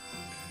ended up.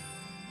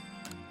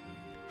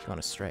 Gone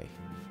astray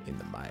in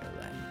the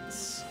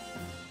Mirelands.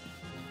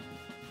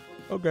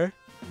 Okay.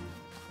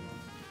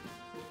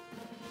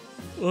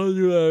 I'll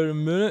do that in a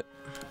minute.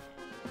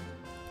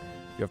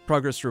 If you have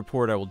progress to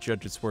report, I will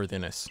judge its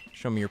worthiness.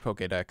 Show me your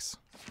Pokédex.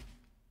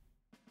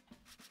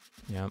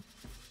 Yep.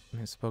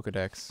 Here's the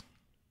Pokédex.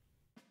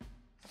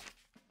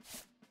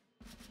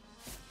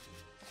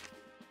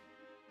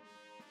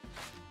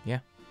 Yeah.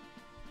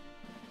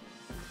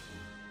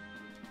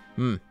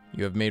 You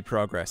have made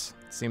progress.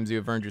 It seems you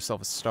have earned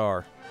yourself a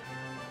star.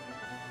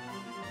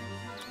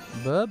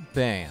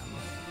 Ba-bam.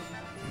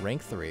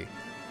 Rank 3.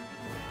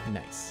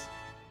 Nice.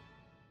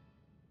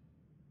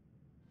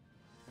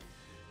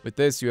 With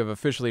this, you have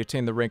officially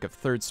attained the rank of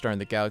 3rd star in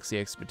the Galaxy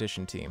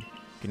Expedition team.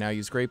 You can now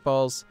use Great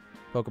Balls.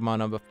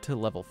 Pokemon up to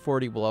level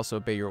 40 will also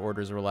obey your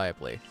orders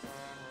reliably.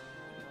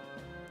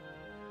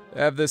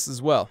 Have this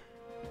as well.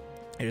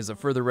 It is a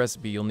further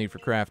recipe you'll need for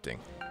crafting.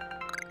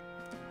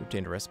 We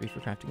obtained a recipe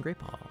for crafting grape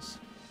balls.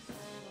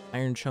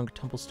 Iron chunk,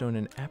 tumblestone,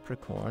 and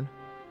apricorn.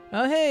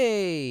 Oh,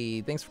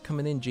 hey! Thanks for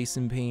coming in,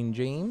 Jason Payne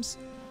James.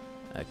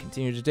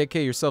 Continue to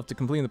dedicate yourself to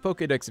completing the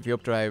Pokédex if you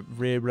hope to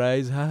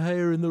rise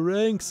higher in the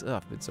ranks. Oh,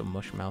 I've been so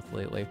mush-mouthed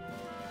lately.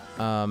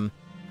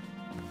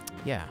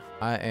 Yeah,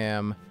 I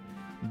am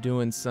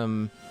doing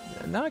some,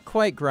 not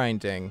quite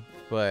grinding,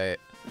 but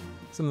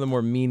some of the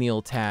more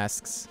menial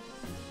tasks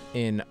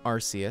in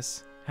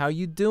Arceus. How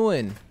you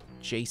doing,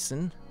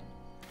 Jason?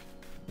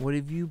 What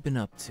have you been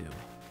up to?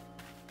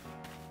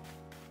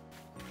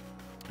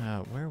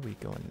 Where are we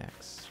going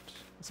next?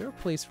 Is there a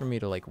place for me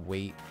to, like,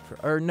 wait for...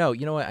 Or, no,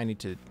 you know what? I need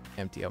to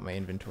empty out my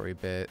inventory a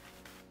bit.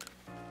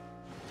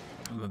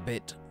 I'm a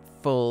bit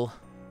full.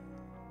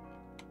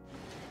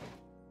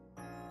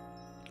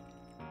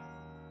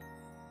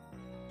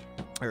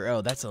 Or,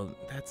 oh, that's a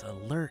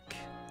lurk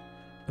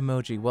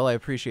emoji. Well, I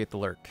appreciate the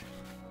lurk.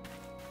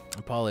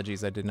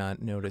 Apologies, I did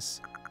not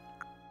notice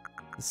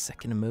the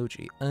second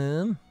emoji.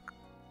 Gonna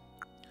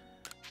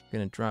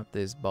drop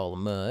this ball of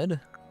mud.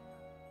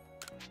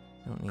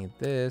 Don't need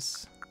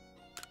this.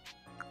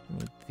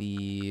 Need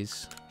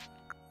these.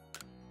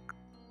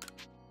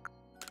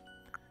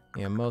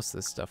 Yeah, most of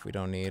this stuff we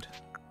don't need.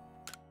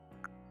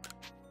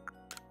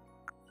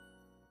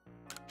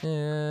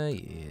 Yeah,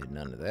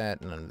 none of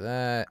that, none of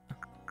that.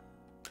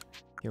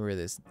 Get rid of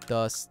this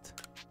dust.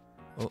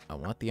 Oh, I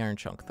want the iron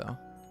chunk, though.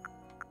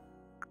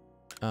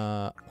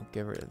 We'll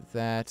get rid of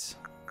that.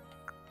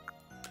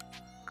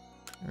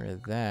 Get rid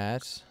of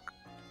that.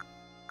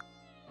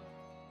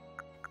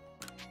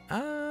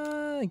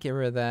 Get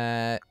rid of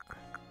that.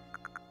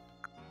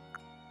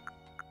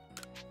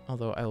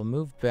 Although I will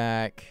move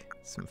back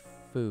some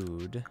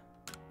food.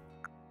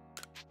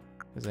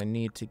 Because I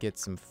need to get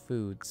some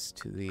foods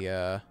to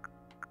the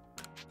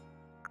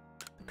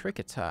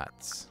cricket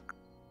tots.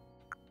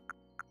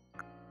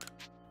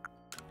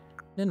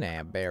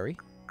 Nanabberry.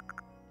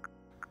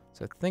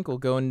 So I think we'll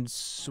go and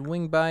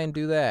swing by and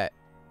do that.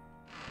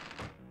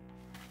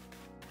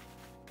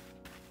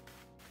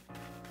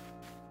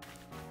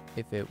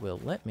 If it will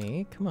let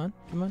me. Come on,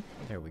 come on.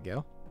 There we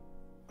go.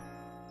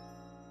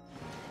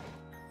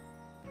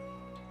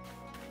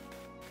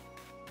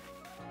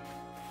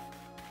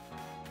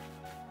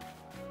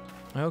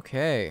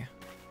 Okay.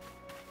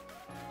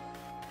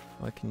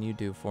 What can you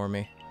do for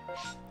me?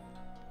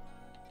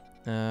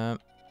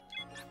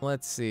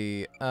 Let's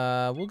see.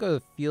 We'll go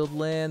to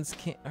Fieldlands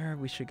camp, or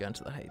we should go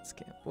into the Heights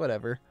camp.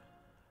 Whatever.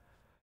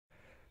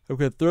 I'm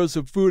gonna throw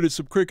some food at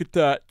some cricket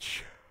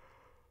tots.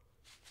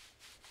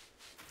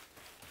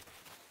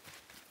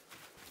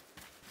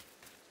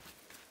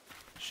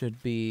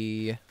 Shouldn't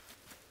be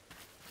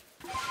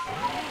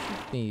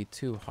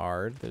too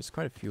hard. There's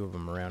quite a few of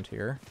them around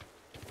here.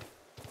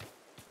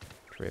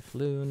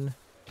 Drifloon.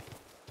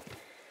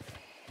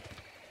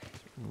 It's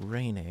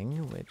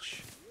raining,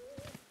 which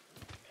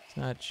does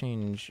not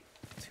change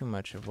too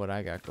much of what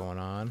I got going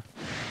on.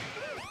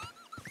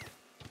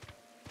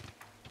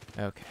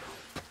 Okay.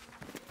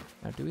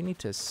 Now, do we need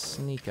to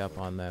sneak up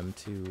on them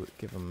to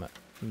give them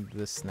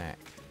the snack?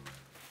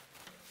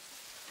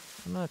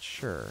 I'm not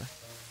sure.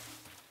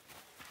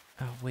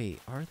 Oh, wait,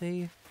 are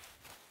they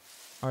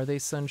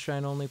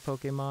sunshine only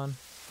Pokemon?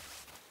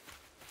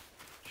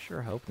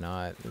 Sure hope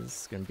not.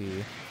 This is gonna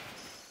be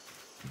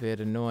a bit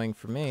annoying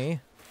for me.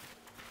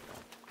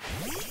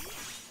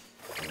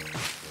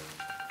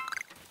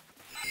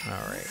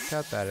 Alright,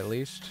 got that at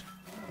least.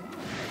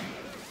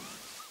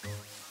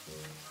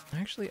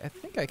 Actually, I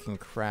think I can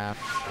craft...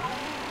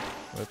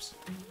 Whoops.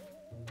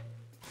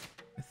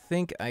 I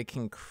think I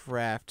can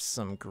craft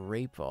some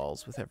grape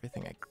balls with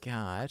everything I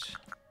got.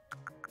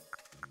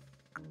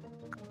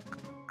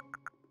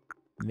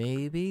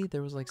 Maybe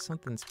there was like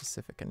something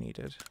specific I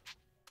needed.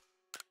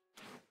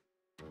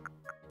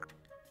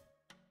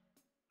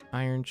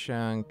 Iron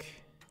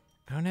chunk.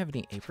 I don't have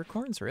any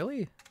apricorns,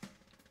 really?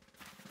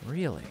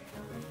 Really?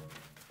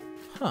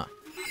 Huh.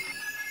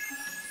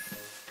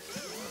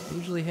 I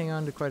usually hang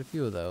on to quite a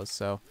few of those,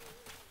 so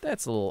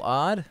that's a little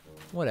odd.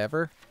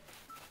 Whatever.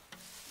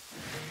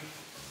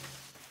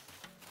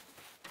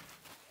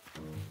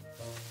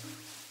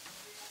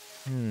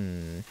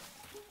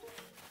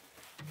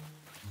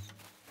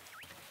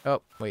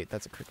 Oh, wait,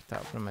 that's a cricket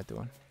top. What am I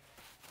doing?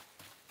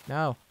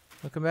 No,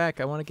 welcome back.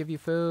 I want to give you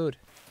food.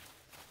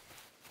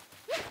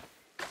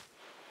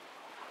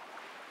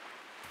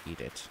 Eat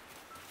it.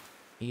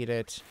 Eat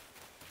it.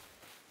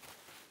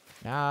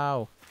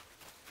 No.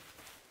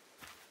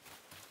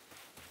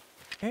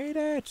 Eat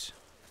it.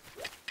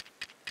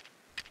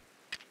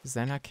 Does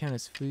that not count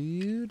as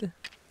food?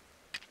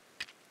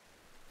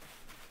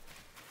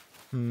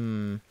 I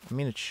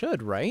mean, it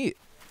should, right?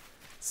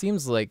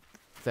 Seems like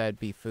that'd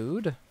be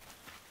food.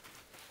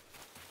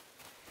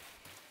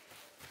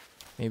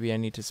 Maybe I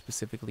need to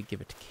specifically give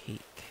it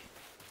cake.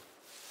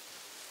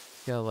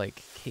 Got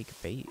like cake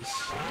base.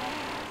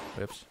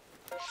 Whoops.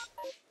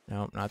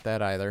 Nope, not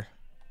that either.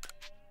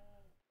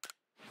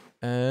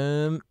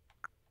 Yeah,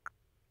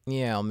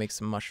 I'll make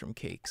some mushroom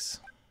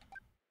cakes.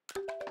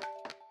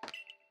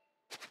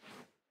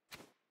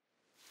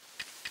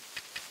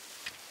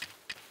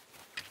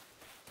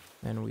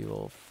 Then we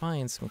will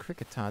find some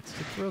cricket tots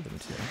to throw them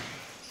to.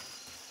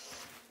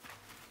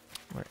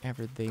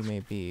 Wherever they may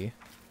be.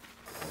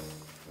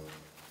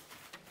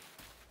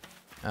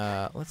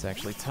 Let's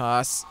actually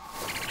toss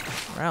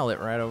Rowlet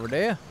right over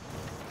there.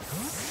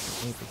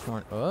 Eat the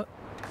corn. Oh,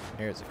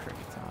 there's a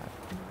cricket tot.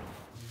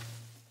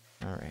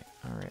 Alright,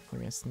 alright. We're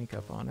gonna sneak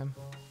up on him.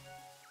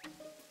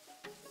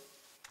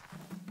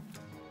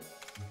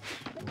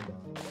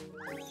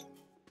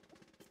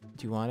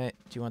 Do you want it?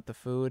 Do you want the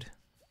food?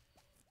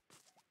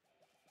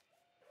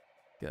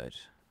 Good.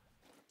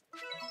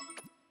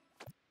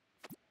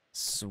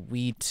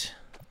 Sweet.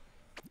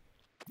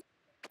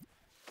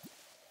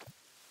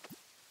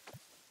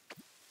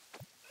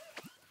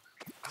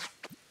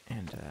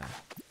 And,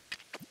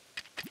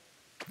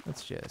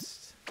 let's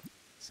just,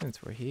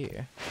 since we're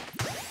here.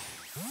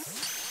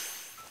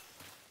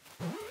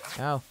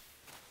 No.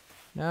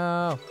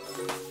 No.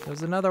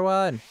 There's another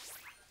one.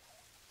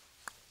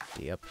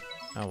 Yep.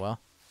 Oh well.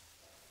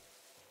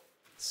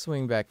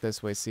 Swing back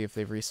this way, see if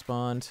they've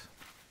respawned.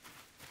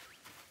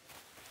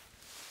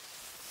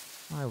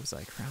 Why was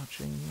I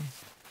crouching?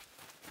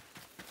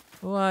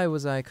 Why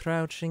was I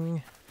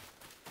crouching?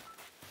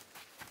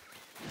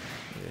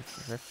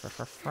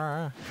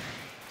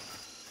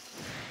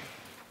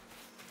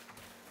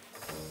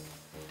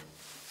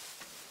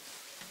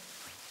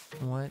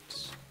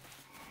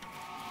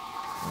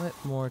 What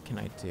more can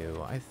I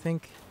do? I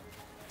think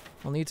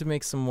I'll need to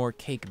make some more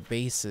cake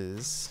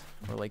bases,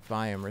 or like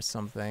buy them or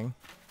something.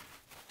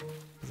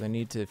 Because I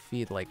need to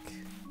feed like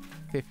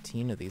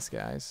 15 of these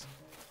guys.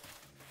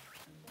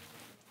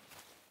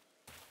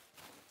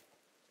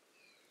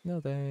 No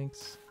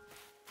thanks.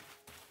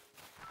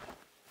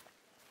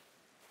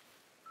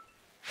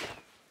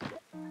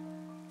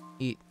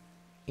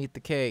 Eat the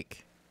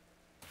cake.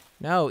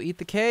 No, eat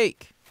the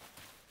cake.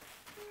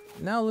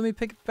 No, let me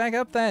pick it back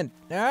up then.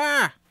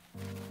 Ah!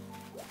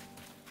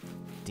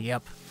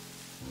 Yep.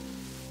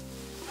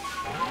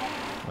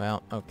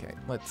 Well, okay,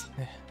 let's...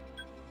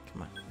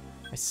 Come on.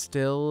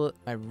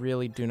 I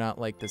really do not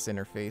like this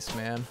interface,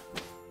 man.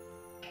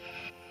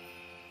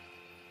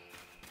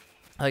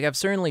 Like, I've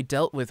certainly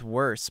dealt with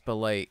worse, but,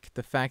 like,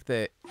 the fact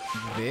that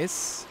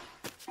this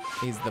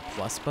is the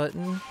plus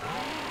button,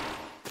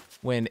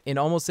 when in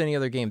almost any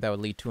other game that would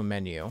lead to a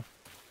menu.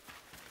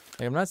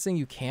 Like, I'm not saying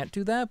you can't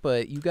do that,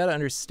 but you gotta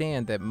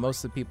understand that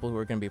most of the people who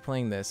are gonna be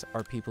playing this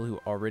are people who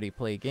already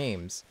play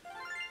games.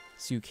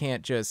 So you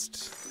can't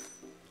just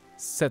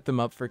set them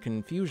up for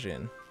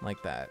confusion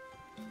like that.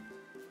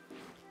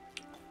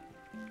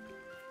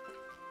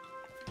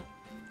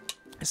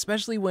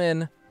 Especially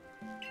when,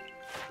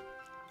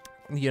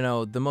 you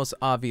know, the most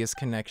obvious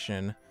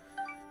connection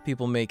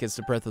people make is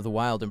to Breath of the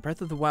Wild, and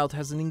Breath of the Wild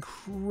has an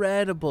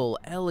incredible,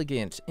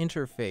 elegant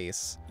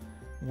interface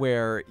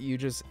where you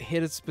just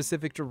hit a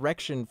specific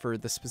direction for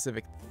the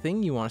specific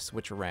thing you want to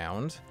switch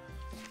around,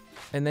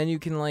 and then you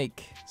can,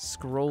 like,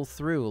 scroll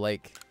through.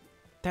 Like,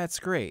 that's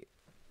great.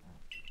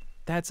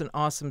 That's an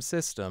awesome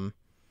system.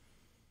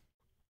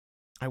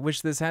 I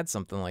wish this had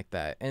something like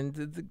that.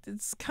 And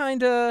it's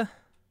kind of,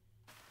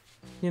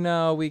 you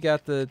know, we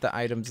got the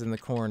items in the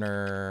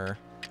corner,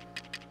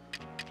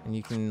 and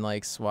you can,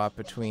 like, swap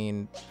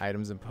between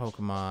items and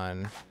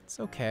Pokemon.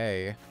 It's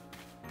okay.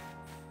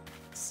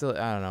 Still,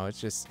 I don't know, it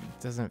just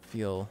doesn't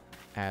feel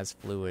as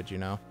fluid, you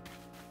know?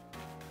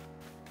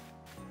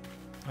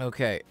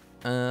 Okay,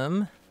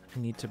 I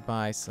need to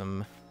buy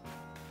some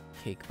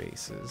cake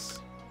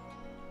bases.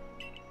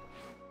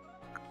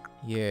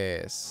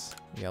 Yes.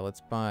 Yeah,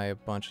 let's buy a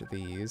bunch of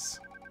these.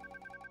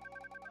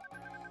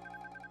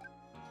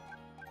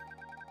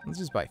 Let's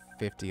just buy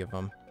 50 of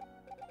them.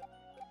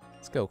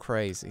 Let's go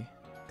crazy.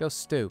 Go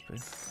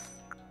stupid.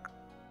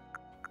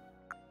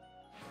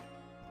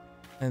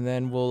 And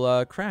then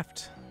we'll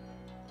craft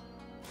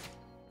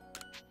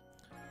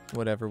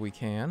whatever we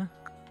can.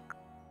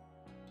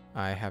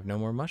 I have no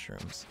more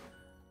mushrooms.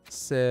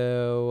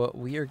 So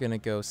we are gonna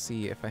go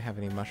see if I have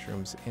any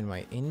mushrooms in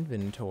my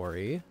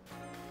inventory.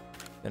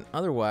 And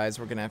otherwise,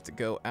 we're gonna have to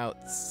go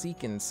out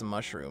seeking some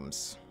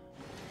mushrooms.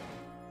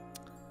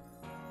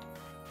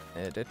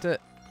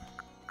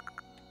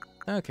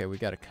 Okay, we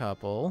got a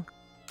couple.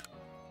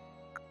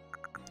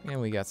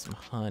 And we got some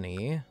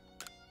honey,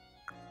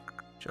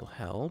 which will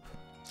help.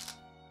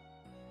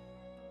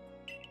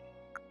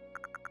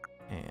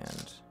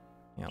 And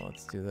yeah,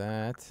 let's do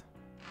that.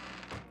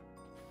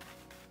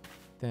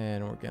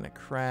 Then we're gonna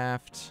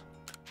craft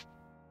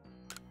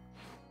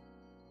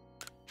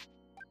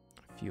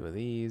a few of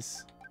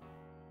these.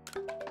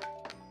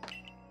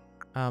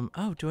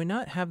 Oh, do I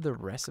not have the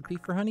recipe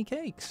for honey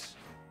cakes?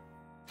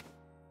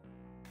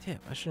 Damn,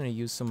 I shouldn't have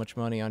used so much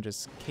money on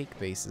just cake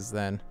bases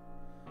then.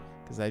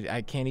 Because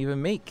I can't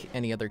even make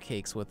any other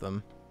cakes with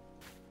them.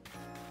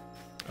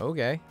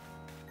 Okay.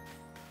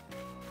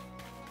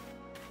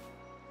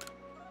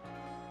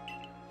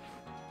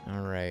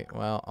 Alright,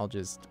 well, I'll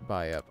just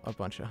buy up a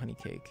bunch of honey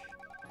cake.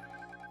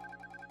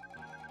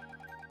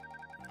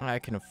 I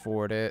can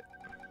afford it.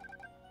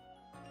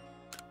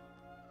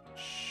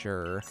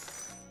 Sure.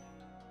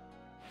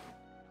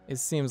 It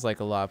seems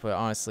like a lot, but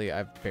honestly,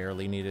 I've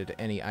barely needed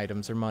any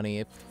items or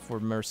money for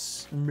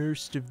most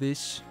of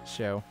this,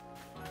 so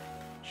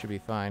should be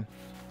fine.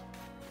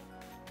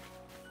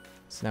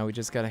 So now we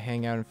just gotta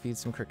hang out and feed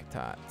some cricket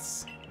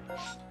tots.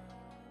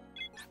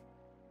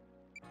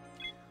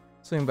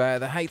 Swing by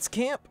the Heights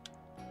camp.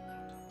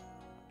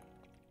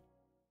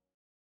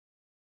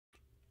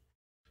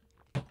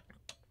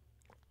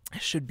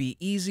 Should be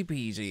easy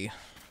peasy.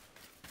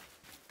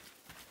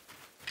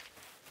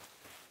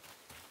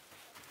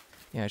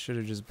 Yeah, I should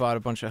have just bought a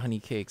bunch of honey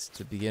cakes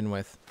to begin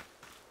with.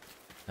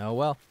 Oh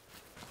well.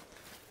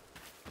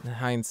 In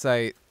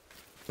hindsight,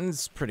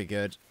 it's pretty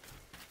good.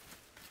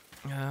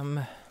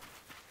 Yeah,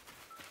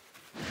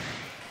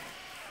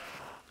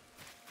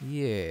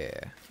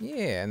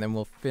 and then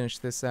we'll finish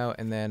this out,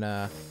 and then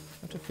I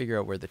have to figure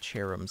out where the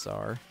cherums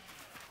are.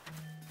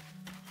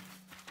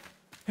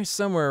 They're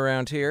somewhere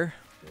around here.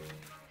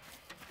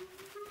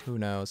 Who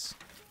knows?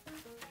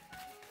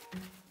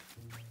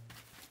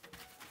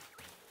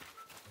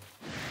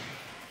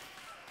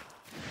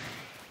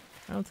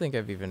 I don't think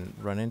I've even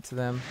run into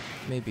them.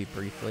 Maybe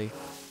briefly.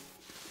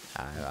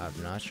 I'm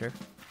not sure.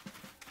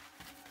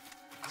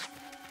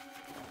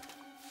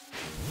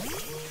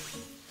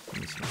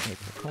 I'm just gonna take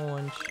the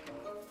conch.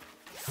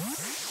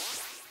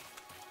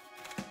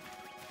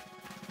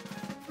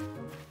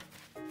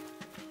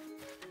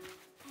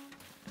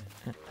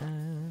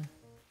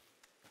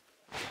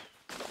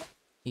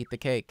 Eat the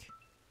cake.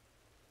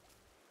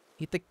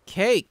 Eat the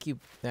cake, you...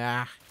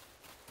 Ah.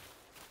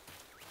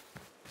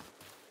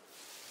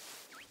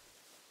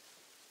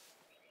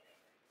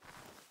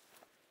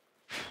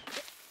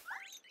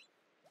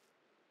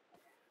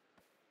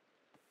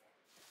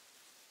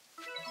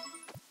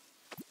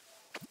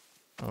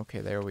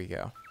 Okay, there we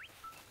go.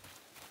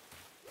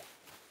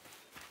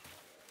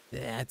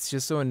 Yeah, it's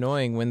just so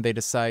annoying when they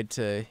decide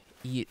to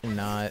eat and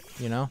not,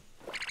 you know?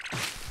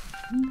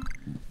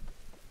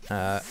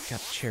 Got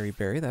the cherry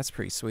berry, that's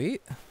pretty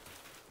sweet.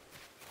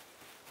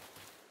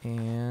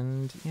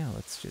 And yeah,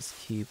 let's just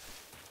keep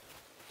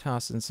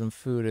tossing some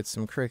food at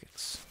some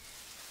crickets.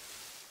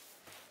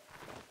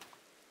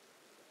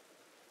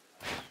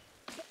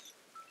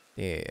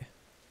 Yeah.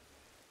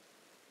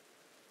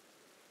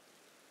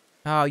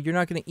 Oh, you're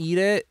not gonna eat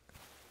it?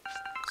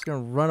 Just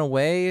gonna run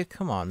away?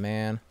 Come on,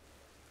 man.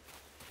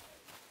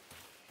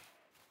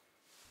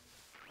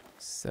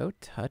 So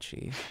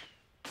touchy.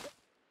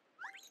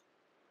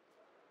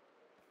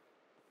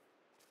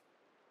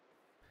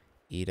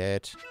 Eat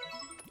it.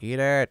 Eat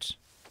it.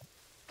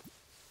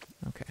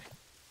 Okay.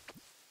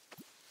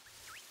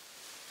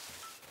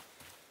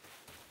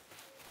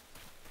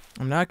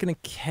 I'm not gonna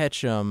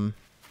catch them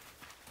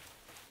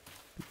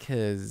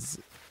because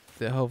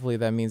hopefully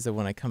that means that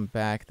when I come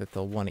back that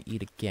they'll want to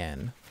eat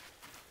again.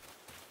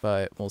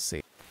 But we'll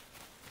see.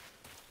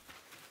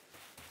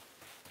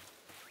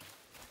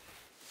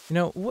 You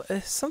know,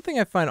 something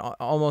I find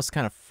almost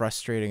kind of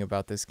frustrating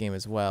about this game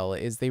as well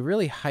is they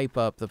really hype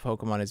up the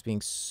Pokemon as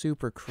being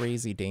super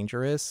crazy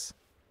dangerous.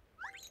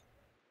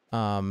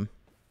 I'm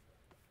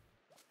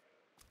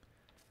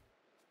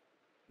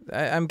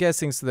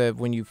guessing so that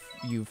when you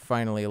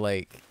finally,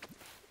 like,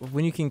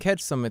 when you can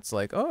catch some, it's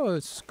like, oh,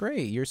 it's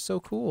great, you're so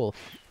cool.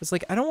 It's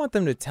like, I don't want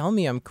them to tell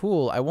me I'm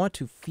cool. I want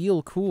to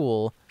feel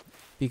cool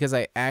because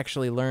I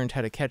actually learned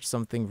how to catch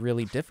something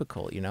really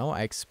difficult, you know?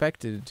 I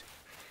expected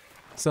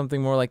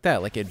something more like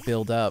that, like it'd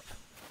build up,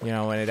 you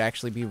know, and it'd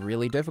actually be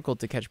really difficult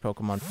to catch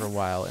Pokemon for a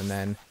while, and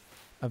then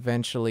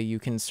eventually you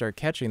can start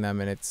catching them,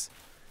 and it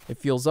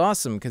feels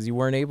awesome because you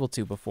weren't able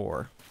to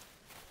before.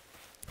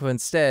 But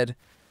instead,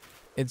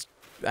 it's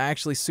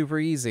actually super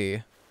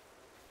easy.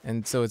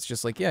 And so it's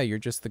just like, yeah, you're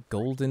just the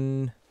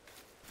golden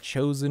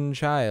chosen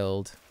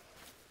child.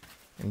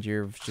 And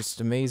you're just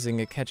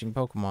amazing at catching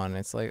Pokemon. And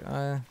it's like,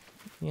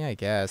 yeah, I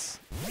guess.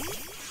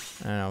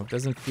 I don't know, it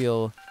doesn't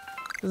feel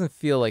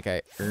like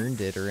I earned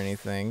it or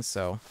anything,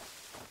 so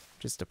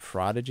just a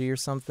prodigy or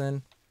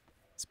something.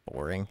 It's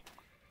boring.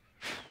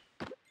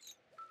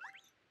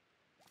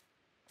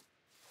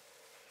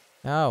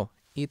 Oh,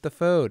 eat the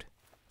food.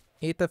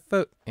 Eat the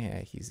food.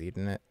 Yeah, he's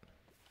eating it.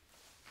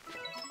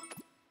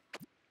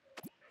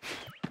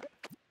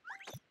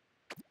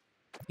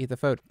 Eat the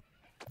food.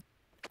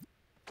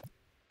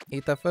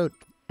 Eat the food.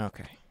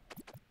 Okay.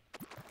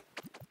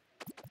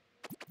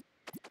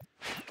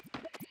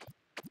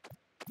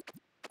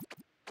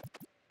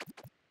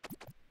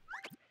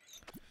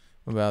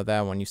 What about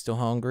that one? You still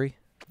hungry?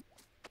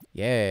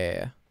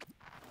 Yeah.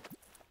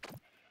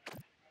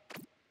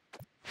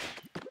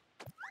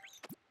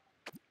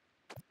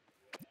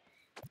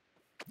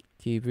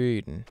 Keep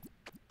eating.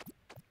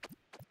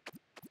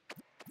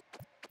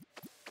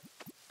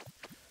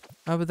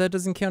 Oh, but that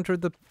doesn't count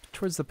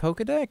towards the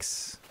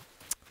Pokedex?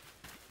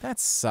 That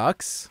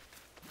sucks.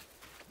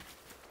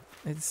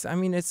 I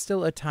mean, it's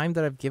still a time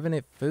that I've given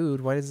it food.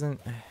 Why doesn't...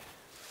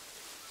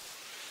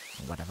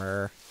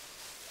 Whatever.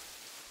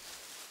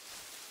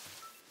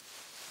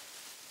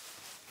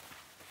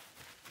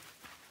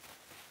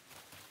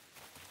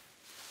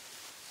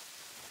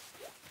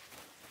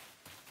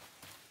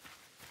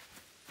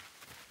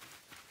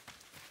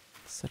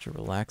 Such a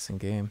relaxing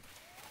game.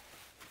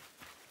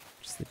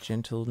 Just the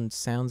gentle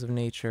sounds of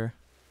nature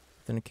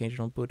with an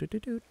occasional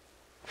boo-doo-doo-doo.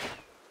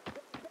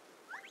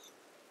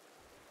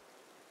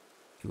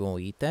 You gonna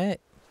eat that?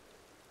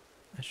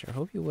 I sure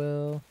hope you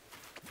will.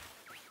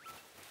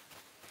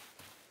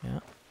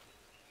 Yeah.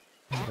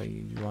 How about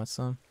you? You want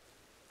some?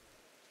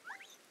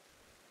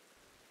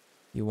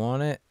 You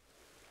want it?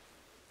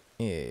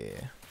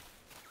 Yeah.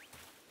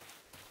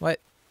 What?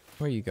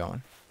 Where are you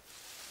going?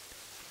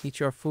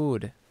 Eat your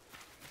food.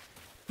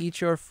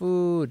 Eat your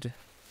food.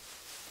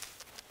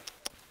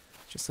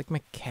 Just like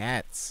my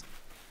cats.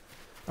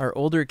 Our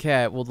older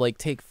cat will like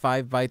take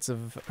 5 bites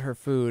of her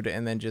food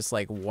and then just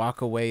like walk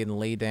away and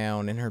lay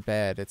down in her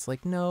bed. It's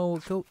like, no,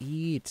 go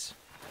eat.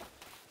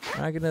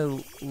 I'm not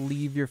gonna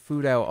leave your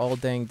food out all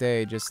dang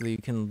day just so that you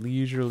can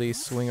leisurely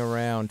swing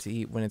around to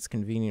eat when it's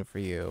convenient for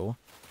you.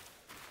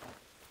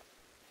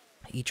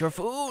 Eat your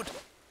food!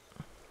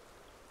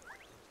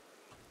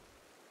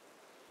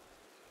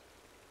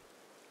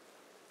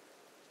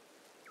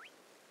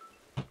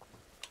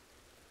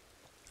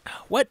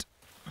 What?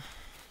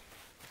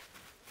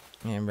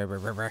 Yeah,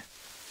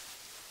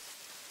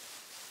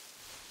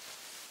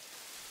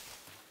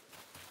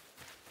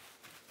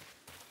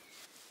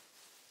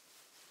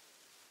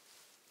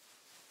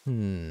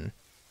 Hmm.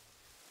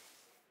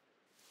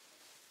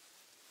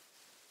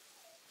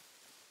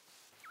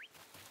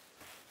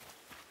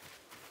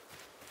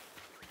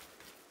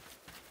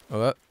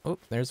 Oh,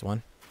 there's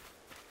one.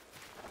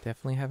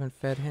 Definitely haven't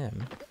fed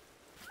him.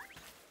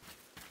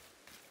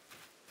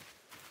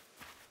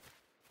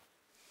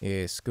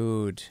 Yes,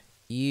 good.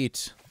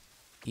 Eat.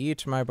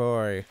 Eat, my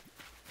boy.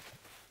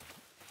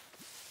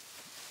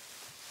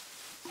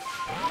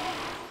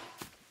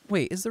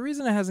 Wait, is the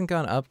reason it hasn't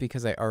gone up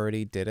because I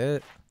already did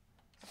it?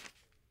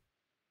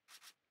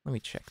 Let me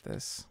check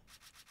this.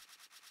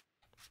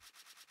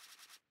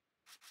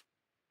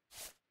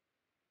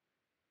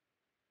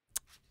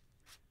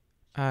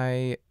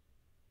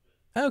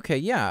 Okay,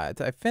 yeah,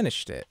 I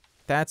finished it.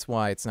 That's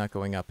why it's not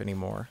going up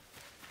anymore.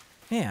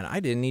 Man, I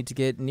didn't need to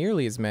get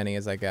nearly as many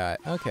as I got.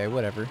 Okay,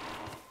 whatever.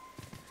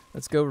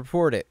 Let's go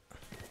report it.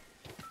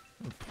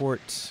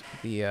 Report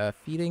the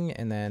feeding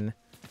and then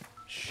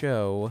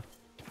show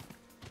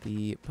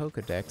the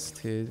Pokedex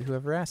to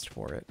whoever asked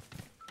for it.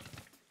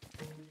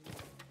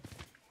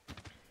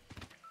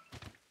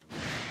 I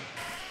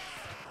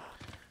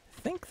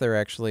think they're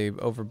actually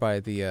over by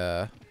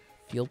the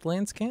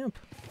Fieldlands camp.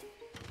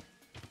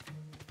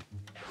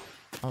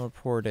 I'll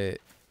report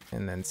it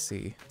and then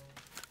see.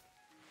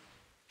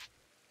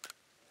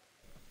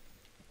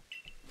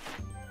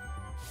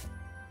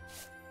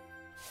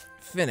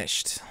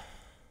 Finished.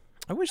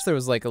 I wish there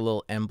was like a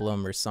little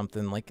emblem or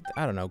something, like,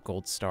 I don't know,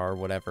 gold star or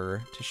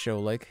whatever, to show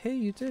like, hey,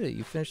 you did it,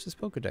 you finished this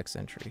Pokedex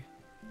entry.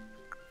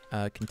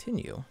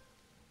 Continue.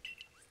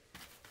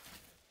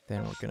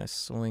 Then we're gonna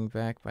swing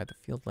back by the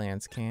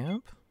Fieldlands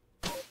camp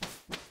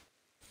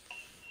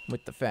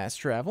with the fast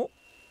travel.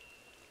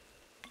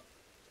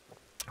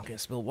 I'm gonna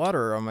spill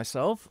water on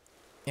myself.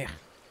 Yeah.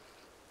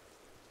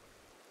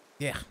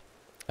 Yeah.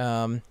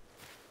 Then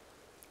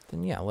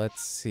yeah,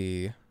 let's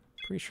see.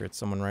 Pretty sure it's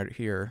someone right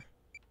here.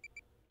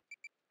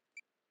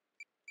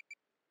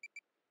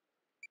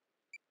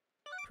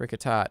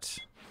 Cricketot.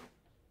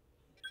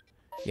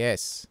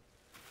 Yes.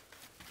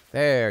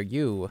 There,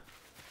 you.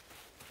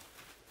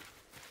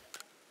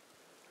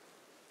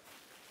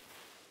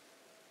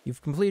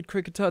 You've completed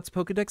Cricketot's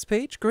Pokedex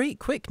page? Great,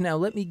 quick, now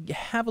let me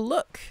have a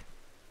look.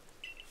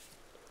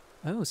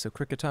 Oh, so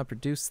Cricketot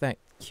produced that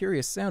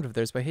curious sound of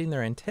theirs by hitting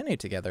their antennae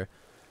together.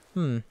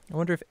 I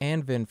wonder if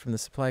Anvin from the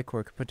Supply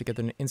Corps could put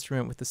together an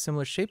instrument with a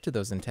similar shape to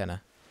those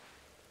antennae.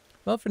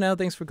 Well, for now,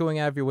 thanks for going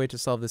out of your way to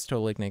solve this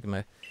total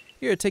enigma.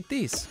 Here, take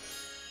these.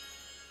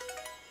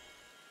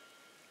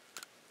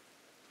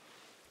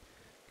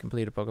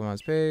 Complete a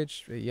Pokemon's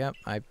page. Yep,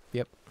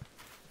 yep.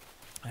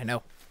 I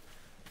know.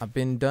 I've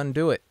been done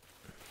do it.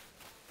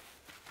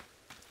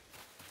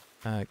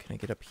 Can I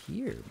get up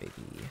here,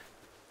 maybe?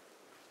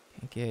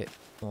 Can't get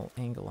a little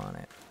angle on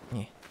it.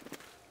 Yeah.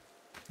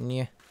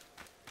 Yeah.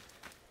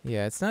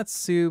 Yeah, it's not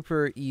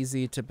super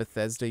easy to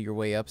Bethesda your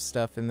way up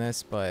stuff in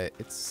this, but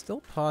it's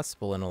still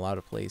possible in a lot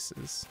of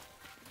places.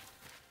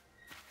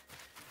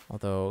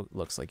 Although,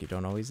 looks like you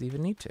don't always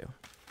even need to.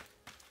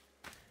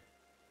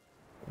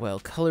 Well,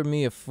 color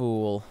me a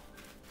fool.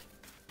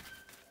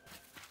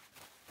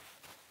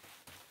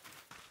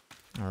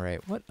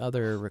 Alright, what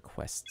other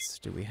requests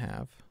do we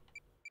have?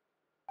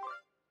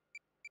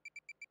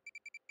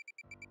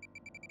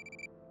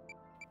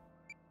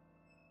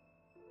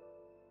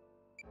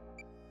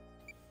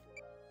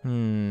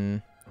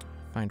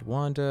 Find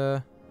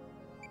Wanda.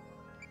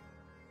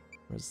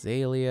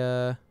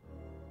 Rosalia.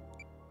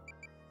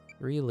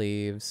 3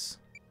 leaves.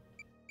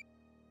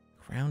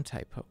 Ground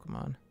type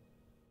Pokemon.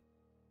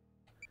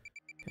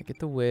 Gotta get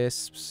the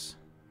Wisps.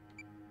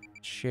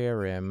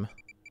 Cherim.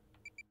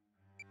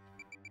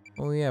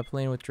 Oh yeah,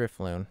 playing with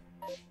Drifloon.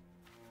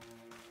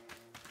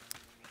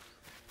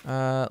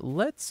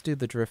 Let's do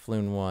the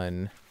Drifloon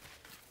one.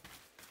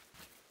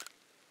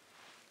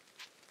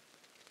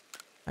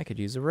 could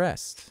use a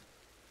rest.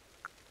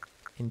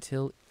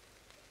 Until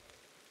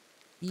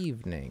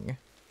evening.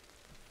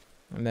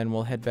 And then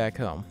we'll head back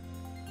home.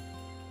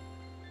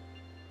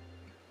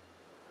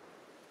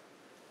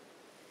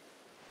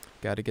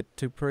 Gotta get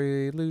to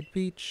Prelude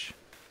Beach.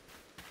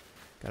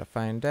 Gotta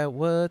find out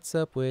what's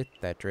up with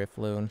that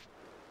Drifloon.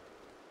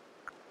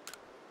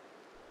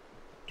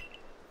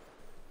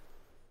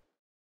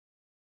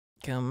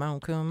 Come on,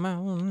 come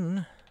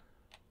on.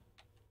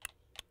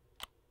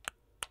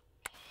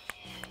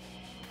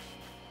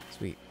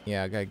 Sweet.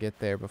 Yeah, I gotta get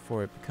there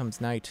before it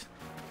becomes night.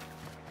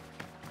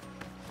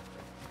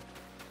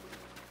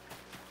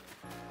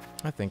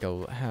 I think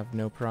I'll have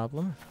no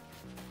problem.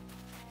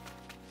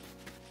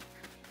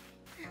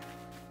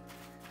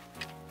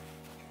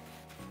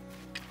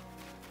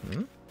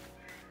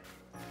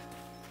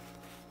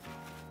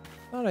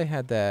 Thought I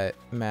had that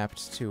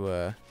mapped to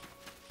a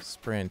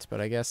sprint, but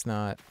I guess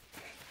not.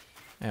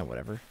 Eh,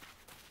 whatever.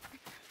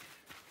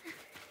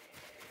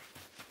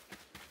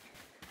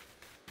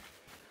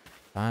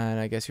 Fine,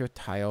 I guess you're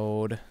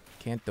tired.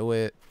 Can't do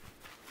it.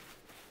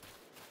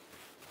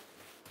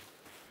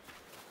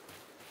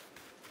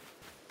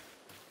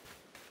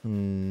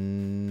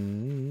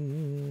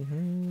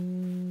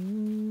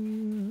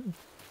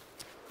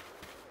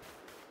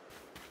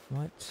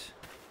 What?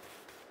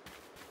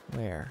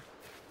 Where?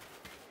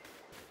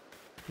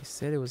 He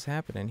said it was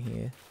happening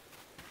here.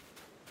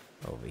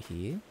 Over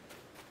here?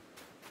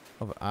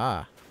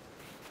 Over,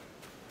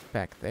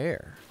 back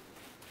there.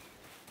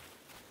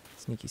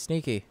 Sneaky,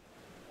 sneaky.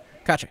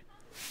 Gotcha.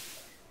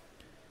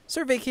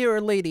 Survey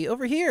Hero lady,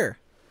 over here.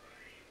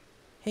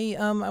 Hey,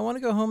 I want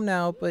to go home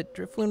now, but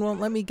Drifloon won't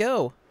let me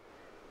go.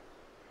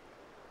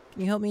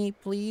 Can you help me,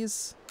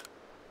 please?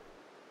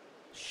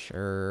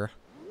 Sure.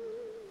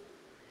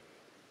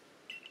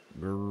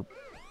 Burp.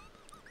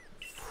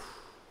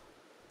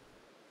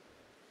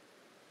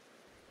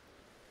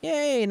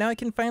 Yay, now I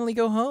can finally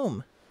go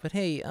home. But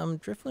hey,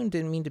 Drifloon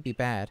didn't mean to be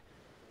bad.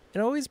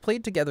 It always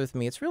played together with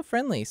me. It's real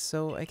friendly,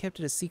 so I kept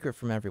it a secret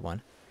from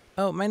everyone.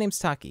 Oh, my name's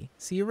Taki.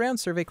 See you around,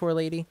 Survey Corps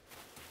lady.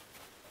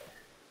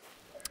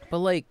 But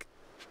like,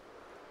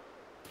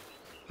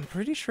 I'm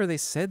pretty sure they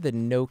said that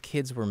no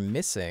kids were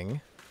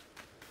missing.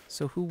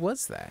 So who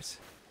was that?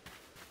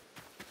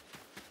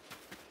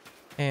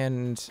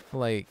 And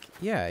like,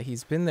 yeah,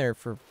 he's been there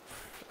for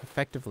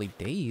effectively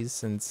days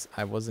since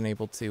I wasn't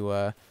able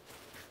to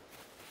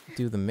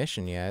do the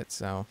mission yet.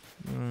 So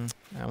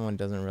that one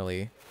doesn't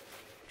really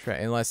try,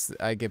 unless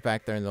I get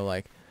back there and they're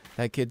like,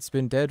 that kid's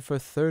been dead for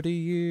 30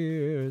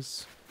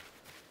 years.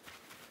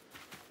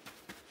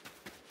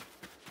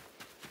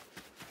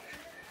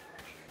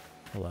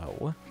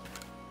 Hello?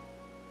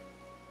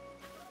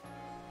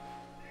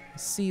 I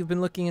see you've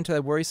been looking into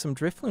that worrisome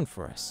Drifloon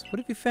for us. What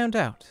have you found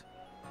out?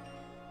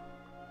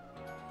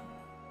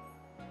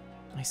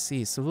 I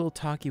see, so little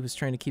Taki was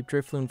trying to keep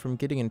Drifloon from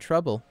getting in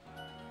trouble.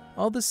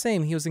 All the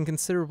same, he was in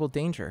considerable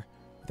danger.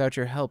 Without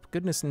your help,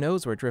 goodness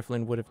knows where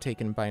Drifloon would have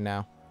taken by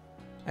now.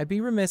 I'd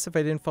be remiss if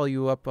I didn't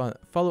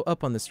follow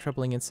up on this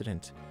troubling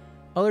incident.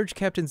 I'll urge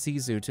Captain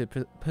Zizu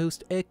to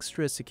post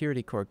extra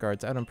security court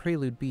guards out on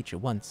Prelude Beach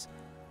at once.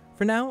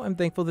 For now, I'm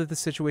thankful that the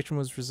situation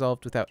was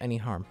resolved without any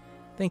harm.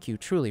 Thank you,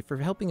 truly, for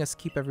helping us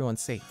keep everyone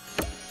safe.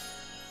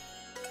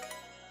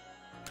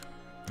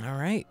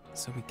 Alright,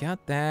 so we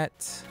got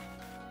that.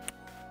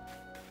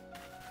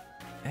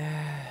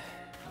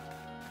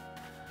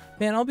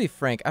 Man, I'll be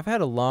frank, I've had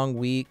a long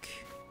week.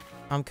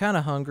 I'm kind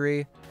of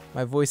hungry.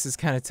 My voice is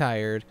kind of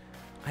tired.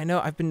 I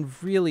know I've been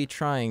really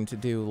trying to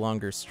do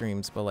longer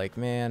streams, but like,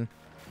 man,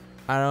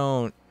 I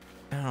don't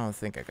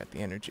think I got the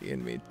energy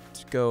in me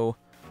to go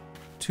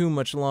too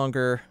much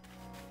longer.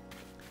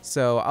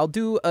 So I'll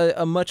do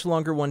a much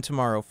longer one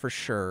tomorrow for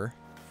sure.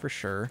 For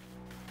sure.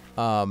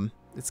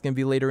 It's going to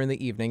be later in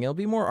the evening. It'll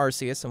be more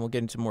Arceus and we'll get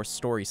into more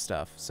story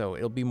stuff. So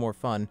it'll be more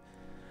fun.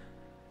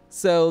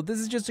 So this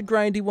is just a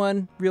grindy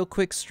one, real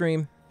quick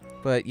stream.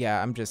 But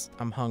yeah,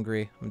 I'm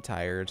hungry. I'm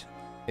tired.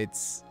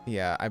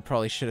 Yeah, I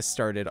probably should have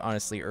started,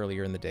 honestly,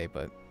 earlier in the day,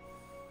 but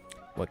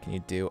what can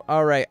you do?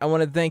 All right, I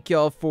want to thank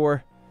y'all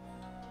for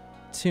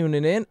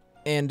tuning in.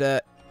 And,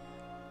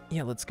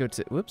 yeah, let's go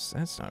to... Whoops,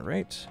 that's not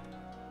right.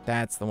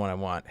 That's the one I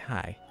want.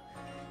 Hi.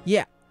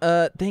 Yeah,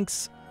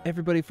 thanks,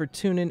 everybody, for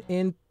tuning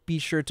in. Be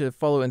sure to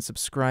follow and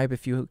subscribe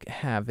if you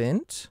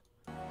haven't.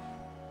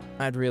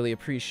 I'd really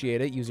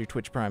appreciate it. Use your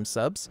Twitch Prime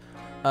subs.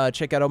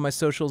 Check out all my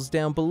socials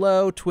down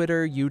below.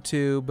 Twitter,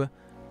 YouTube...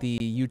 the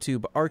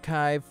YouTube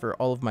archive for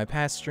all of my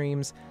past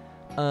streams,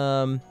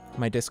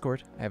 my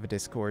Discord. I have a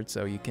Discord,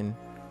 so you can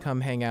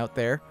come hang out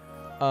there.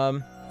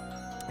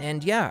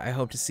 And yeah, I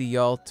hope to see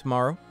y'all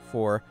tomorrow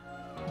for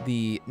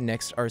the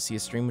next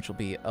Arceus stream, which will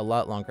be a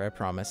lot longer, I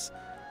promise.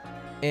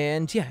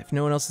 And yeah, if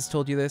no one else has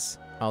told you this,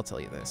 I'll tell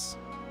you this.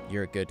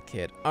 You're a good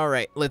kid. All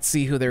right, let's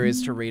see who there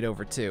is to raid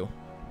over to.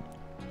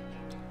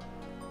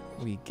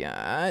 We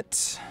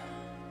got...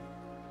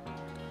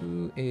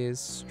 Who is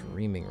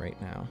streaming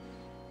right now?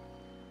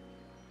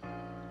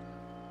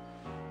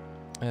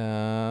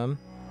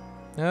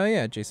 Oh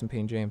yeah, Jason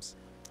Payne James.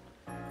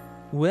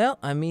 Well,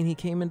 I mean, he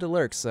came into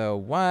lurk, so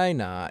why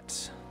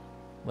not?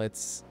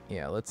 Let's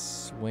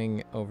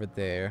swing over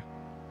there.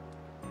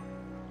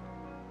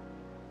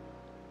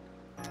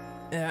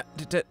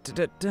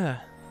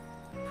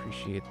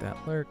 Appreciate that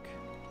lurk.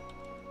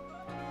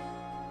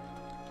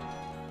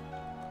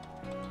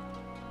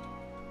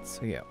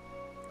 So yeah.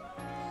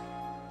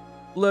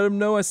 Let him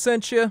know I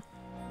sent you.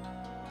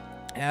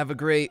 Have a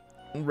great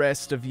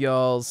rest of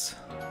y'all's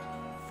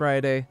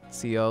Friday.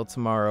 See y'all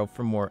tomorrow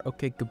for more.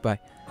 Okay, goodbye.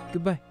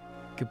 Goodbye.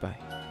 Goodbye.